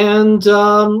 And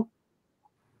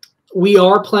we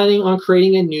are planning on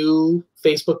creating a new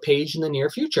Facebook page in the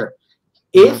near future.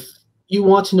 If you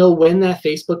want to know when that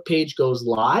Facebook page goes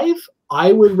live,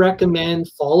 I would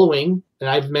recommend following, and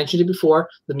I've mentioned it before,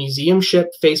 the Museum Ship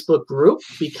Facebook group,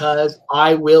 because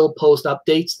I will post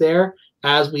updates there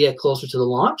as we get closer to the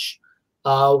launch.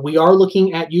 We are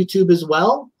looking at YouTube as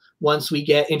well once we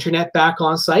get internet back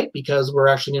on site, because we're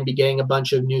actually going to be getting a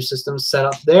bunch of new systems set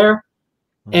up there.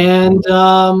 And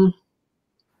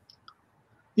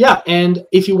yeah, and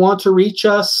if you want to reach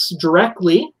us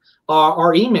directly,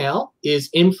 our email is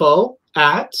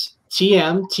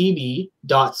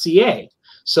info@tmtb.ca.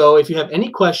 So if you have any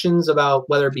questions about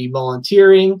whether it be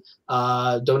volunteering,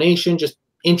 donation, just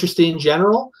interested in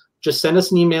general, just send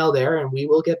us an email there and we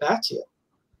will get back to you.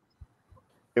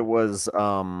 It was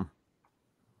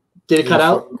Did it cut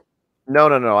out?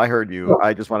 No, I heard you.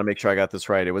 I just want to make sure I got this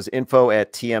right. It was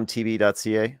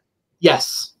info@tmtb.ca.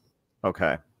 Yes.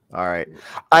 Okay. All right.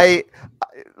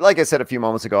 Like I said a few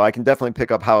moments ago, I can definitely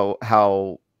pick up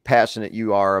how passionate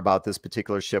you are about this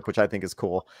particular ship, which I think is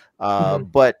cool.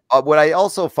 But what I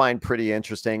also find pretty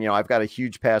interesting, I've got a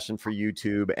huge passion for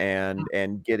YouTube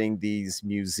and getting these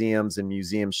museums and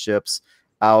museum ships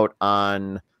out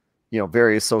on,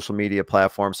 various social media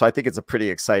platforms. So I think it's a pretty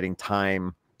exciting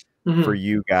time for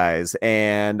you guys.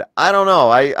 And I don't know,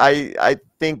 I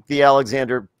think the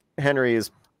Alexander Henry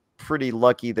is pretty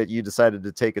lucky that you decided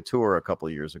to take a tour a couple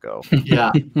of years ago.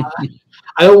 Yeah.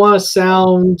 I don't want to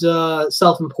sound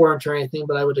self-important or anything,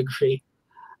 but I would agree.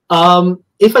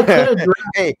 If I could address...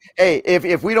 hey,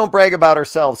 if we don't brag about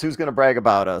ourselves, who's going to brag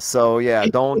about us? So yeah,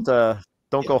 don't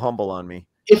go humble on me.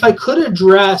 If I could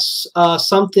address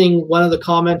something one of the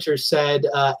commenters said,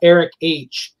 Eric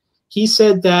H. He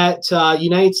said that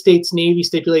United States Navy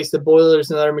stipulates that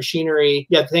boilers and other machinery,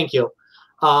 yeah, thank you,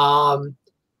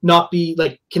 cannot be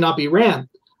ran.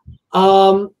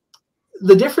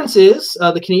 The difference is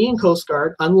the Canadian Coast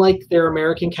Guard, unlike their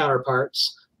American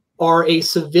counterparts, are a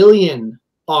civilian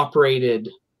operated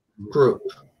group.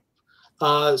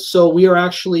 So we are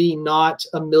actually not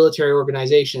a military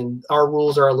organization. Our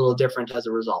rules are a little different as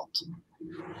a result.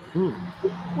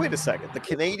 Wait a second. The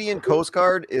Canadian Coast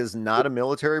Guard is not a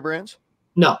military branch?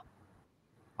 No.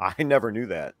 I never knew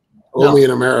that. Only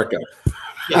in America.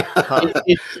 Yeah.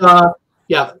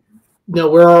 Yeah. No,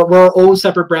 we're our own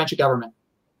separate branch of government.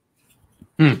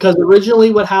 Because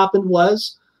originally what happened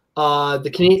was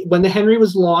when the Henry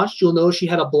was launched, you'll know she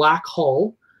had a black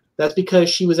hull. That's because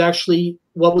she was actually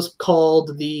what was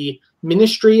called the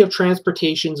Ministry of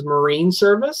Transportation's Marine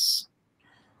Service.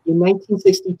 In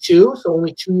 1962, so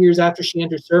only 2 years after she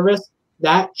entered service,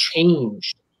 that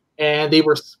changed. And they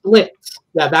were split.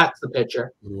 Yeah, that's the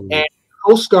picture. And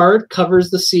Coast Guard covers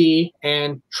the sea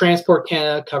and Transport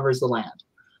Canada covers the land.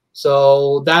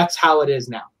 So that's how it is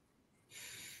now.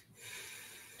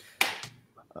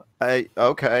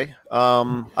 Okay.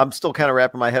 I'm still kind of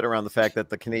wrapping my head around the fact that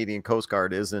the Canadian Coast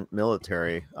Guard isn't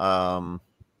military. Always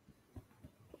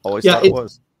thought it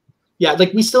was. Yeah,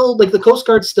 like the Coast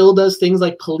Guard still does things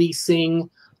like policing,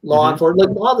 law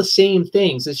enforcement, like a lot of the same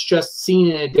things. It's just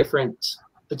seen in a different,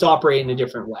 it's operating in a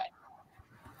different way.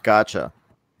 Gotcha.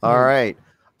 All right.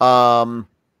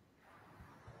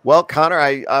 Well,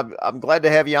 Connor, I'm glad to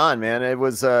have you on, man. It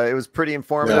was pretty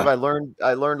informative. Yeah. I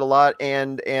learned a lot,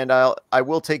 and I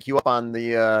will take you up on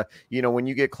the when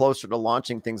you get closer to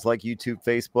launching things like YouTube,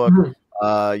 Facebook.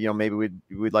 Maybe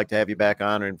we'd like to have you back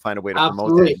on and find a way to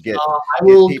promote that. And get I'll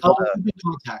keep in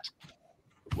contact.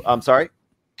 I'm sorry.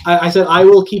 I said I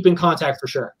will keep in contact for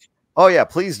sure. Oh yeah,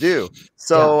 please do.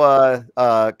 So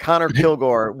Connor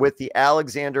Kilgore with the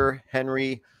Alexander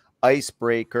Henry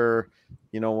Icebreaker.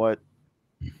 You know what?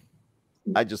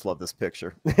 I just love this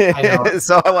picture. I know.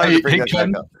 So I wanted to bring that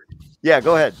back up. Yeah,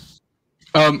 go ahead.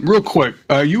 Real quick,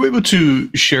 are you able to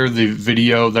share the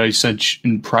video that I sent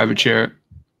in private chat?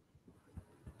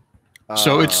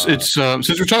 So it's since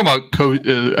we're talking about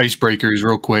icebreakers,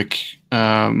 real quick,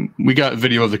 we got a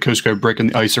video of the Coast Guard breaking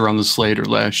the ice around the Slater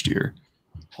last year.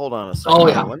 Hold on a second. Oh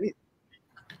yeah. Let me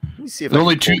see if they're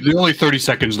only 30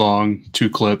 seconds long, 2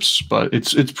 clips, but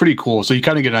it's pretty cool. So you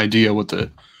kind of get an idea what the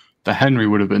Henry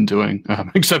would have been doing,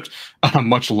 except on a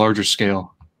much larger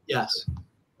scale. Yes.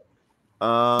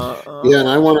 Yeah, and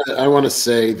I want to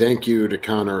say thank you to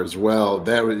Connor as well.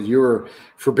 That was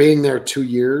for being there 2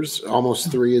 years,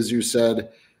 almost 3, as you said.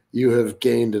 You have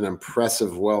gained an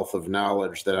impressive wealth of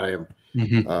knowledge that I am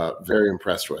very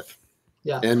impressed with.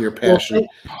 Yeah, and your passion.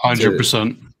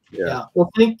 100%. Yeah.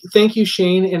 Well, thank you,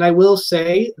 Shane. And I will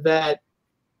say that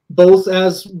both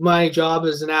as my job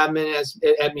as an admin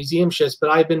at Museum Ships, but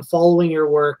I've been following your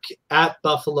work at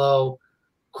Buffalo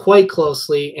quite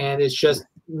closely, and it's just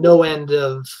I'm no end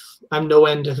of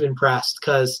impressed,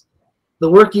 because the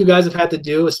work you guys have had to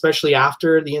do, especially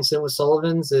after the incident with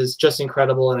Sullivan's, is just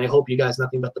incredible, and I hope you guys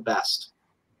nothing but the best.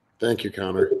 Thank you,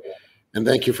 Connor, and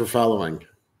thank you for following.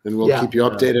 And we'll keep you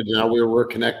updated now. We're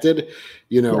connected,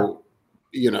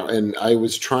 and I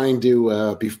was trying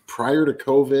to prior to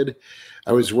COVID,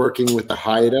 I was working with the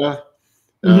Haida,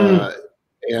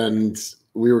 and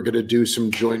we were going to do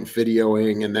some joint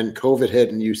videoing, and then COVID hit,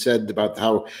 and you said about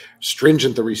how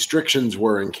stringent the restrictions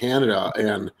were in Canada.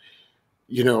 And,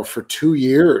 for 2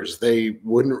 years, they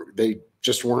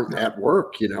just weren't at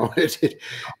work, it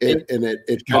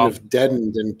kind of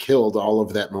deadened and killed all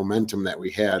of that momentum that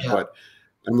we had. Yeah. But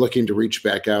I'm looking to reach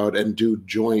back out and do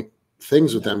joint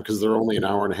things with them, because they're only an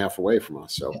hour and a half away from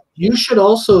us. So you should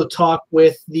also talk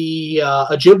with the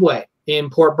Ojibwe in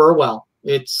Port Burwell.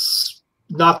 It's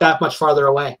not that much farther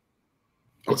away.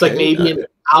 It's like maybe an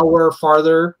hour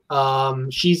farther.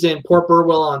 She's in Port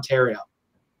Burwell, Ontario,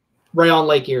 right on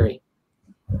Lake Erie.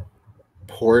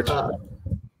 Port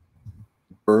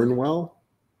Burwell.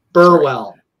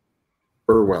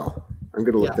 I'm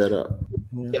going to look that up.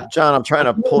 Yeah. John, I'm trying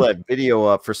to pull that video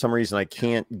up. For some reason, I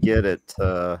can't get it.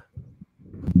 I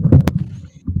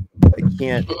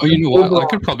can't. Oh, you know what? I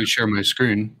could probably share my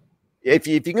screen. If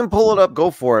you can pull it up, go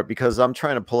for it, because I'm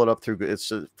trying to pull it up through. It's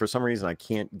just, for some reason, I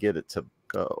can't get it to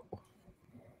go.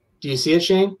 Do you see it,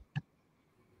 Shane?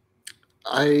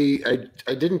 I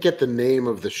didn't get the name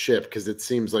of the ship, because it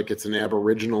seems like it's an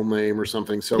Aboriginal name or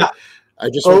something. So I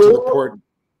just went to the port.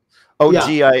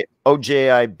 OJIBWE?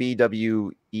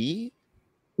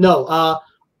 No,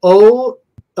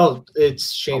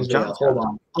 it's Shane's video. Hold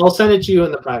on. I'll send it to you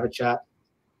in the private chat.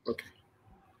 Okay.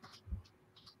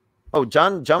 Oh,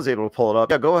 John's able to pull it up.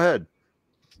 Yeah, go ahead.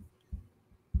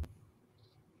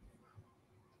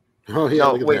 Oh, yeah,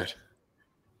 look at that.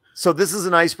 So this is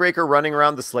an icebreaker running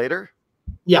around the Slater?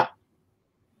 Yeah.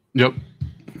 Yep.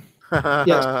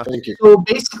 Yes. Thank you. So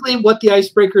basically what the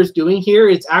icebreaker is doing here,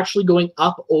 it's actually going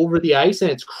up over the ice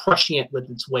and it's crushing it with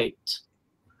its weight.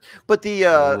 But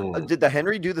did the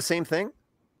Henry do the same thing?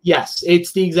 Yes,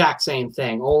 it's the exact same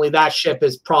thing. Only that ship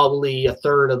is probably a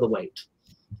third of the weight.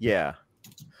 Yeah.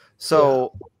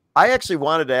 So I actually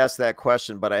wanted to ask that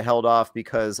question, but I held off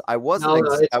because I wasn't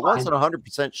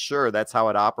 100% sure that's how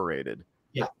it operated.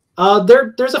 Yeah.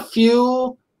 There's a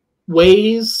few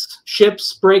ways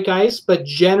ships break ice, but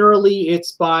generally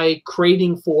it's by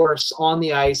creating force on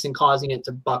the ice and causing it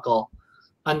to buckle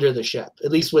under the ship,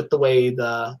 at least with the way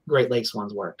the Great Lakes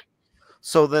ones work.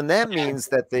 So then that means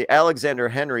that the Alexander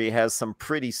Henry has some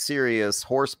pretty serious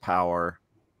horsepower,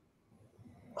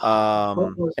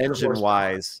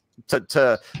 engine-wise,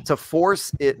 to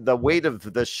force it, the weight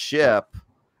of the ship.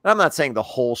 And I'm not saying the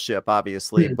whole ship,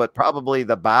 obviously, but probably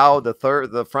the bow, the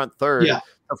front third,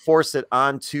 to force it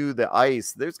onto the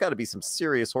ice. There's got to be some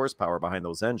serious horsepower behind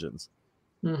those engines.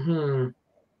 Well,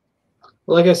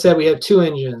 like I said, we have 2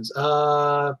 engines.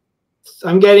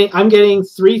 I'm getting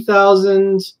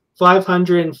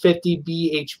 3,550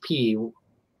 bhp.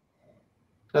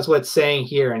 That's what it's saying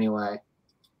here, anyway.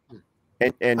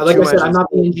 And like I said, I'm not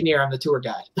the engineer; I'm the tour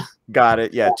guide. Got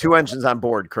it. Yeah, 2 engines on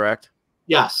board, correct?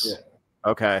 Yes. Yeah.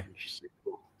 Okay.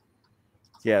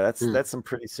 Yeah, that's some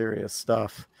pretty serious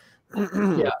stuff.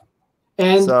 Yeah.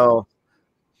 And so,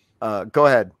 go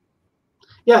ahead.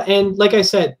 Yeah, and like I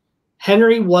said,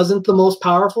 Henry wasn't the most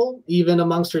powerful, even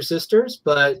amongst her sisters,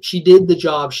 but she did the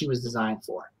job she was designed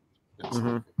for.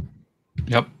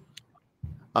 Yep.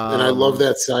 And I love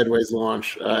that sideways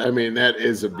launch. I mean, that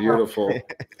is a beautiful.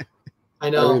 I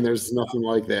know. I mean, there's nothing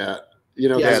like that. You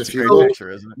know, Yeah, because it's if a you great look,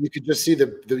 picture, isn't it? you could just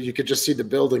see the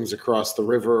buildings across the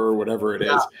river or whatever it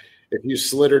is. If you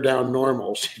slid her down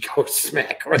normal, she'd go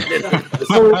smack right into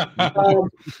So,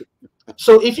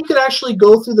 so if you could actually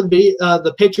go through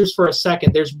the pictures for a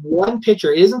second, there's one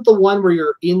picture. It isn't the one where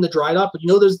you're in the dry dock, but you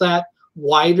know there's that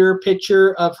wider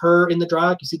picture of her in the dry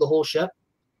dock. You see the whole ship?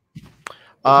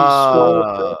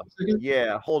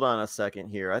 Yeah, hold on a second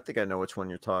here. I think I know which one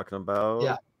you're talking about.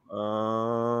 Yeah.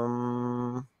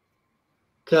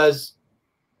 Because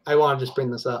I want to just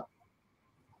bring this up.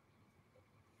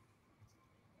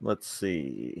 Let's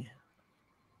see.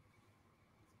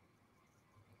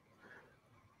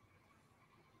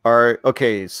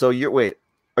 Okay, so wait,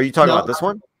 are you talking about this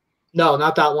one? No,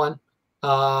 not that one.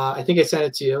 I think I sent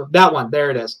it to you. That one,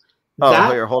 there it is.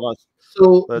 Oh, here, hold on.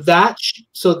 So that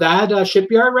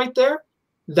shipyard right there,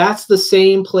 that's the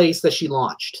same place that she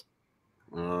launched.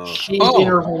 She's in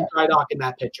her home dry dock in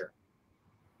that picture.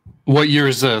 What year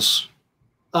is this?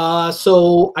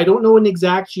 So I don't know an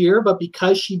exact year, but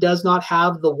because she does not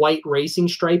have the white racing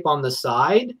stripe on the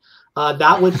side,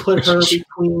 that would put her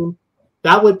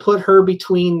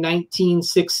between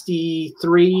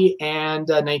 1963 and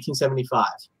 1975.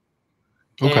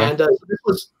 Okay. And this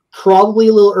was probably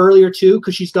a little earlier too,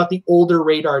 because she's got the older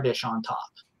radar dish on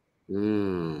top.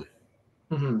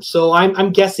 So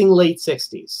I'm guessing late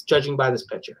 60s, judging by this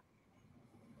picture.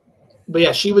 But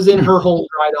yeah, she was in her home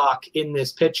dry dock in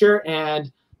this picture,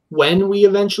 and when we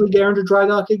eventually get her into dry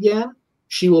dock again,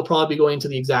 she will probably be going to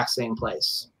the exact same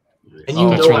place. And you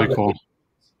that's really cool.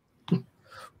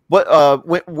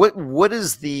 What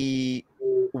is the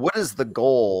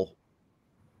goal,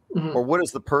 or what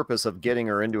is the purpose of getting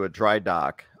her into a dry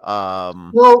dock?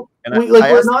 Well, and I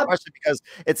asked the question because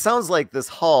it sounds like this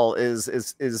hull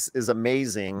is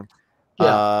amazing.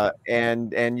 Yeah.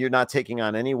 And you're not taking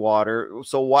on any water.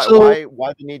 So why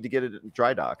the need to get it in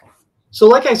dry dock? So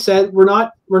like I said, we're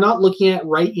not looking at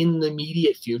right in the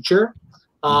immediate future.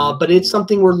 But it's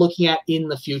something we're looking at in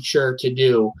the future to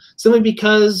do. Simply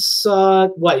because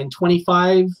in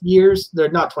 25 years,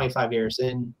 they're not 25 years,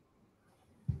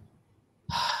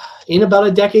 in about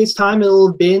a decade's time, it'll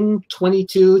have been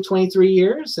 22, 23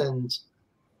 years, and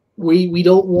we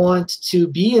don't want to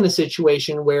be in a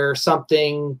situation where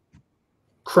something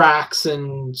cracks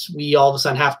and we all of a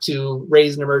sudden have to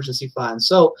raise an emergency fund.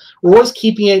 So we're always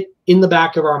keeping it in the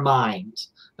back of our mind.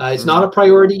 It's not a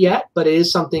priority yet, but it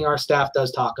is something our staff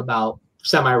does talk about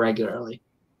semi-regularly.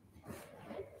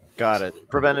 Got it.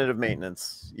 Preventative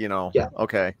maintenance, Yeah.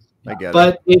 Okay. I get it.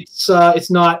 But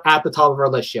it's not at the top of our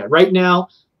list yet. Right now,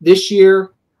 this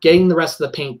year, getting the rest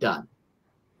of the paint done.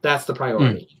 That's the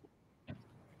priority.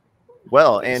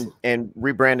 Well, and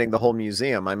rebranding the whole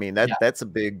museum. I mean, that's a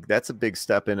big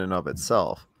step in and of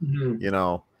itself.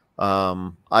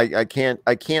 I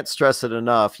can't stress it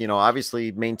enough.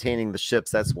 Obviously maintaining the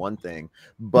ships, that's one thing,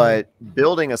 but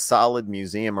building a solid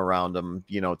museum around them,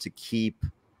 to keep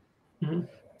them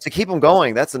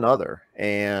going, that's another.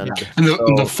 And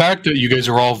the fact that you guys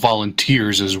are all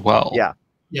volunteers as well. Yeah.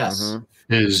 Yes.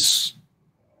 Is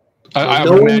I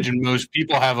would imagine most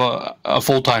people have a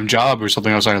full-time job or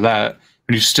something outside of that,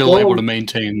 and you're still able to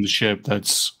maintain the ship.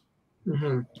 That's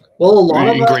well, a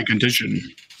lot in great condition.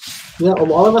 Yeah, a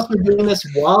lot of us are doing this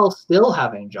while still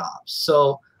having jobs.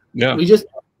 So we just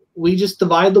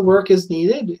divide the work as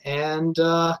needed, and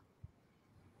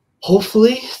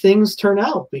hopefully things turn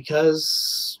out,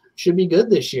 because it should be good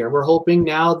this year. We're hoping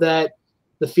now that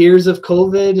the fears of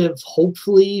COVID have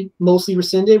hopefully mostly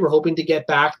rescinded. We're hoping to get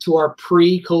back to our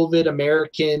pre-COVID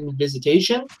American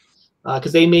visitation,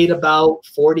 because they made about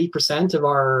 40% of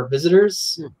our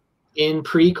visitors in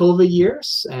pre-COVID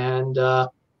years, and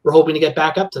we're hoping to get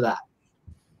back up to that.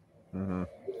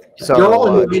 So you're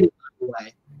all invited, by the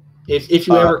way, if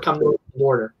you ever come north of the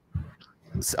border.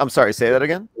 I'm sorry, say that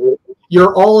again.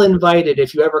 You're all invited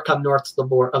if you ever come north of the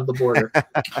border.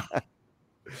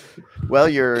 Well,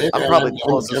 I'm probably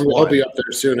closest. I'll be up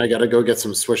there soon. I got to go get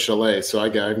some Swiss Chalet, so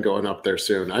I'm going up there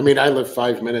soon. I mean, I live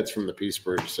 5 minutes from the Peace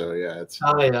Bridge, so yeah, it's.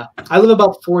 Oh yeah, I live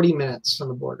about 40 minutes from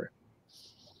the border.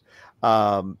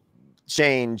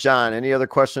 Shane, John, any other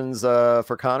questions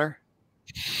for Connor?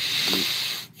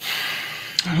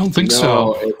 I don't think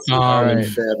so. It's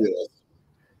fabulous.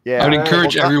 Yeah, I would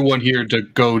encourage everyone here to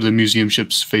go to the Museum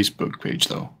Ship's Facebook page,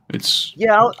 though. It's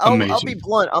amazing. I'll be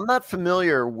blunt. I'm not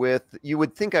familiar with. You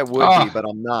would think I would be, but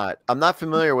I'm not. I'm not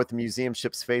familiar with the Museum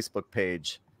Ship's Facebook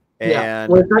page.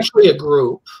 And well, it's actually a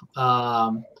group,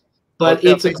 but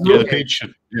it's a group.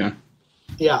 Yeah,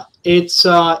 Yeah, it's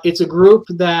a group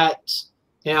that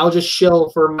and I'll just shill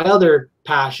for my other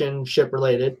passion, ship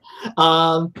related.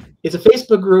 It's a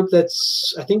Facebook group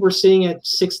that's, I think we're seeing at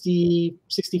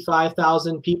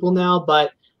 65,000 people now,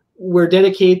 but we're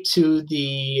dedicated to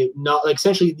the, not like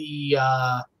essentially the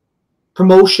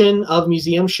promotion of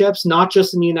museum ships, not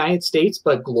just in the United States,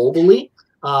 but globally.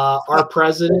 Our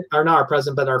president, or not our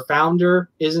president, but our founder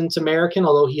isn't American,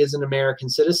 although he is an American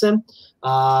citizen.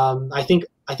 I think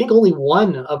only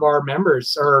one of our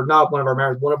members, or not one of our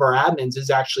members, one of our admins is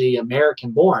actually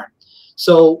American born.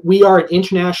 So we are an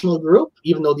international group,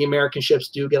 even though the American ships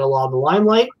do get a lot of the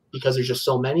limelight because there's just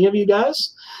so many of you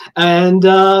guys. And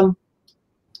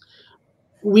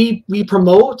we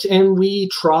promote and we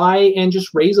try and just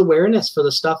raise awareness for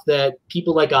the stuff that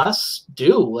people like us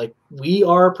do. Like, we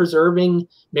are preserving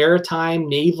maritime,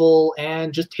 naval,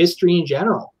 and just history in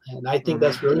general. And I think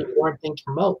that's really important thing to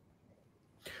promote.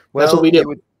 Well, that's what we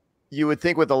do. You would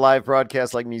think with a live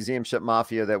broadcast like Museum Ship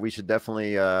Mafia that we should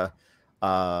definitely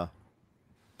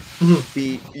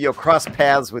be, cross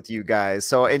paths with you guys.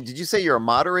 So, and did you say you're a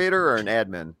moderator or an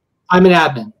admin? I'm an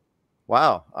admin.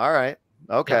 Wow. All right.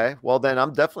 Okay. Yeah. Well, then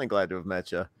I'm definitely glad to have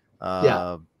met you.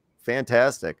 Yeah.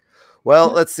 Fantastic. Well,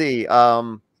 let's see.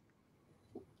 Let's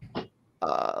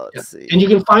see. And you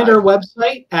can find our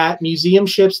website at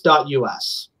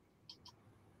museumships.us.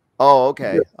 Oh,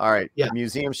 okay. All right. Yeah.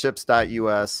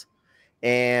 Museumships.us.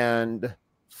 And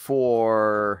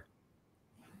for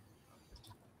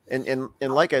and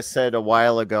like I said a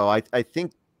while ago, I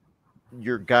think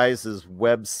your guys'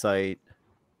 website,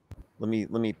 let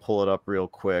me pull it up real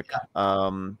quick.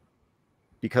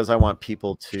 Because I want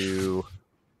people to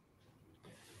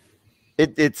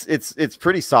it's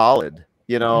pretty solid,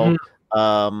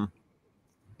 Mm-hmm.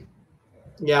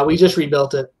 Yeah, we just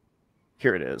rebuilt it.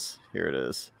 Here it is.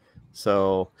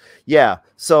 So yeah,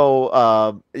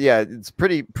 it's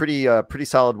pretty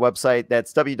solid website.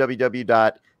 That's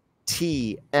www.tmtb.ca.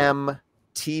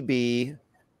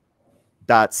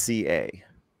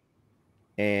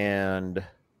 And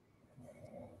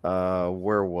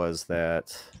where was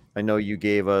that? I know you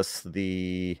gave us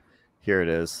here it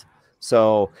is.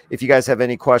 So if you guys have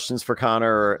any questions for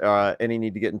Connor or any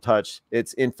need to get in touch,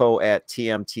 it's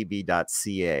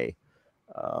info@tmtb.ca.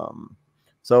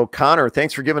 So Connor,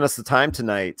 thanks for giving us the time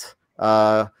tonight.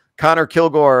 Connor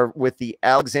Kilgore with the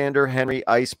Alexander Henry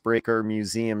Icebreaker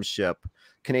Museum Ship,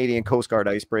 Canadian Coast Guard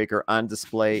icebreaker, on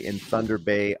display in Thunder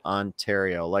Bay,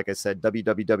 Ontario. Like I said,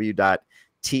 www.tmtb.ca.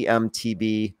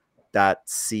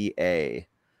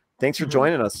 Thanks for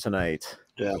joining us tonight.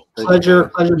 Yeah. Pleasure.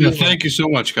 Yeah, thank you so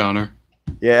much, Connor.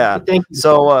 Yeah. Thank you.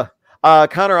 So,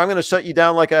 Connor, I'm going to shut you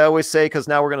down like I always say, because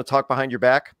now we're going to talk behind your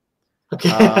back. Okay.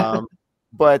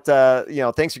 But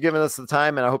thanks for giving us the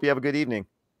time, and I hope you have a good evening.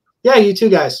 Yeah, you too,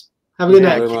 guys. Have a good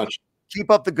night. Very much.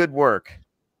 Keep up the good work.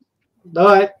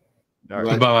 Bye. All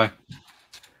right.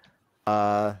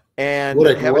 Bye. And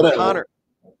What Connor.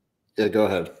 Yeah, go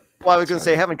ahead. Well, I was going to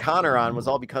say having Connor on was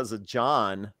all because of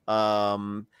John,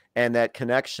 and that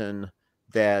connection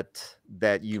that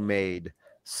you made.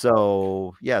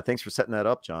 So yeah, thanks for setting that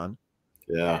up, John.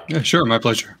 Yeah, sure, my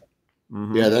pleasure.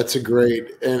 Mm-hmm. Yeah, that's a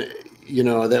great, and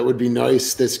that would be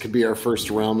nice. This could be our first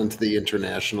realm into the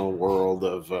international world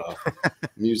of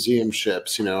museum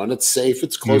ships, and it's safe,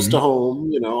 it's close to home,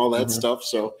 all that stuff.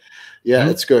 So yeah,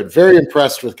 it's good. Very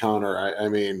impressed with Connor. I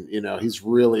mean, he's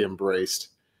really embraced.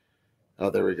 Oh,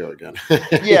 there we go again.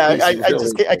 Yeah, I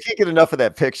can't get enough of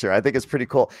that picture. I think it's pretty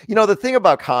cool. The thing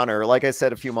about Connor, like I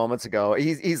said a few moments ago,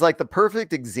 he's like the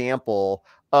perfect example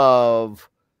of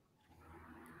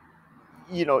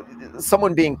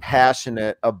someone being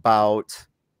passionate about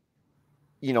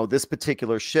this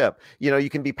particular ship. You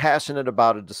can be passionate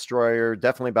about a destroyer,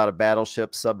 definitely about a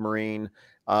battleship, submarine.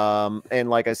 And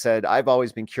like I said, I've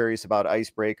always been curious about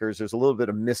icebreakers. There's a little bit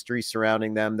of mystery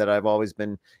surrounding them that I've always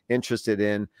been interested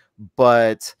in,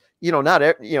 but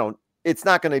it's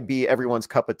not going to be everyone's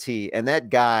cup of tea. And that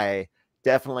guy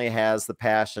definitely has the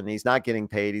passion. He's not getting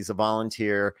paid. He's a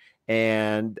volunteer.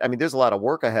 And I mean, there's a lot of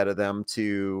work ahead of them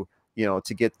to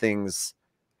get things,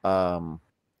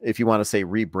 if you want to say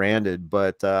rebranded,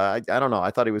 but I don't know.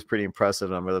 I thought he was pretty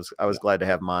impressive. And I was glad to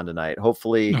have him on tonight.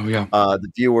 Hopefully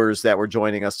the viewers that were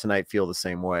joining us tonight feel the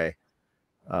same way.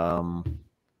 And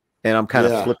I'm kind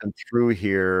of flipping through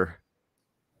here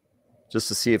just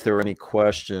to see if there were any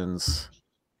questions.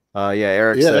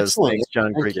 Eric says, excellent. Thanks,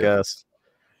 John. Great guest.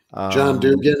 John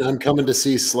Dugan, I'm coming to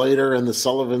see Slater and the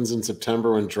Sullivans in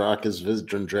September when Drac is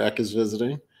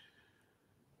visiting.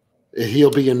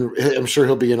 I'm sure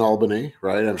he'll be in Albany,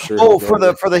 right? I'm sure. Oh, for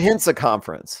the HINSA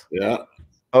conference. Yeah.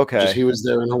 Okay. He was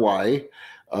there in Hawaii.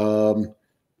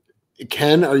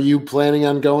 Ken, are you planning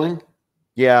on going?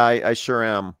 Yeah, I sure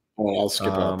am. Oh, I'll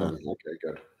skip out then. Okay,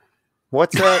 good.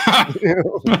 What's that?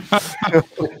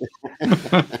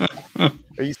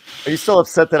 Are you still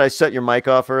upset that I shut your mic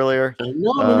off earlier?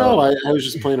 No. I was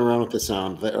just playing around with the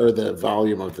sound or the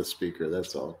volume of the speaker.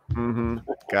 That's all.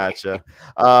 Gotcha.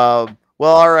 Well,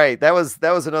 all right. That was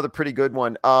another pretty good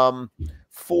one.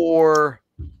 For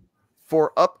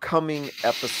upcoming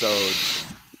episodes,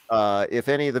 if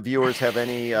any of the viewers have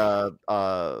any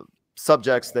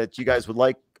subjects that you guys would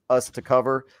like us to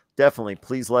cover, definitely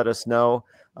please let us know.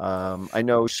 I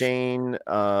know Shane,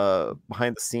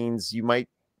 behind the scenes,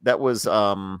 that was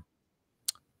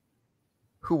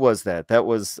who was that? That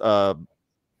was out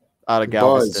of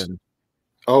Galveston.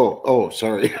 Oh,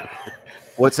 sorry.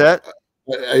 What's that?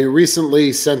 I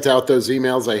recently sent out those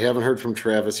emails. I haven't heard from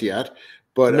Travis yet,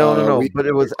 but no. But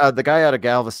it was the guy out of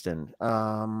Galveston.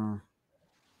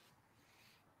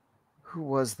 Who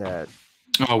was that?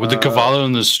 Oh, with the Cavallo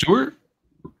and the Stewart?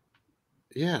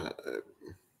 Yeah.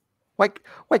 Why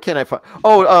can't I find?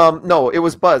 Oh, no, it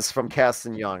was Buzz from Cass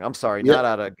and Young. I'm sorry, not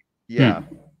out of Yeah,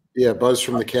 Buzz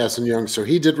from the Cass and Young. So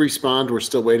he did respond. We're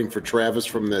still waiting for Travis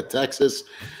from the Texas.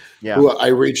 Yeah. Who I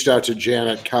reached out to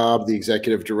Janet Cobb, the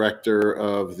executive director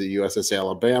of the USS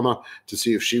Alabama, to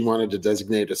see if she wanted to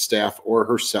designate a staff or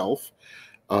herself.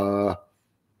 And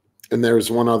there's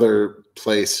one other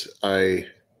place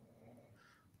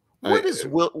What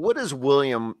is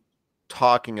William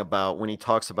talking about when he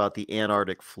talks about the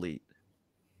Antarctic fleet?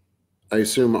 I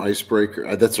assume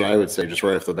Icebreaker. That's what I would say, just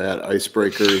right off the bat.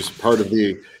 Icebreaker is part of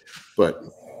but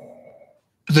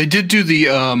they did do the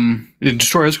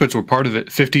destroyer escorts were part of it.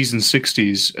 50s and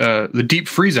 60s. The deep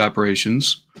freeze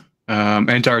operations,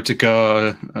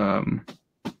 Antarctica.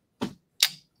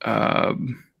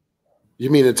 You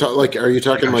mean it's like? Are you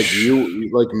talking like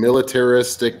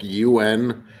militaristic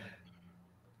UN?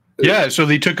 Yeah, so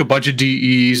they took a bunch of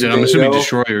DEs and I'm assuming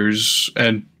destroyers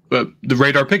and the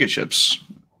radar picket ships.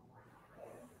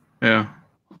 Yeah.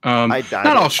 Not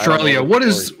Australia.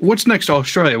 What's next to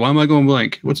Australia? Why am I going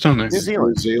blank? What's down there? New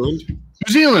Zealand. New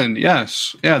Zealand,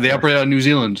 yes. Yeah, they operate out of New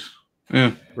Zealand.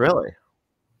 Yeah. Really?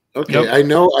 Okay. Yep. I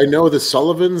know the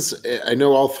Sullivans. I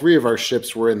know all three of our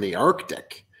ships were in the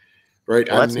Arctic, right?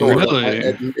 Well, that's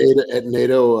at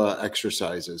NATO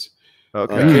exercises.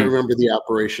 Okay. I can't remember the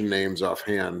operation names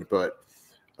offhand, but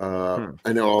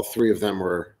I know all three of them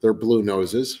they're blue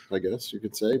noses, I guess you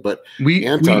could say. But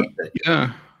Antarctic.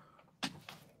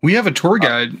 We have a tour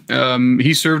guide.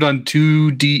 He served on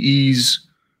 2 DEs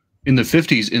in the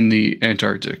 50s in the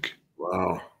Antarctic.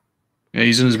 Wow. Yeah,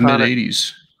 he's in his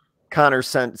mid-80s. Connor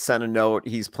sent a note.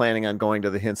 He's planning on going to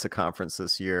the HINSA conference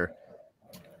this year.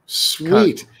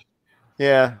 Sweet.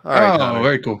 Yeah. All right. Connor.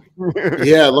 Very cool.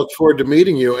 Yeah, look forward to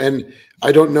meeting you. And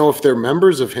I don't know if they're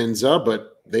members of HINSA,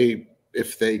 but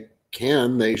if they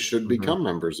can, they should become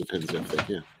members of HINSA if they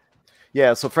can.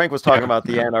 Yeah, so Frank was talking about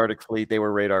the Antarctic fleet. They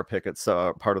were radar pickets,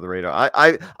 part of the radar.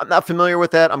 I'm not familiar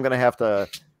with that. I'm going to have to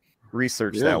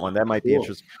research that one. That might be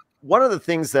interesting. One of the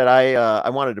things that I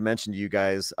wanted to mention to you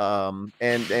guys, and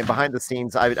behind the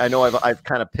scenes, I know I've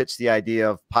kind of pitched the idea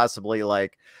of possibly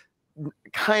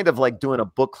kind of like doing a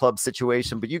book club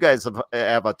situation, but you guys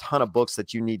have a ton of books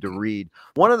that you need to read.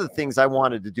 One of the things I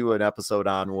wanted to do an episode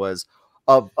on was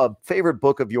a favorite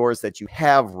book of yours that you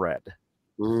have read.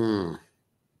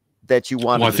 That you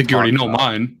want. Well, I think you already know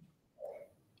mine.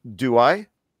 Do I?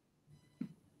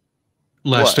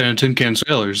 Last Stand of Tin Can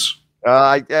Sailors.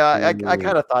 I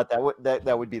kind of thought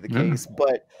that would be the case,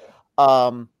 but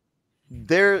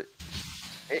there,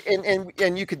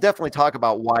 and you could definitely talk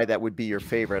about why that would be your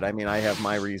favorite. I mean, I have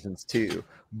my reasons too,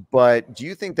 but do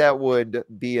you think that would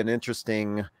be an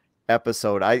interesting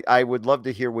episode? I would love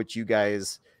to hear what you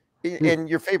guys. And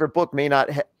your favorite book may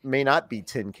not be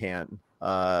Tin Can.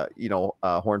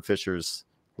 Horn Fisher's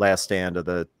Last Stand of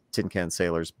the Tin Can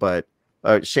Sailors. But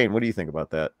Shane, what do you think about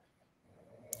that?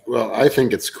 Well, I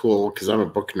think it's cool because I'm a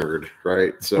book nerd,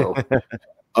 right? So,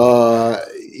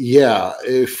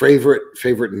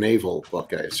 favorite naval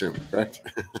book, I assume, correct?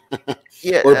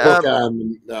 Yeah, or book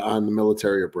on the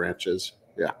military or branches.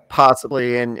 Yeah,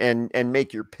 possibly, and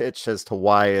make your pitch as to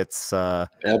why it's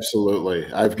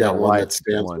absolutely. I've got one that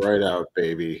stands right out,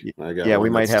 baby. We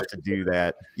might have to do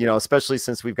that. Especially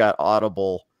since we've got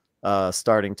Audible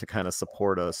starting to kind of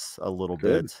support us a little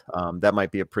bit. That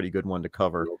might be a pretty good one to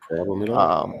cover. No problem at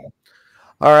all.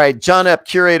 All right, John Epp,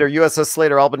 curator, USS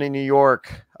Slater, Albany, New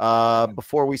York.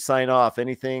 Before we sign off,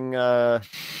 anything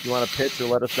you want to pitch or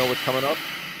let us know what's coming up?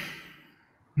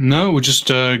 No, we're just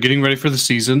getting ready for the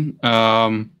season.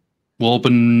 We'll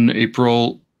open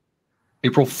April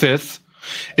 5th.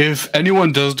 If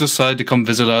anyone does decide to come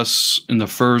visit us in the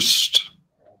first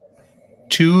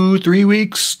 2-3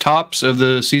 weeks tops of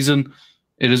the season.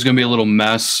 It is going to be a little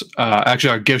mess.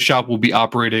 Actually, our gift shop will be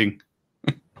operating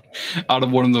out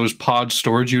of one of those pod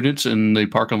storage units in the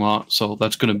parking lot, so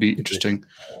that's going to be interesting.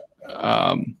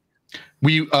 Our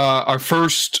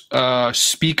first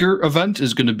speaker event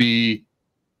is going to be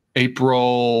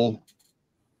April.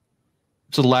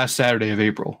 It's the last Saturday of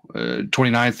April,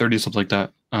 29th, 30th, something like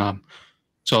that.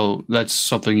 So that's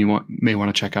something you may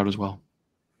want to check out as well.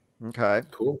 Okay,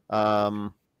 Cool.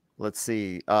 Let's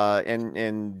see.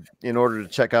 And in order to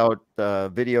check out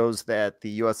the videos that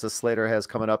the USS Slater has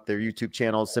coming up, their YouTube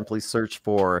channel, simply search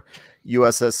for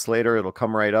USS Slater. It'll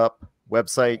come right up.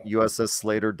 Website,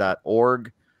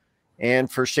 ussslater.org.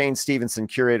 And for Shane Stevenson,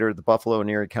 curator of the Buffalo and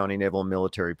Erie County Naval and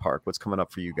Military Park, what's coming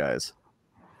up for you guys?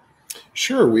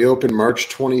 Sure. We open March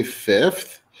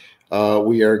 25th.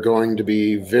 We are going to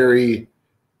be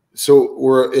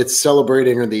it's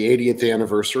celebrating the 80th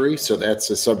anniversary. So that's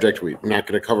a subject we're not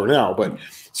going to cover now, but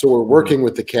so we're working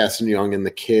with the Cass and Young and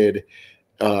the Kidd,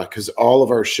 because all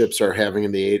of our ships are having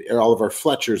all of our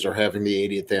Fletchers are having the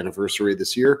 80th anniversary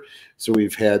this year. So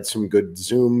we've had some good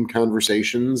Zoom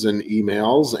conversations and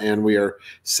emails, and we are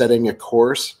setting a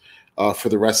course for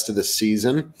the rest of the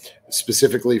season,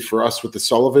 specifically for us with the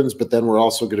Sullivans, but then we're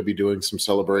also going to be doing some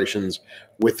celebrations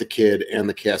with the Kidd and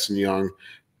the Cass and Young,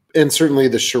 and certainly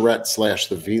the Charette /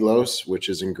 the Velos, which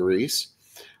is in Greece,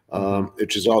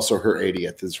 which is also her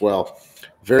 80th as well.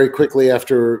 Very quickly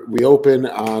after we open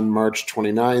on March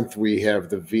 29th, we have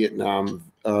the Vietnam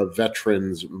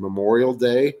Veterans Memorial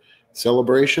Day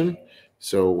celebration.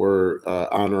 So we're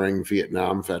honoring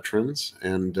Vietnam veterans,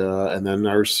 and then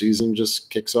our season just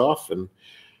kicks off, and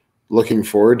looking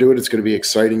forward to it. It's going to be an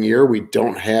exciting year.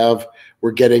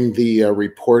 We're getting the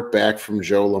report back from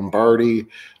Joe Lombardi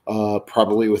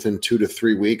probably within 2 to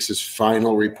 3 weeks, his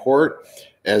final report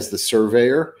as the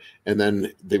surveyor. And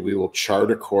then we will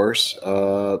chart a course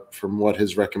from what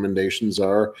his recommendations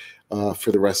are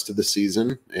for the rest of the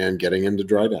season and getting into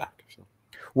dry dock. So.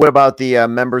 What about the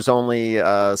members only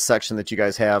section that you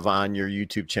guys have on your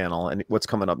YouTube channel, and what's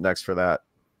coming up next for that?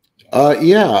 For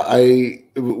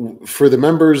the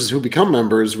members who become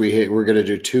members, we're going to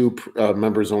do 2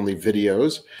 members only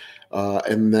videos,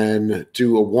 and then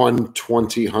do a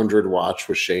 1-20-100 watch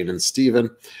with Shane and Steven.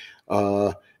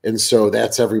 And so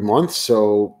that's every month.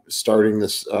 So starting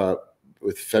this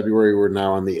with February, we're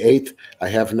now on the 8th. I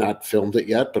have not filmed it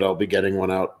yet, but I'll be getting one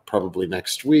out probably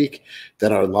next week.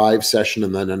 Then our live session,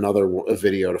 and then a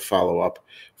video to follow up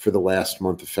for the last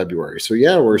month of February. So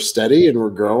yeah, we're steady and we're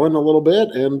growing a little bit,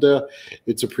 and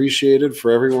it's appreciated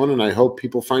for everyone. And I hope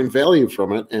people find value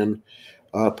from it and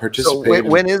participate.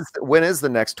 So when is the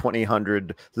next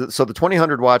 2000? So the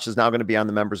 2000 watch is now going to be on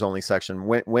the members only section.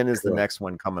 When is the next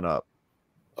one coming up?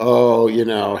 Oh,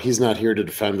 he's not here to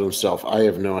defend himself. I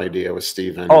have no idea with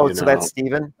Steven. Oh, so that's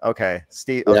Steven? Okay.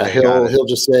 Steve. Yeah, okay, he'll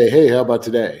just say, "Hey, how about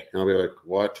today?" And I'll be like,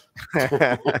 "What?"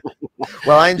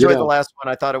 Well, I enjoyed the last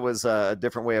one. I thought it was a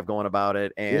different way of going about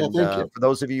it. And for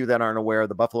those of you that aren't aware,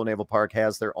 the Buffalo Naval Park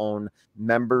has their own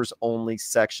members only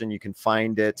section. You can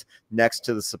find it next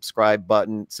to the subscribe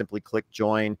button. Simply click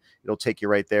join. It'll take you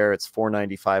right there. It's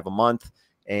 $4.95 a month.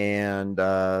 And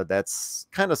that's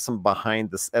kind of some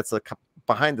behind the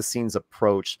scenes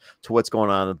approach to what's going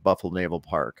on at the Buffalo Naval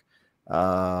Park.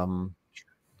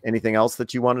 Anything else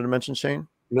that you wanted to mention, Shane?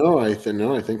 No, I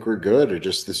think we're good.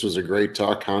 This was a great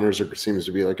talk. Connors seems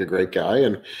to be like a great guy,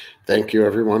 and thank you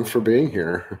everyone for being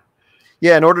here.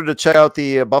 Yeah, in order to check out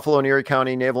the Buffalo and Erie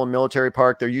County Naval and Military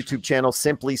Park, their YouTube channel,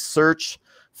 simply search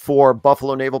for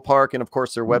Buffalo Naval Park, and of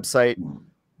course their website,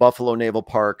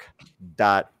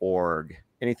 buffalonavalpark.org.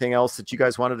 Anything else that you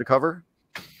guys wanted to cover?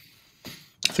 I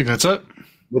think that's it.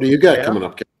 What do you got coming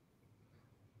up?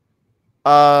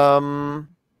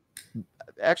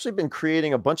 Actually been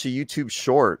creating a bunch of YouTube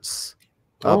shorts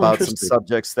about some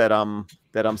subjects that I'm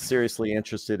seriously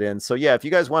interested in. So yeah, if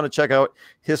you guys want to check out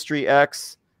History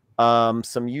X, some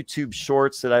YouTube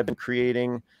shorts that I've been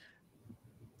creating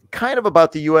kind of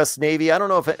about the U.S. Navy. I don't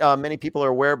know if many people are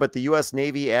aware, but the U.S.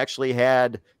 Navy actually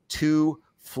had 2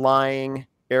 flying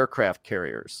aircraft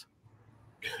carriers.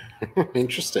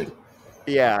 Interesting.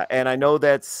 Yeah, and I know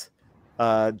that's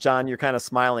John, you're kind of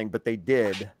smiling, but they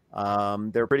did.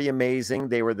 They're pretty amazing.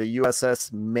 They were the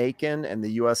USS Macon and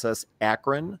the USS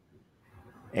Akron,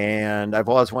 and I've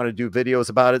always wanted to do videos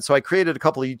about it. So I created a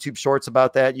couple of YouTube shorts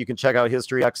about that. You can check out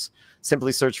History X.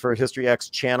 Simply search for History X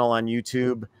channel on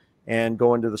YouTube and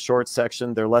go into the shorts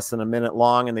section. They're less than a minute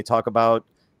long, and they talk about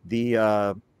the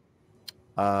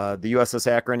USS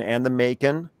Akron and the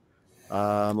Macon.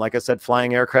 Like I said,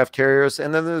 flying aircraft carriers.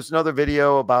 And then there's another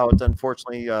video about,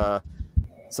 unfortunately,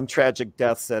 some tragic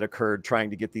deaths that occurred trying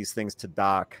to get these things to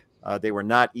dock. They were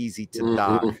not easy to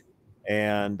dock.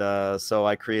 And so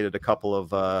I created a couple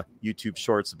of YouTube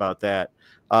shorts about that.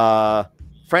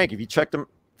 Frank, have you checked them?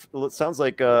 It sounds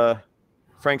like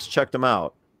Frank's checked them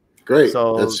out. Great.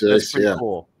 So that's pretty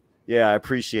cool. Yeah, I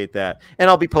appreciate that. And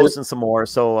I'll be posting some more.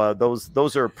 So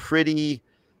those are pretty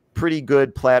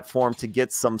good platform to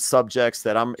get some subjects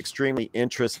that I'm extremely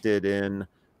interested in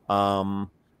onto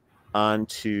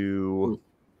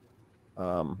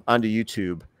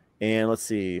YouTube. And let's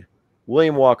see.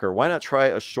 William Walker, why not try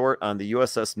a short on the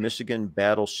USS Michigan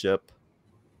battleship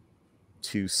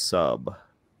to sub?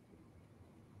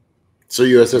 So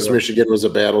USS Michigan was a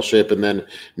battleship, and then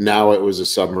now it was a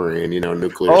submarine,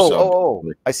 nuclear sub. Oh,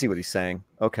 I see what he's saying.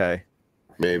 Okay.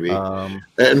 Maybe.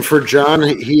 And for John,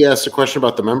 he asked a question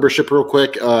about the membership real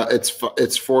quick. It's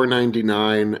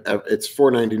 $4.99. It's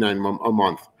 $4.99 a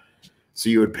month. So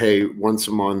you would pay once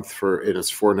a month and it's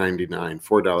 $4.99,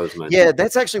 $4.99. Yeah,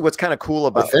 that's actually what's kind of cool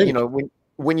about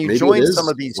when you join some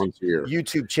of these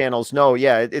YouTube channels. No,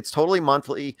 yeah, it's totally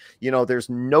monthly. There's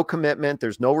no commitment,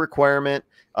 there's no requirement,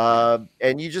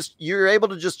 and you're able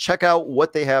to just check out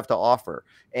what they have to offer.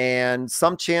 And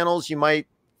some channels you might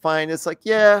find it's like,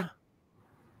 yeah,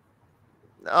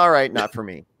 all right, not for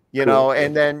me.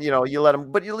 And then, you let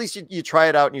them, but at least you try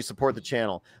it out and you support the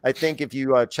channel. I think if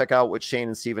you check out what Shane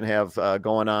and Steven have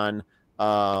going on,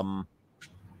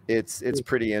 it's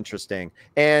pretty interesting.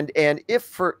 And if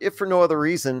for no other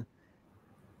reason,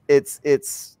 it's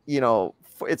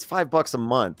 $5 a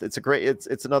month.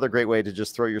 It's another great way to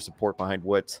just throw your support behind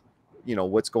what's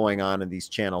going on in these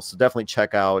channels. So definitely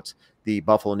check out the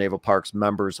Buffalo Naval Parks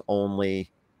members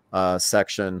only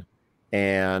section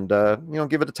and,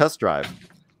 give it a test drive.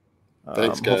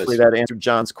 Thanks, guys. Hopefully that answered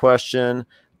John's question.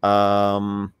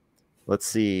 Let's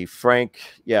see, Frank.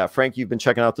 Yeah, Frank, you've been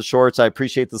checking out the shorts. I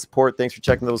appreciate the support. Thanks for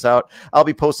checking those out. I'll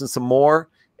be posting some more.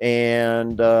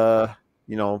 And,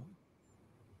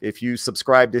 if you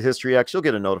subscribe to History X, you'll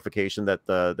get a notification that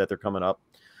they're coming up.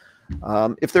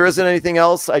 If there isn't anything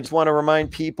else, I just want to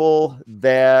remind people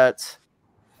that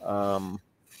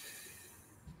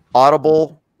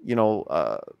Audible,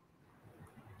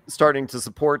 starting to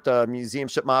support Museum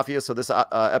Ship Mafia. So this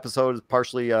episode is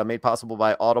partially made possible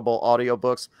by Audible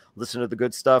audiobooks. Listen to the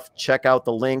good stuff. Check out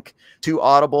the link to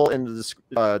Audible in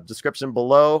the description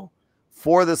below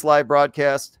for this live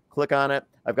broadcast. Click on it.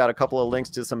 I've got a couple of links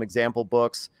to some example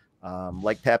books,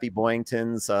 like Pappy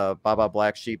Boyington's Baba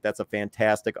Black Sheep. That's a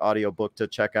fantastic audiobook to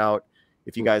check out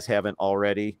if you guys haven't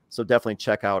already. So definitely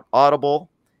check out Audible.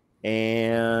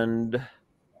 And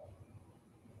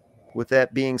with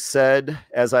that being said,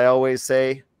 as I always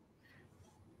say,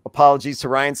 apologies to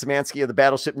Ryan Szymanski of the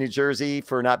Battleship New Jersey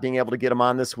for not being able to get him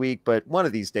on this week, but one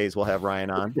of these days we'll have Ryan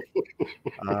on.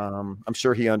 I'm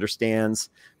sure he understands.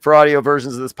 For audio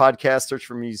versions of this podcast, search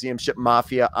for Museum Ship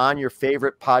Mafia on your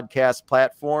favorite podcast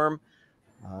platform.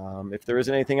 If there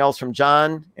isn't anything else from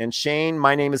John and Shane,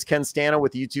 my name is Ken Stana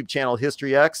with the YouTube channel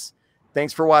History X.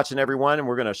 Thanks for watching, everyone, and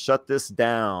we're going to shut this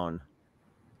down.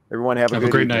 Everyone have a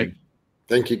great night.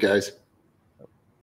 Thank you, guys.